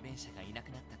代弁者がいな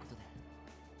くなったことで、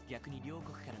逆に両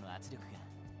国からの圧力が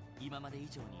今まで以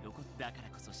上に残った。だから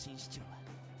こそ新市長は。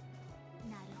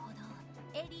なるほど、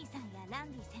エリーさんやラ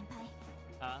ンディ先輩。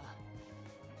あ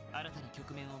あ、新たな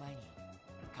局面を前に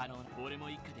可能な。俺も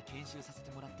一家で研修させ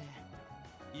てもらって、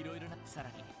いろいろな。さ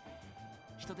らに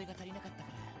人手が足りなかったか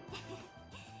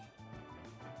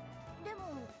らで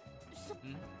もも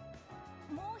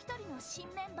う一人の新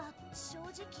メンバー、正直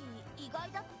意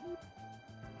外だ。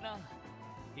ああ、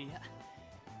いや、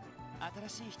新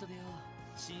しい人手を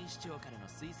新市長からの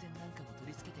推薦なんかも取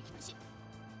り付けてきた。市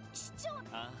長。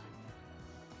あ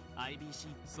あ、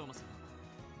IBC。 そもそも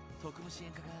特務支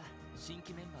援課が新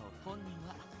規メンバーを。本人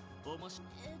は面白い。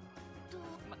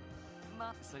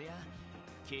そりゃ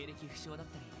経歴不詳だっ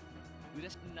たり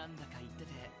なんだか言って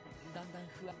てだんだん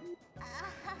不安。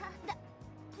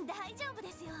大丈夫で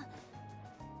すよ。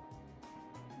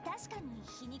確かに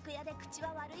皮肉屋で口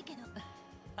は悪いけど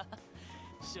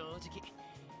正直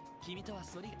君とは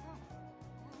そりが。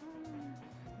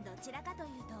どちらかという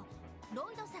と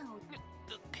ロイドさんをフ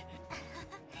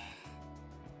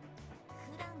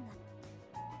ランが。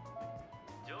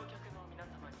乗客の皆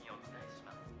様にお伝えし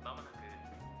ます。まもなく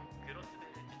クロスベ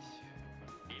ル自治州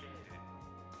リレール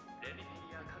レビフェ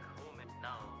リア各方面、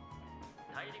なお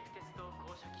大陸鉄道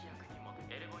公社規約にも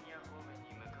エレボニア方面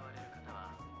に向かわれる方は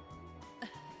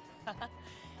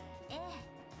ええ、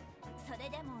それ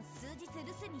でも数日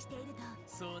留守にしていると。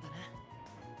そうだな。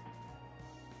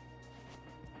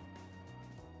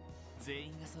全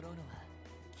員が揃うのは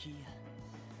キーや。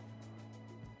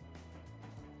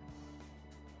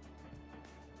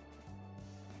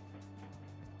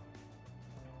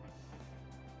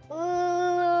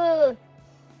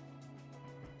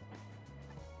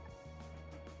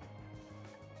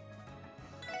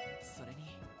それ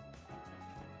に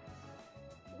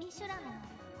ミシュラムの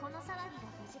この騒ぎが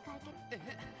無事解決。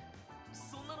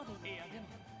そんなので。いやでも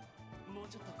もう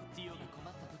ちょっとティオが困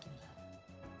った時には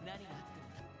何があっても。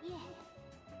いえ、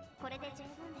これで十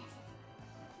分です。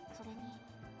それに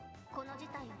この事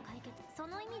態を解決、そ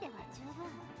の意味では十分。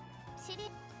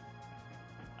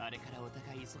あれからお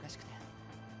互い忙しくて、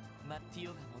ティ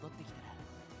オが戻ってきたら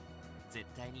絶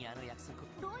対にあの約束を。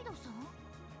ロイドさん。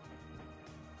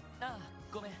ああ、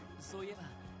ごめん。そういえば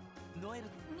ノエル。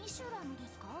ミシュラムで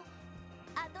すか。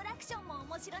アトラクションも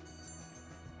面白い。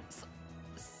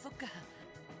そっか。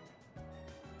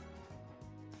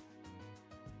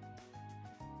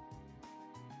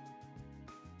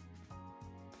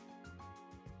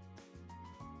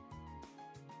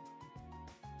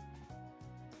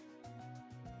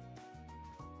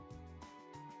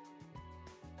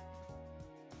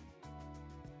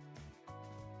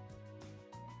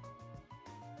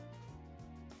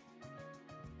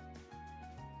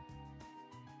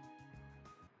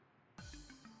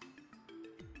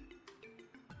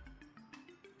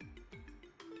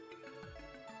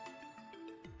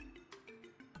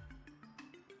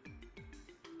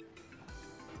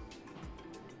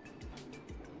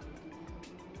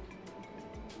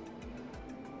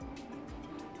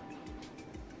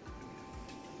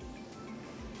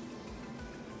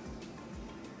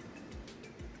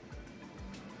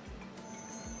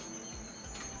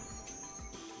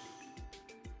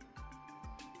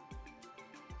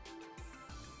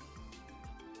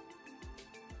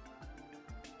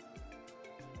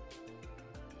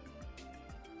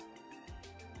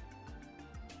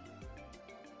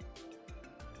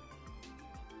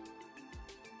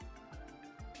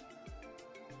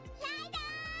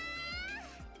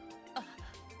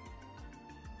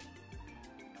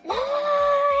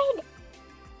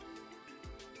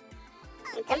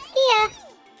Here comes Kia.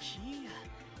 キーヤ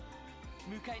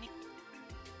迎えに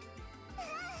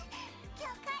今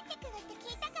日帰ってくるって聞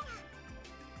いたから。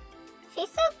 She's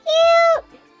so cute.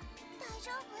 大丈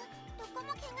夫？どこも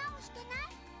怪我をしてない？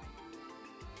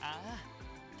あ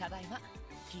あただいま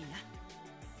キーヤ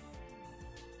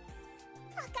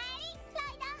おかえりラ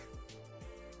イダー。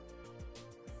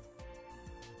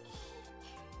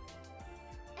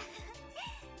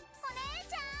お姉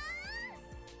ちゃん。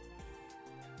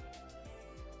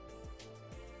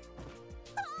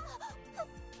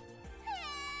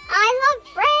I love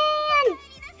Fran.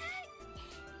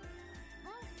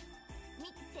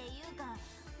 っていうか、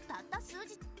たった数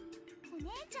日。お姉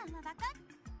ちゃんは分かっ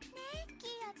ねえ、キー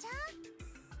ヤちゃん。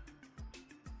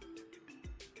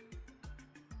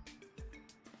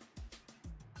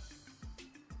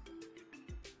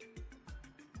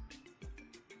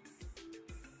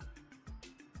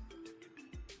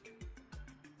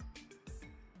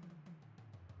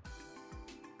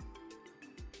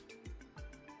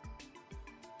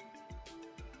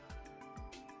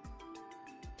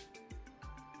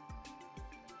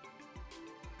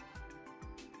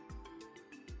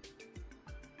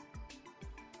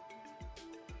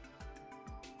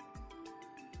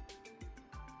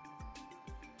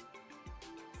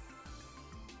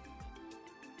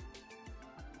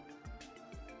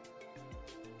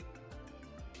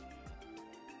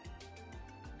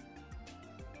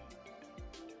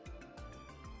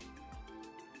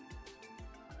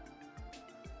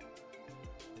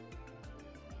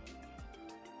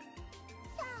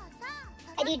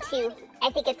I do too. I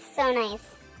think it's so nice.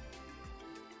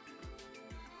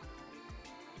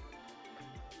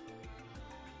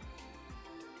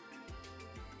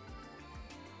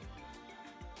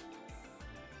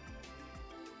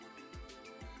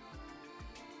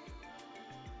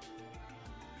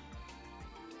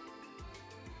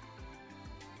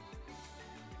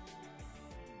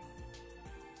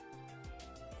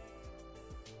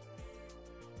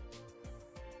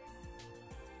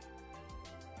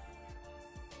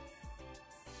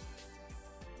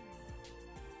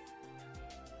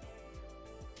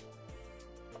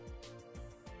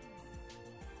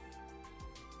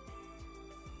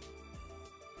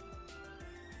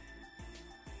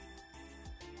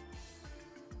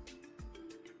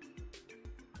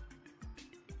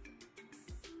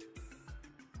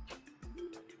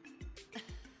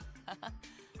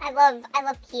 I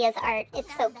love Kia's art.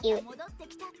 It's so cute. 戻って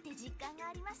きたって実感が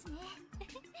ありますね。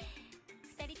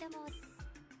二人とも。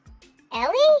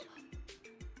 Ellie?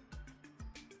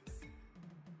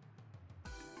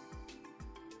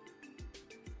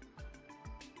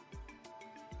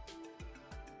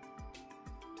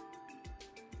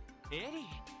 エリ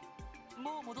ー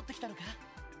もう戻ってきたのか？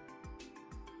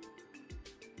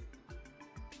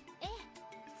ええ、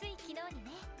つい昨日に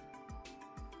ね。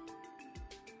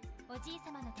おじい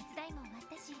さまの手伝いも終わっ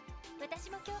たし、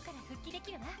私も今日から復帰で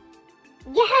きるわ。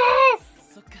 Yes!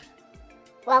 そっか。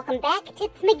 Welcome back,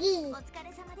 Tits McGee. お疲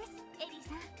れ様です、エリー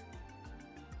さん。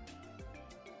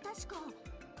確か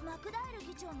マクダール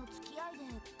議長の付き合い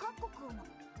で各国をも。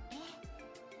ええ、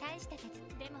大した手伝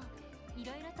いでもい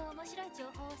ろいろと面白い情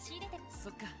報を仕入れて。そ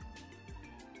っか。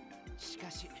し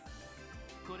かし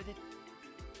これで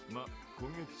ま、今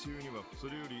月中には。そ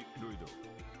れよりロイド。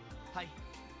はい、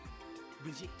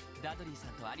無事ダドリーさ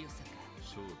んとアリオスさんが。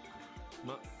そうか。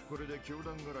ま、これで教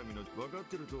団絡みの分かっ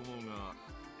てると思うが、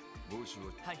帽子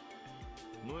を。はい。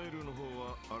ノエルの方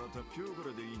はあなた今日か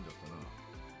らでいいんだったな。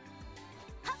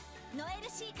はっ、ノエル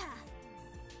シーカー。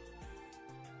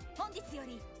本日よ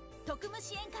り特務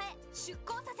支援課へ出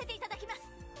向させていただきます。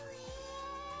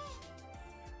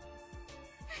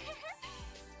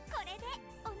これで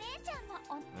お姉ちゃんも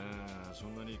そ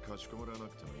んなにかしこまらな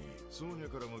くてもいい。ソーニ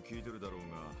ャからも聞いてるだろう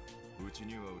が、うち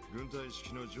には軍隊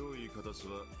式の上位片す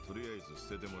はとりあえず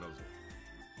捨ててもらうぞ。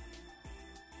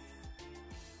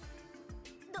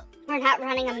 We're not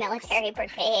running a military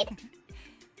brigade.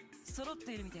 揃っ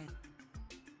ているみたい。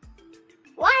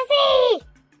Wazzy!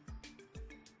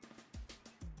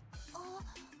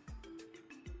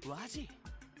 ワジ。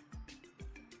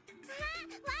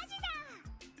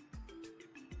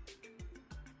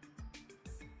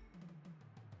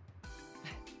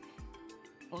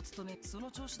お勤めそ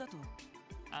の調子だと。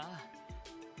あ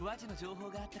あ、ワジの情報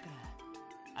があったか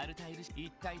らアルタイル一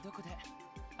体どこで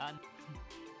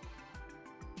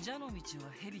蛇の道は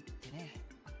蛇ってね。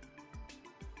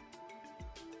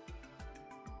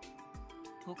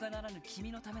他ならぬ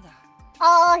君のためだ。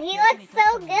 Oh, he looks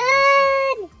so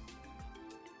good!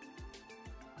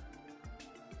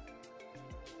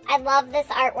 I love this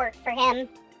artwork for him.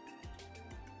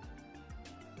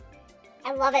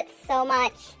 I love it so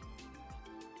much.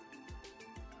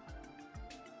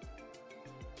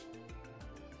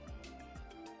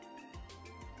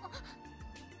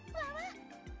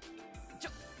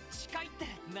 いって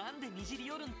なんでにじり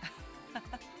寄るん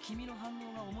君の反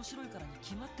応が面白いからに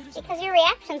決まってるじゃん。 Because your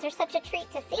reactions are such a treat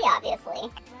to see, obviously.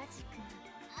 マジか。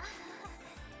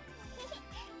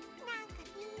なんか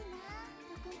いいな。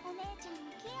お姉ちゃん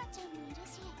もキアちゃんもいる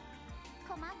し、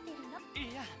困ってるの？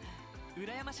いや、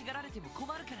羨ましがられても困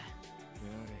るから。や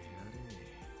れや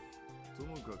れ。と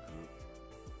もかく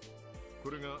こ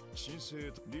れが新生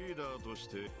リーダーとし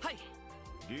て。はい。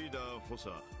リーダー補佐。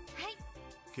はい。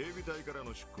警備隊から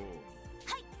の出向。は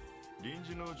い。臨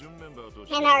時の準メンバーとし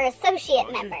て。 And our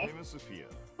associate member. Hemisphere.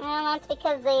 Well, that's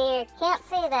because they can't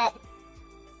say that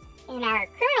in our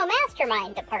criminal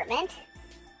mastermind department.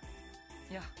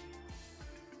 いや。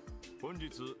本日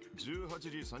18時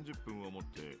30分をもっ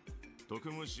て特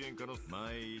務支援課の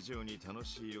前以上に楽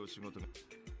しいお仕事が。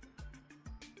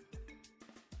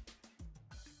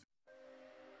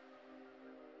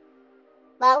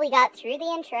Well, we got through the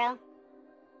intro.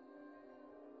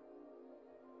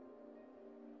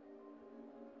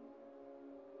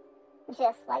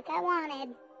 Just like I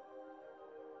wanted.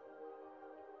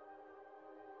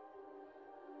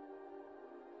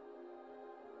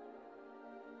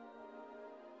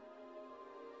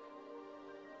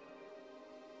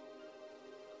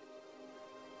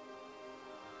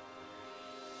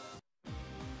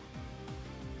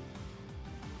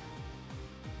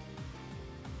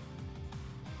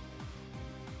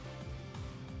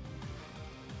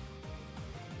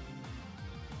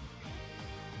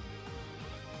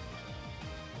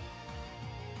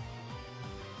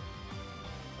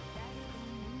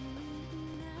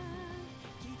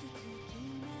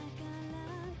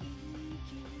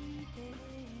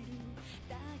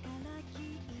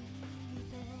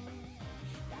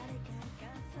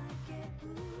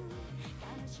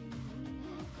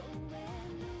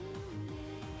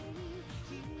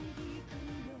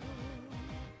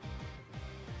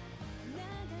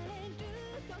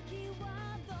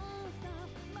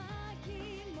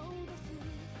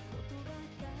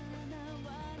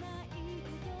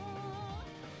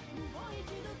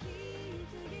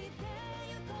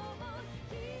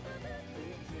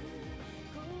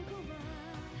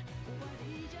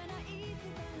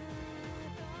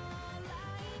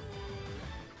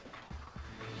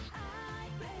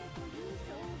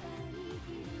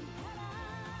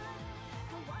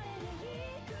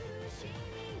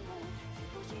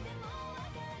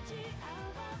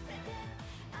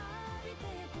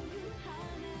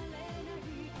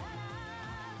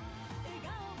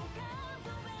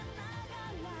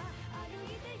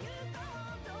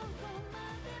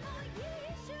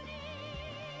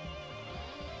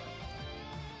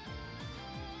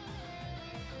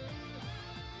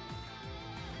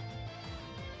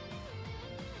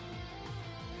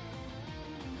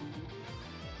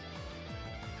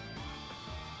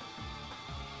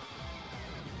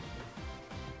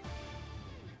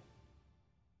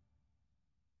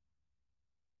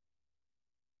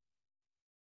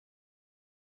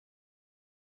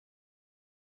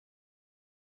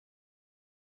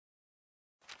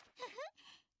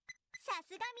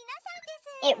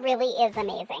 It really is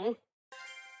amazing.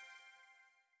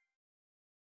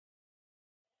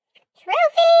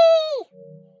 Trophy!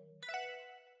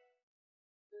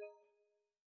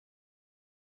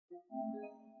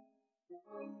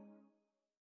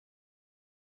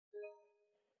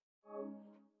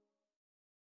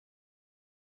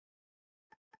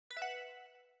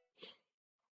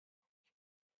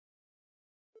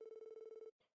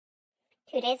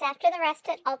 Two days after the rest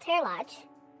at Altair Lodge.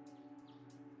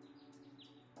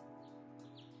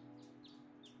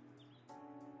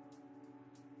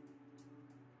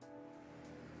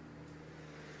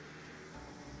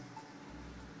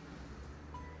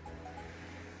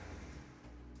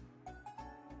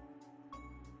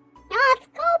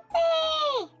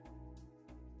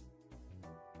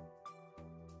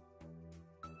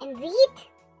 And Zeet?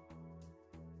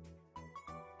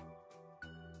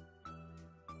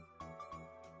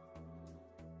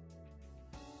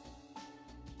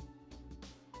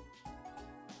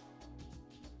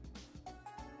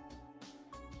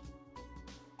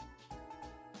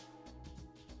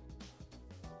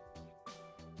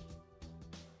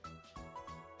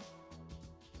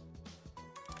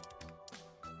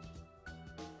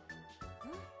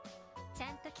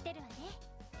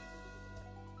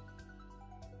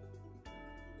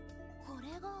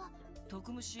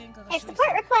 It's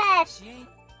support request!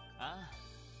 ああ、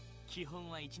基本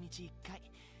は1日1回。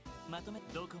まとめ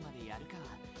どこまでやるかは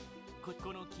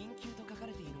この緊急と書か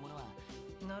れているものは。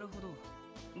なるほど。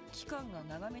期間が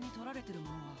長めに取られてるも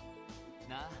のは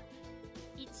なあ。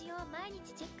一応毎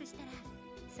日チェックしたら、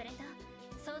それと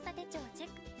操作手帳チェッ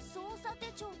ク。操作手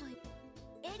帳と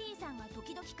エリーさんが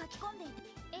時々書き込んでいて。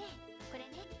ええ、これ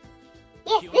ね。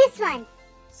 Yes, this one.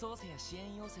 操作や支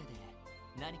援要請で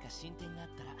何か進展があっ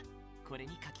たらこれ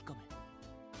に書き込む。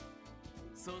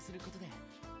そうすることで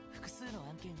複数の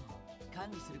案件を管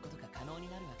理することが可能に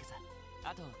なるわけさ。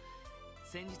あと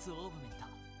戦術オーブメント、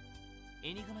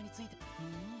エニグマについて。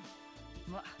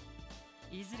ま、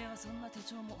いずれはそんな手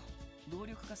帳も動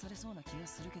力化されそうな気が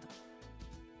するけど。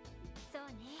そう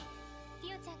ね、テ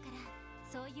ィオちゃんから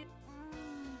そういう。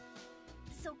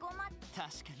そこま。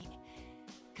確かに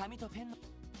紙とペンの。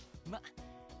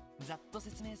ざっと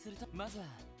説明すると、まずは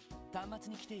端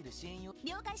末に来ている支援用。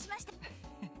了解しました。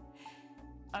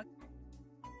あ、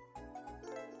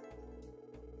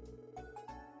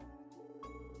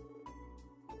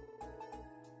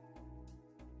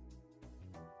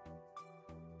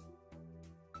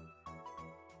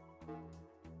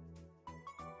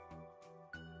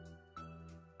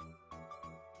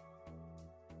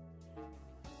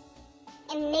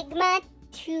Enigma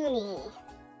Tooney.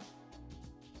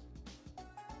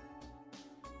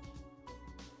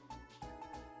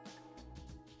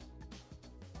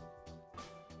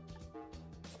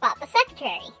 Spot the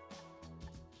secretary.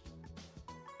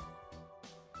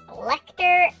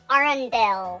 Lecter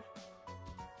Arundel.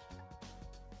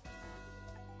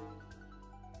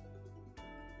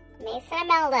 Mason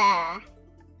Imelda.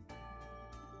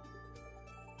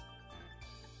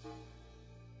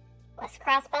 West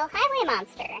Crossbow Highway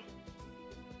Monster.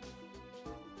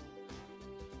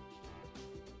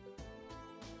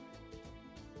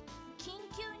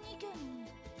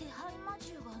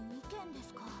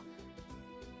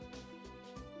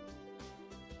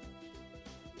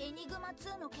 Enigma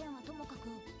 2の件はともかく。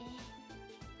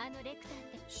あのレクター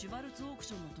ってシュバルツオーク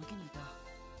ションの時にいた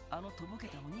あのとぼけ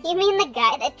たお兄 You mean the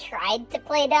guy that tried to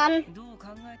play dumb? どう考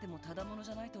えてもただもの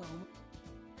じゃないとは思う。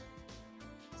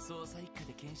捜査一課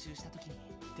で研修した時に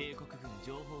帝国軍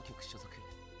情報局所属、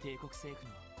帝国政府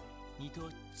の二等。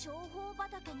情報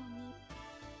畑のに。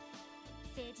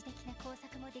政治的な工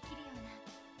作もできるような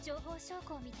情報将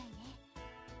校みたいね。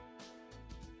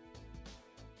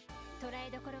捉え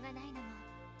どころがないのも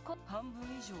半分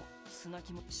以上砂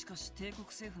肝。しかし帝国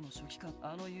政府の書記官、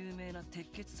あの有名な鉄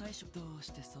血最初。どう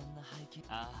してそんな背景。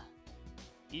ああ、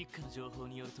一家の情報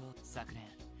によると昨年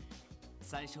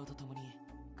宰相と共に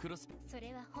クロス。そ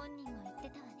れは本人も言って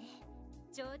たわね。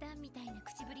冗談みたいな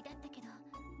口ぶりだったけど、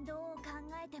どう考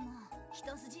えても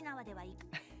一筋縄ではいか。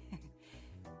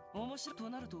面白いと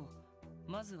なると、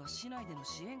まずは市内での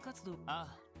支援活動。あ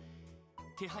あ、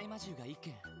手配魔獣が一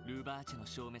件、ルーバーチェの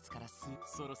消滅から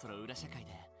そろそろ裏社会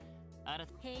で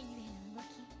ヘイヌへの動き、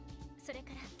それか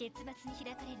ら月末に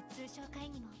開かれる通商会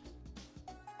議も。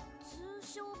通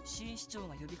商。新市長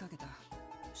が呼びかけた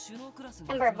首脳クラスの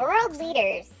Number of world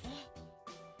leaders.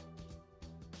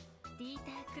 ディー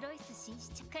ター・クロイス新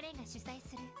市長、彼が主催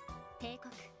する帝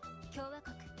国、共和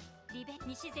国、リベ、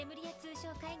西ゼムリア通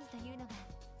商会議というのが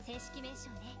正式名称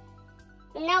ね。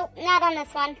No, not on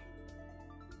this one.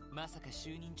 まさか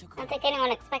就任直 I 後 don't think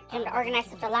anyone expected him to organize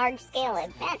such a large-scale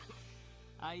event.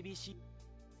 IBC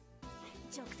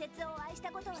直接お会いし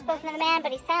たことはない。 Spoken to the man,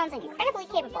 but he sounds incredibly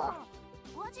capable.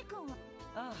 ワジ君は。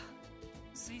ああ、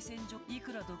推薦状。い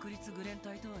くら独立グレン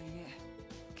隊とはいえ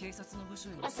警察の部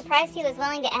署への I was surprised he was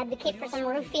willing to advocate for some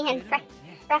ruffian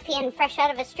fresh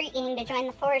out of a street gang to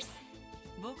join the force.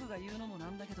 僕が言うのもな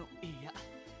んだけど、いや、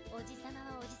おじさま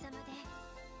はおじさまで、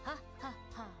はっはっ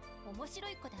は、面白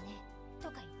い子だねと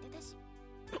か言ってたし。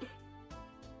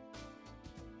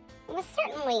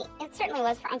It certainly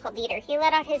was for Uncle Dieter. He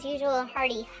let out his usual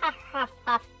hearty huff huff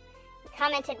huff. He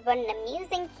commented what an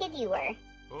amusing kid you were.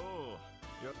 Oh,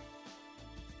 yeah.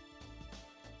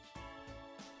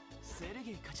 セル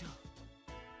ゲイ課長。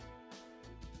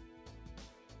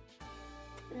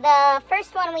The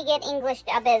first one we get English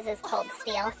dub is Cold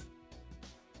Steel.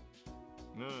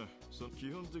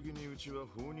 基本的にうちは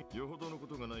法によほどのこ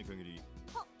とがない限り。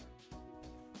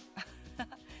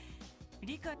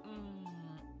理解。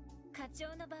課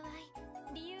長の場合、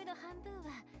理由の半分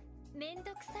はめん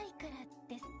どくさいから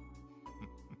です。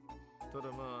た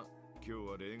だまあ今日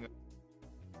は例外。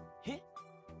え？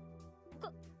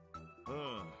あ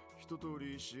あ、一通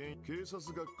り支援警察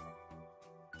が。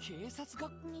警察が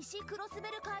西クロスベ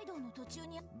ル街道の途中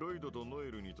に。ロイドとノ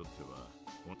エルにとっては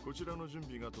こちらの準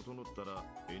備が整ったら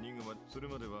エニグマ、それ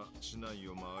までは市内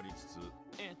を回りつつ。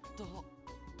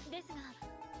ですが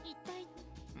一体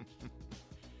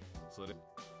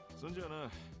そんじゃあな、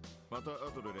また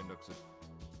後で連絡する。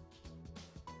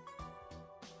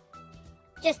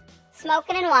 Just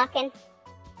smoking and walking.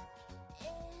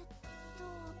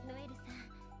 ノエルさん、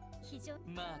非常。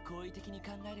まあ好意的に考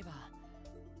えれば。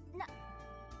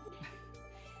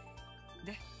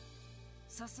で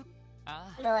早速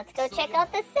So let's go check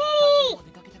out the city!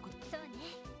 そうね。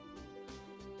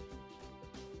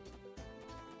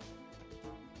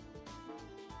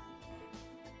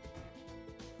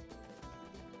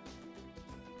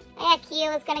 Yeah,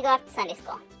 Kyo is gonna go off to Sunday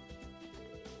school.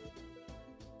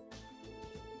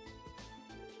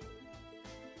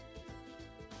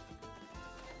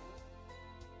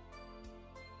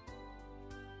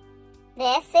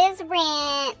 This is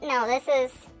No, this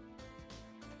is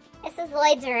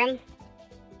Lloyd's room.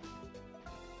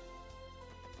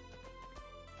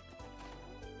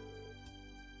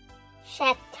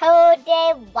 Chateau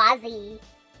de Wazi.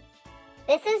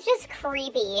 This is just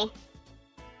creepy.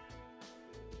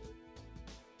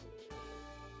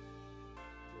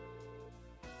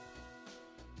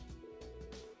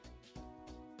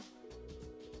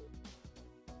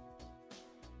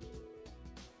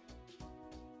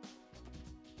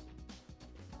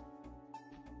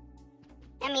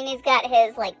 I mean, he's got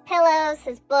his, like, pillows,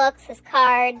 his books, his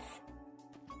cards.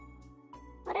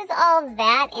 What is all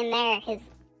that in there?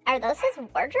 Are those his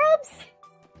wardrobes?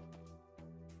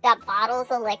 Got bottles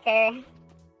of liquor.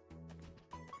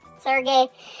 Sergey,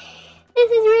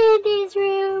 this is Randy's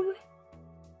room.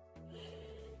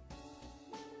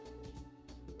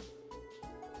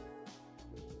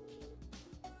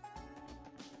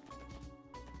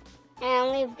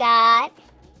 And we've got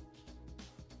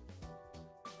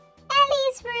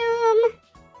Ellie's room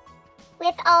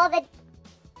with all the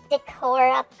decor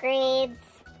upgrades.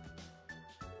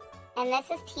 And this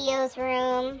is Tio's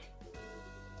room.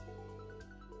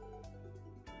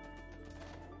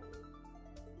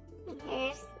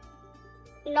 Here's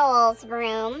Noel's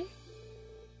room.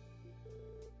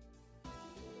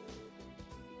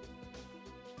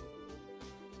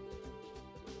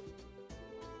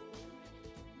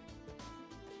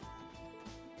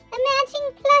 The matching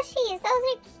plushies, those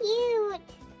are cute.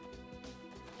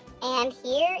 And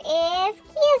here is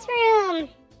Kia's room.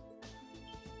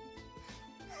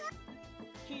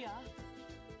 Kia?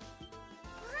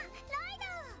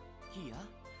 Kia?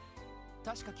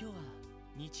 確か今日は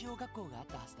日曜学校があっ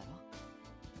たはずだろ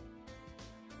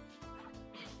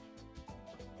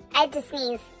I had to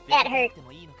sneeze. That hurt. で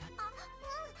もいいのか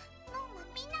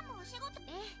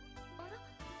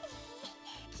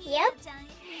Yep. ちゃん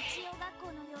日曜学校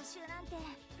の予習なんて。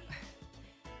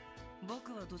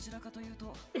僕はどちらかというと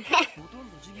ほとん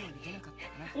ど授業に出なかった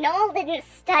か Noel didn't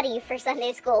study for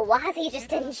Sunday school. Wazzy just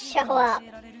didn't show up. 教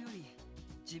えられるより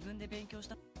自分で勉強し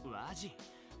たワジ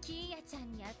キーヤちゃ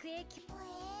んに悪影響。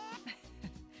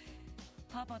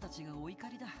パパたちがお怒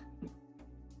りだ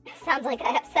Sounds like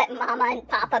I upset Mama and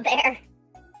Papa Bear.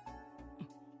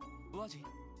 ワジ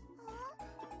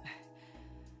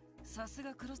さす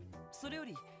がクロスそれよ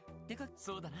りでか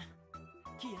そうだな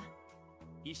キア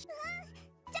一緒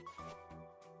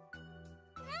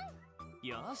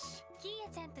よしキー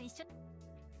ヤちゃんと一緒。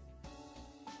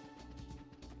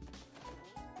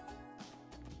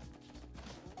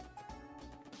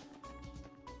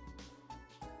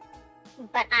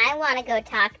 But I want to go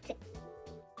talk to...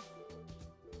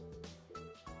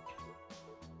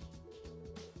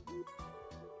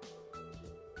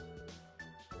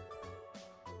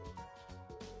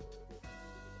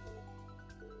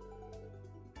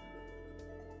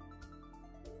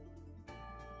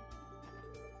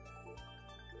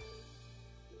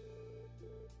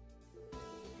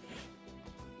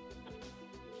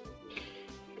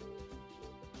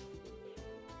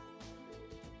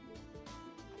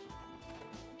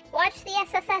 Watch the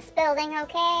SSS building,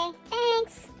 okay?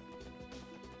 Thanks.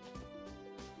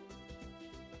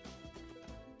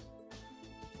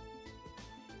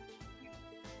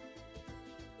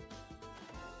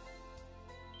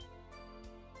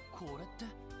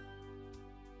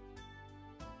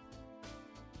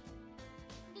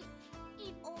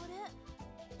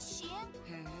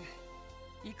 Hey,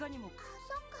 いかにもあ、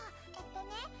そっか。ロ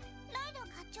イド課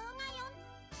長が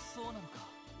そうなのか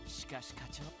しかし課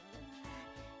長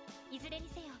いずれに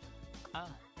せよ。ああ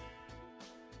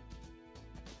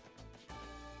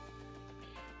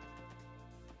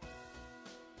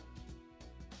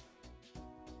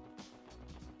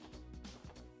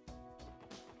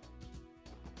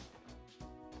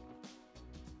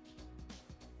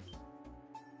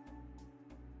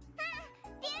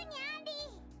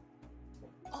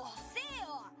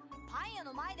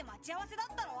前で待ち合わせだ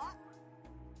ったろ。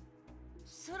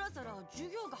そろそろ授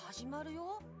業が始まる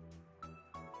よ。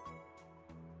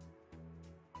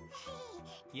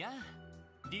や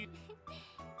あリュ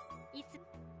いつへ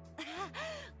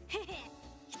へ、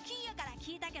キーヤから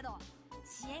聞いたけど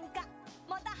支援課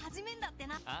また始めんだって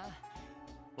な。ああ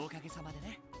おかげさまで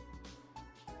ね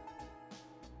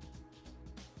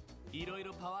いろい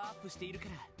ろパワーアップしているか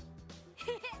ら。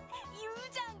言う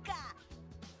じゃんか。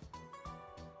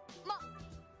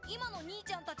今の兄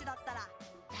ちゃんたちだったら。だ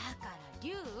から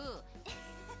龍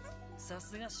さ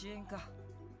すが支援か。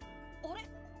あれ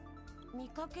見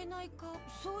かけないか。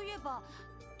そういえば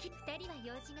2人は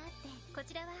用事があって、こ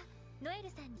ちらはノエル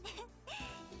さんに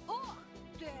おっ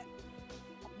て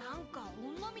なんか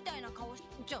女みたいな顔し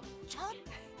ちゃ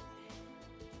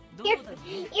Your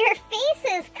face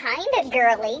is kinda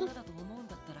girly. だと思うん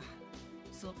だったら、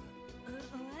そう。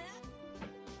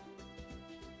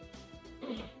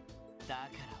だか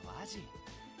らマジ。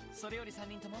それより3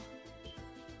人とも。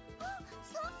それ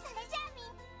じゃあみん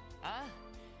ああ、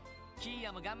キー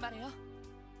ヤも頑張れよ。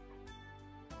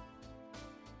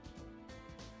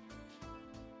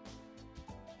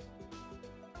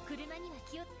車には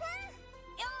気を。よ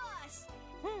ーし。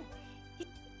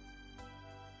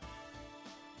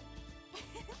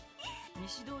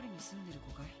西通りに住んでる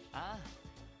子かい？あ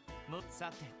あ、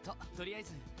さてとりあえ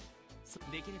ず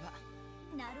できれば。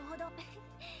なるほど。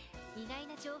意外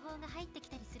な情報が入ってき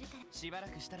たりするから、しばら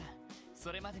くしたら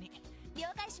それまでに。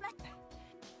了解します。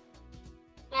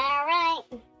 Alright.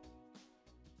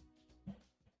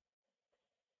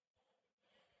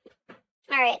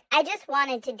 Alright, I just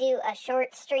wanted to do a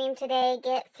short stream today,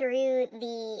 get through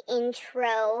the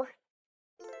intro.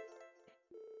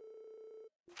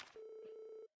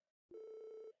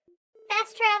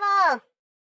 Fast travel!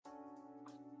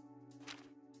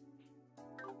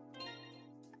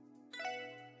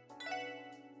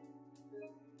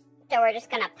 So we're just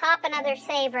gonna pop another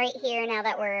save right here now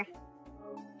that we're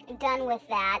done with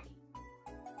that.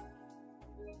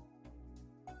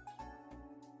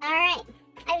 Alright,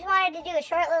 I just wanted to do a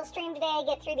short little stream today,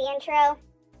 get through the intro,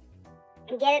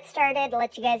 get it started,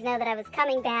 let you guys know that I was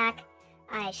coming back.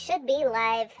 I should be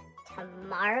live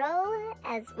tomorrow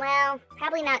as well.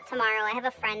 Probably not tomorrow. I have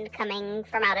a friend coming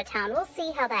from out of town. We'll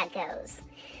see how that goes.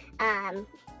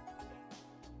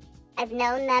 I've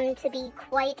known them to be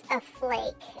quite a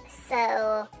flake,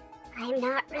 so I'm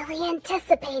not really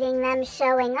anticipating them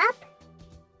showing up.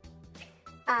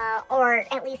 Or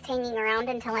at least hanging around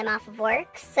until I'm off of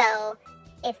work. So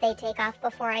if they take off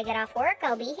before I get off work,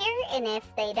 I'll be here. And if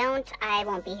they don't, I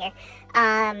won't be here.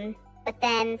 But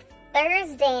then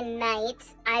Thursday night,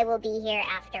 I will be here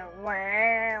after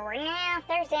work. Yeah,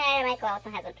 Thursday night I might go out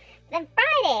with my husband. Then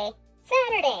Friday,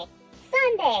 Saturday,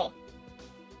 Sunday,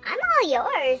 I'm all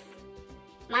yours.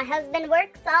 My husband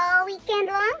works all weekend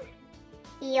long.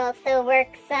 He also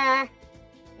works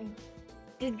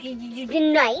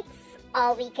nights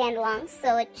all weekend long,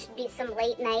 so it should be some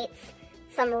late nights,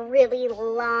 some really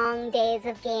long days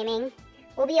of gaming.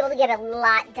 We'll be able to get a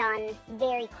lot done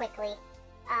very quickly.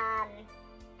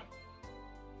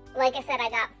 Like I said, I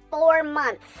got 4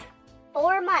 months.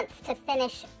 4 months to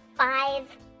finish 5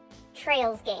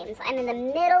 Trails games. I'm in the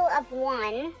middle of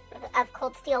one, of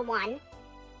Cold Steel 1.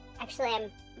 Actually, I'm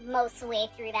most way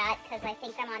through that, because I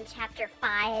think I'm on Chapter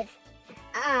 5.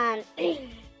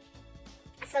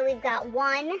 So we've got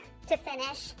 1 to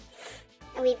finish,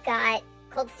 and we've got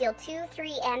Cold Steel 2,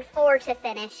 3, and 4 to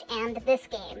finish, and this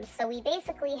game. So we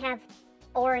basically have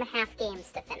 4.5 games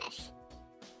to finish.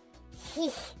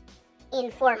 In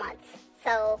 4 months.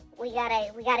 So we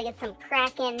gotta get some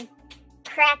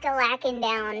crack-a-lacking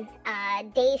down.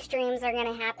 Day streams are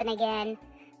gonna happen again,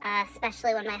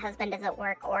 especially when my husband is at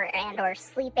work or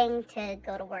sleeping to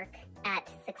go to work at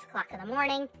 6 o'clock in the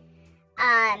morning.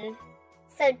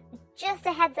 So just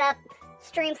a heads up,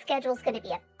 stream schedule's gonna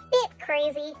be a bit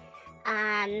crazy.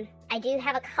 I do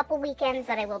have a couple weekends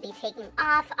that I will be taking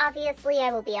off. Obviously,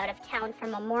 I will be out of town for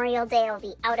Memorial Day. I'll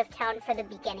be out of town for the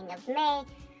beginning of May.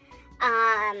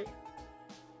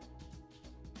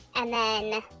 And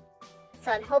then,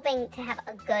 so I'm hoping to have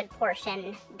a good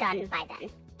portion done by then.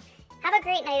 Have a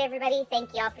great night, everybody.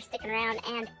 Thank you all for sticking around,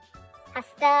 and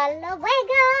hasta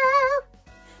luego!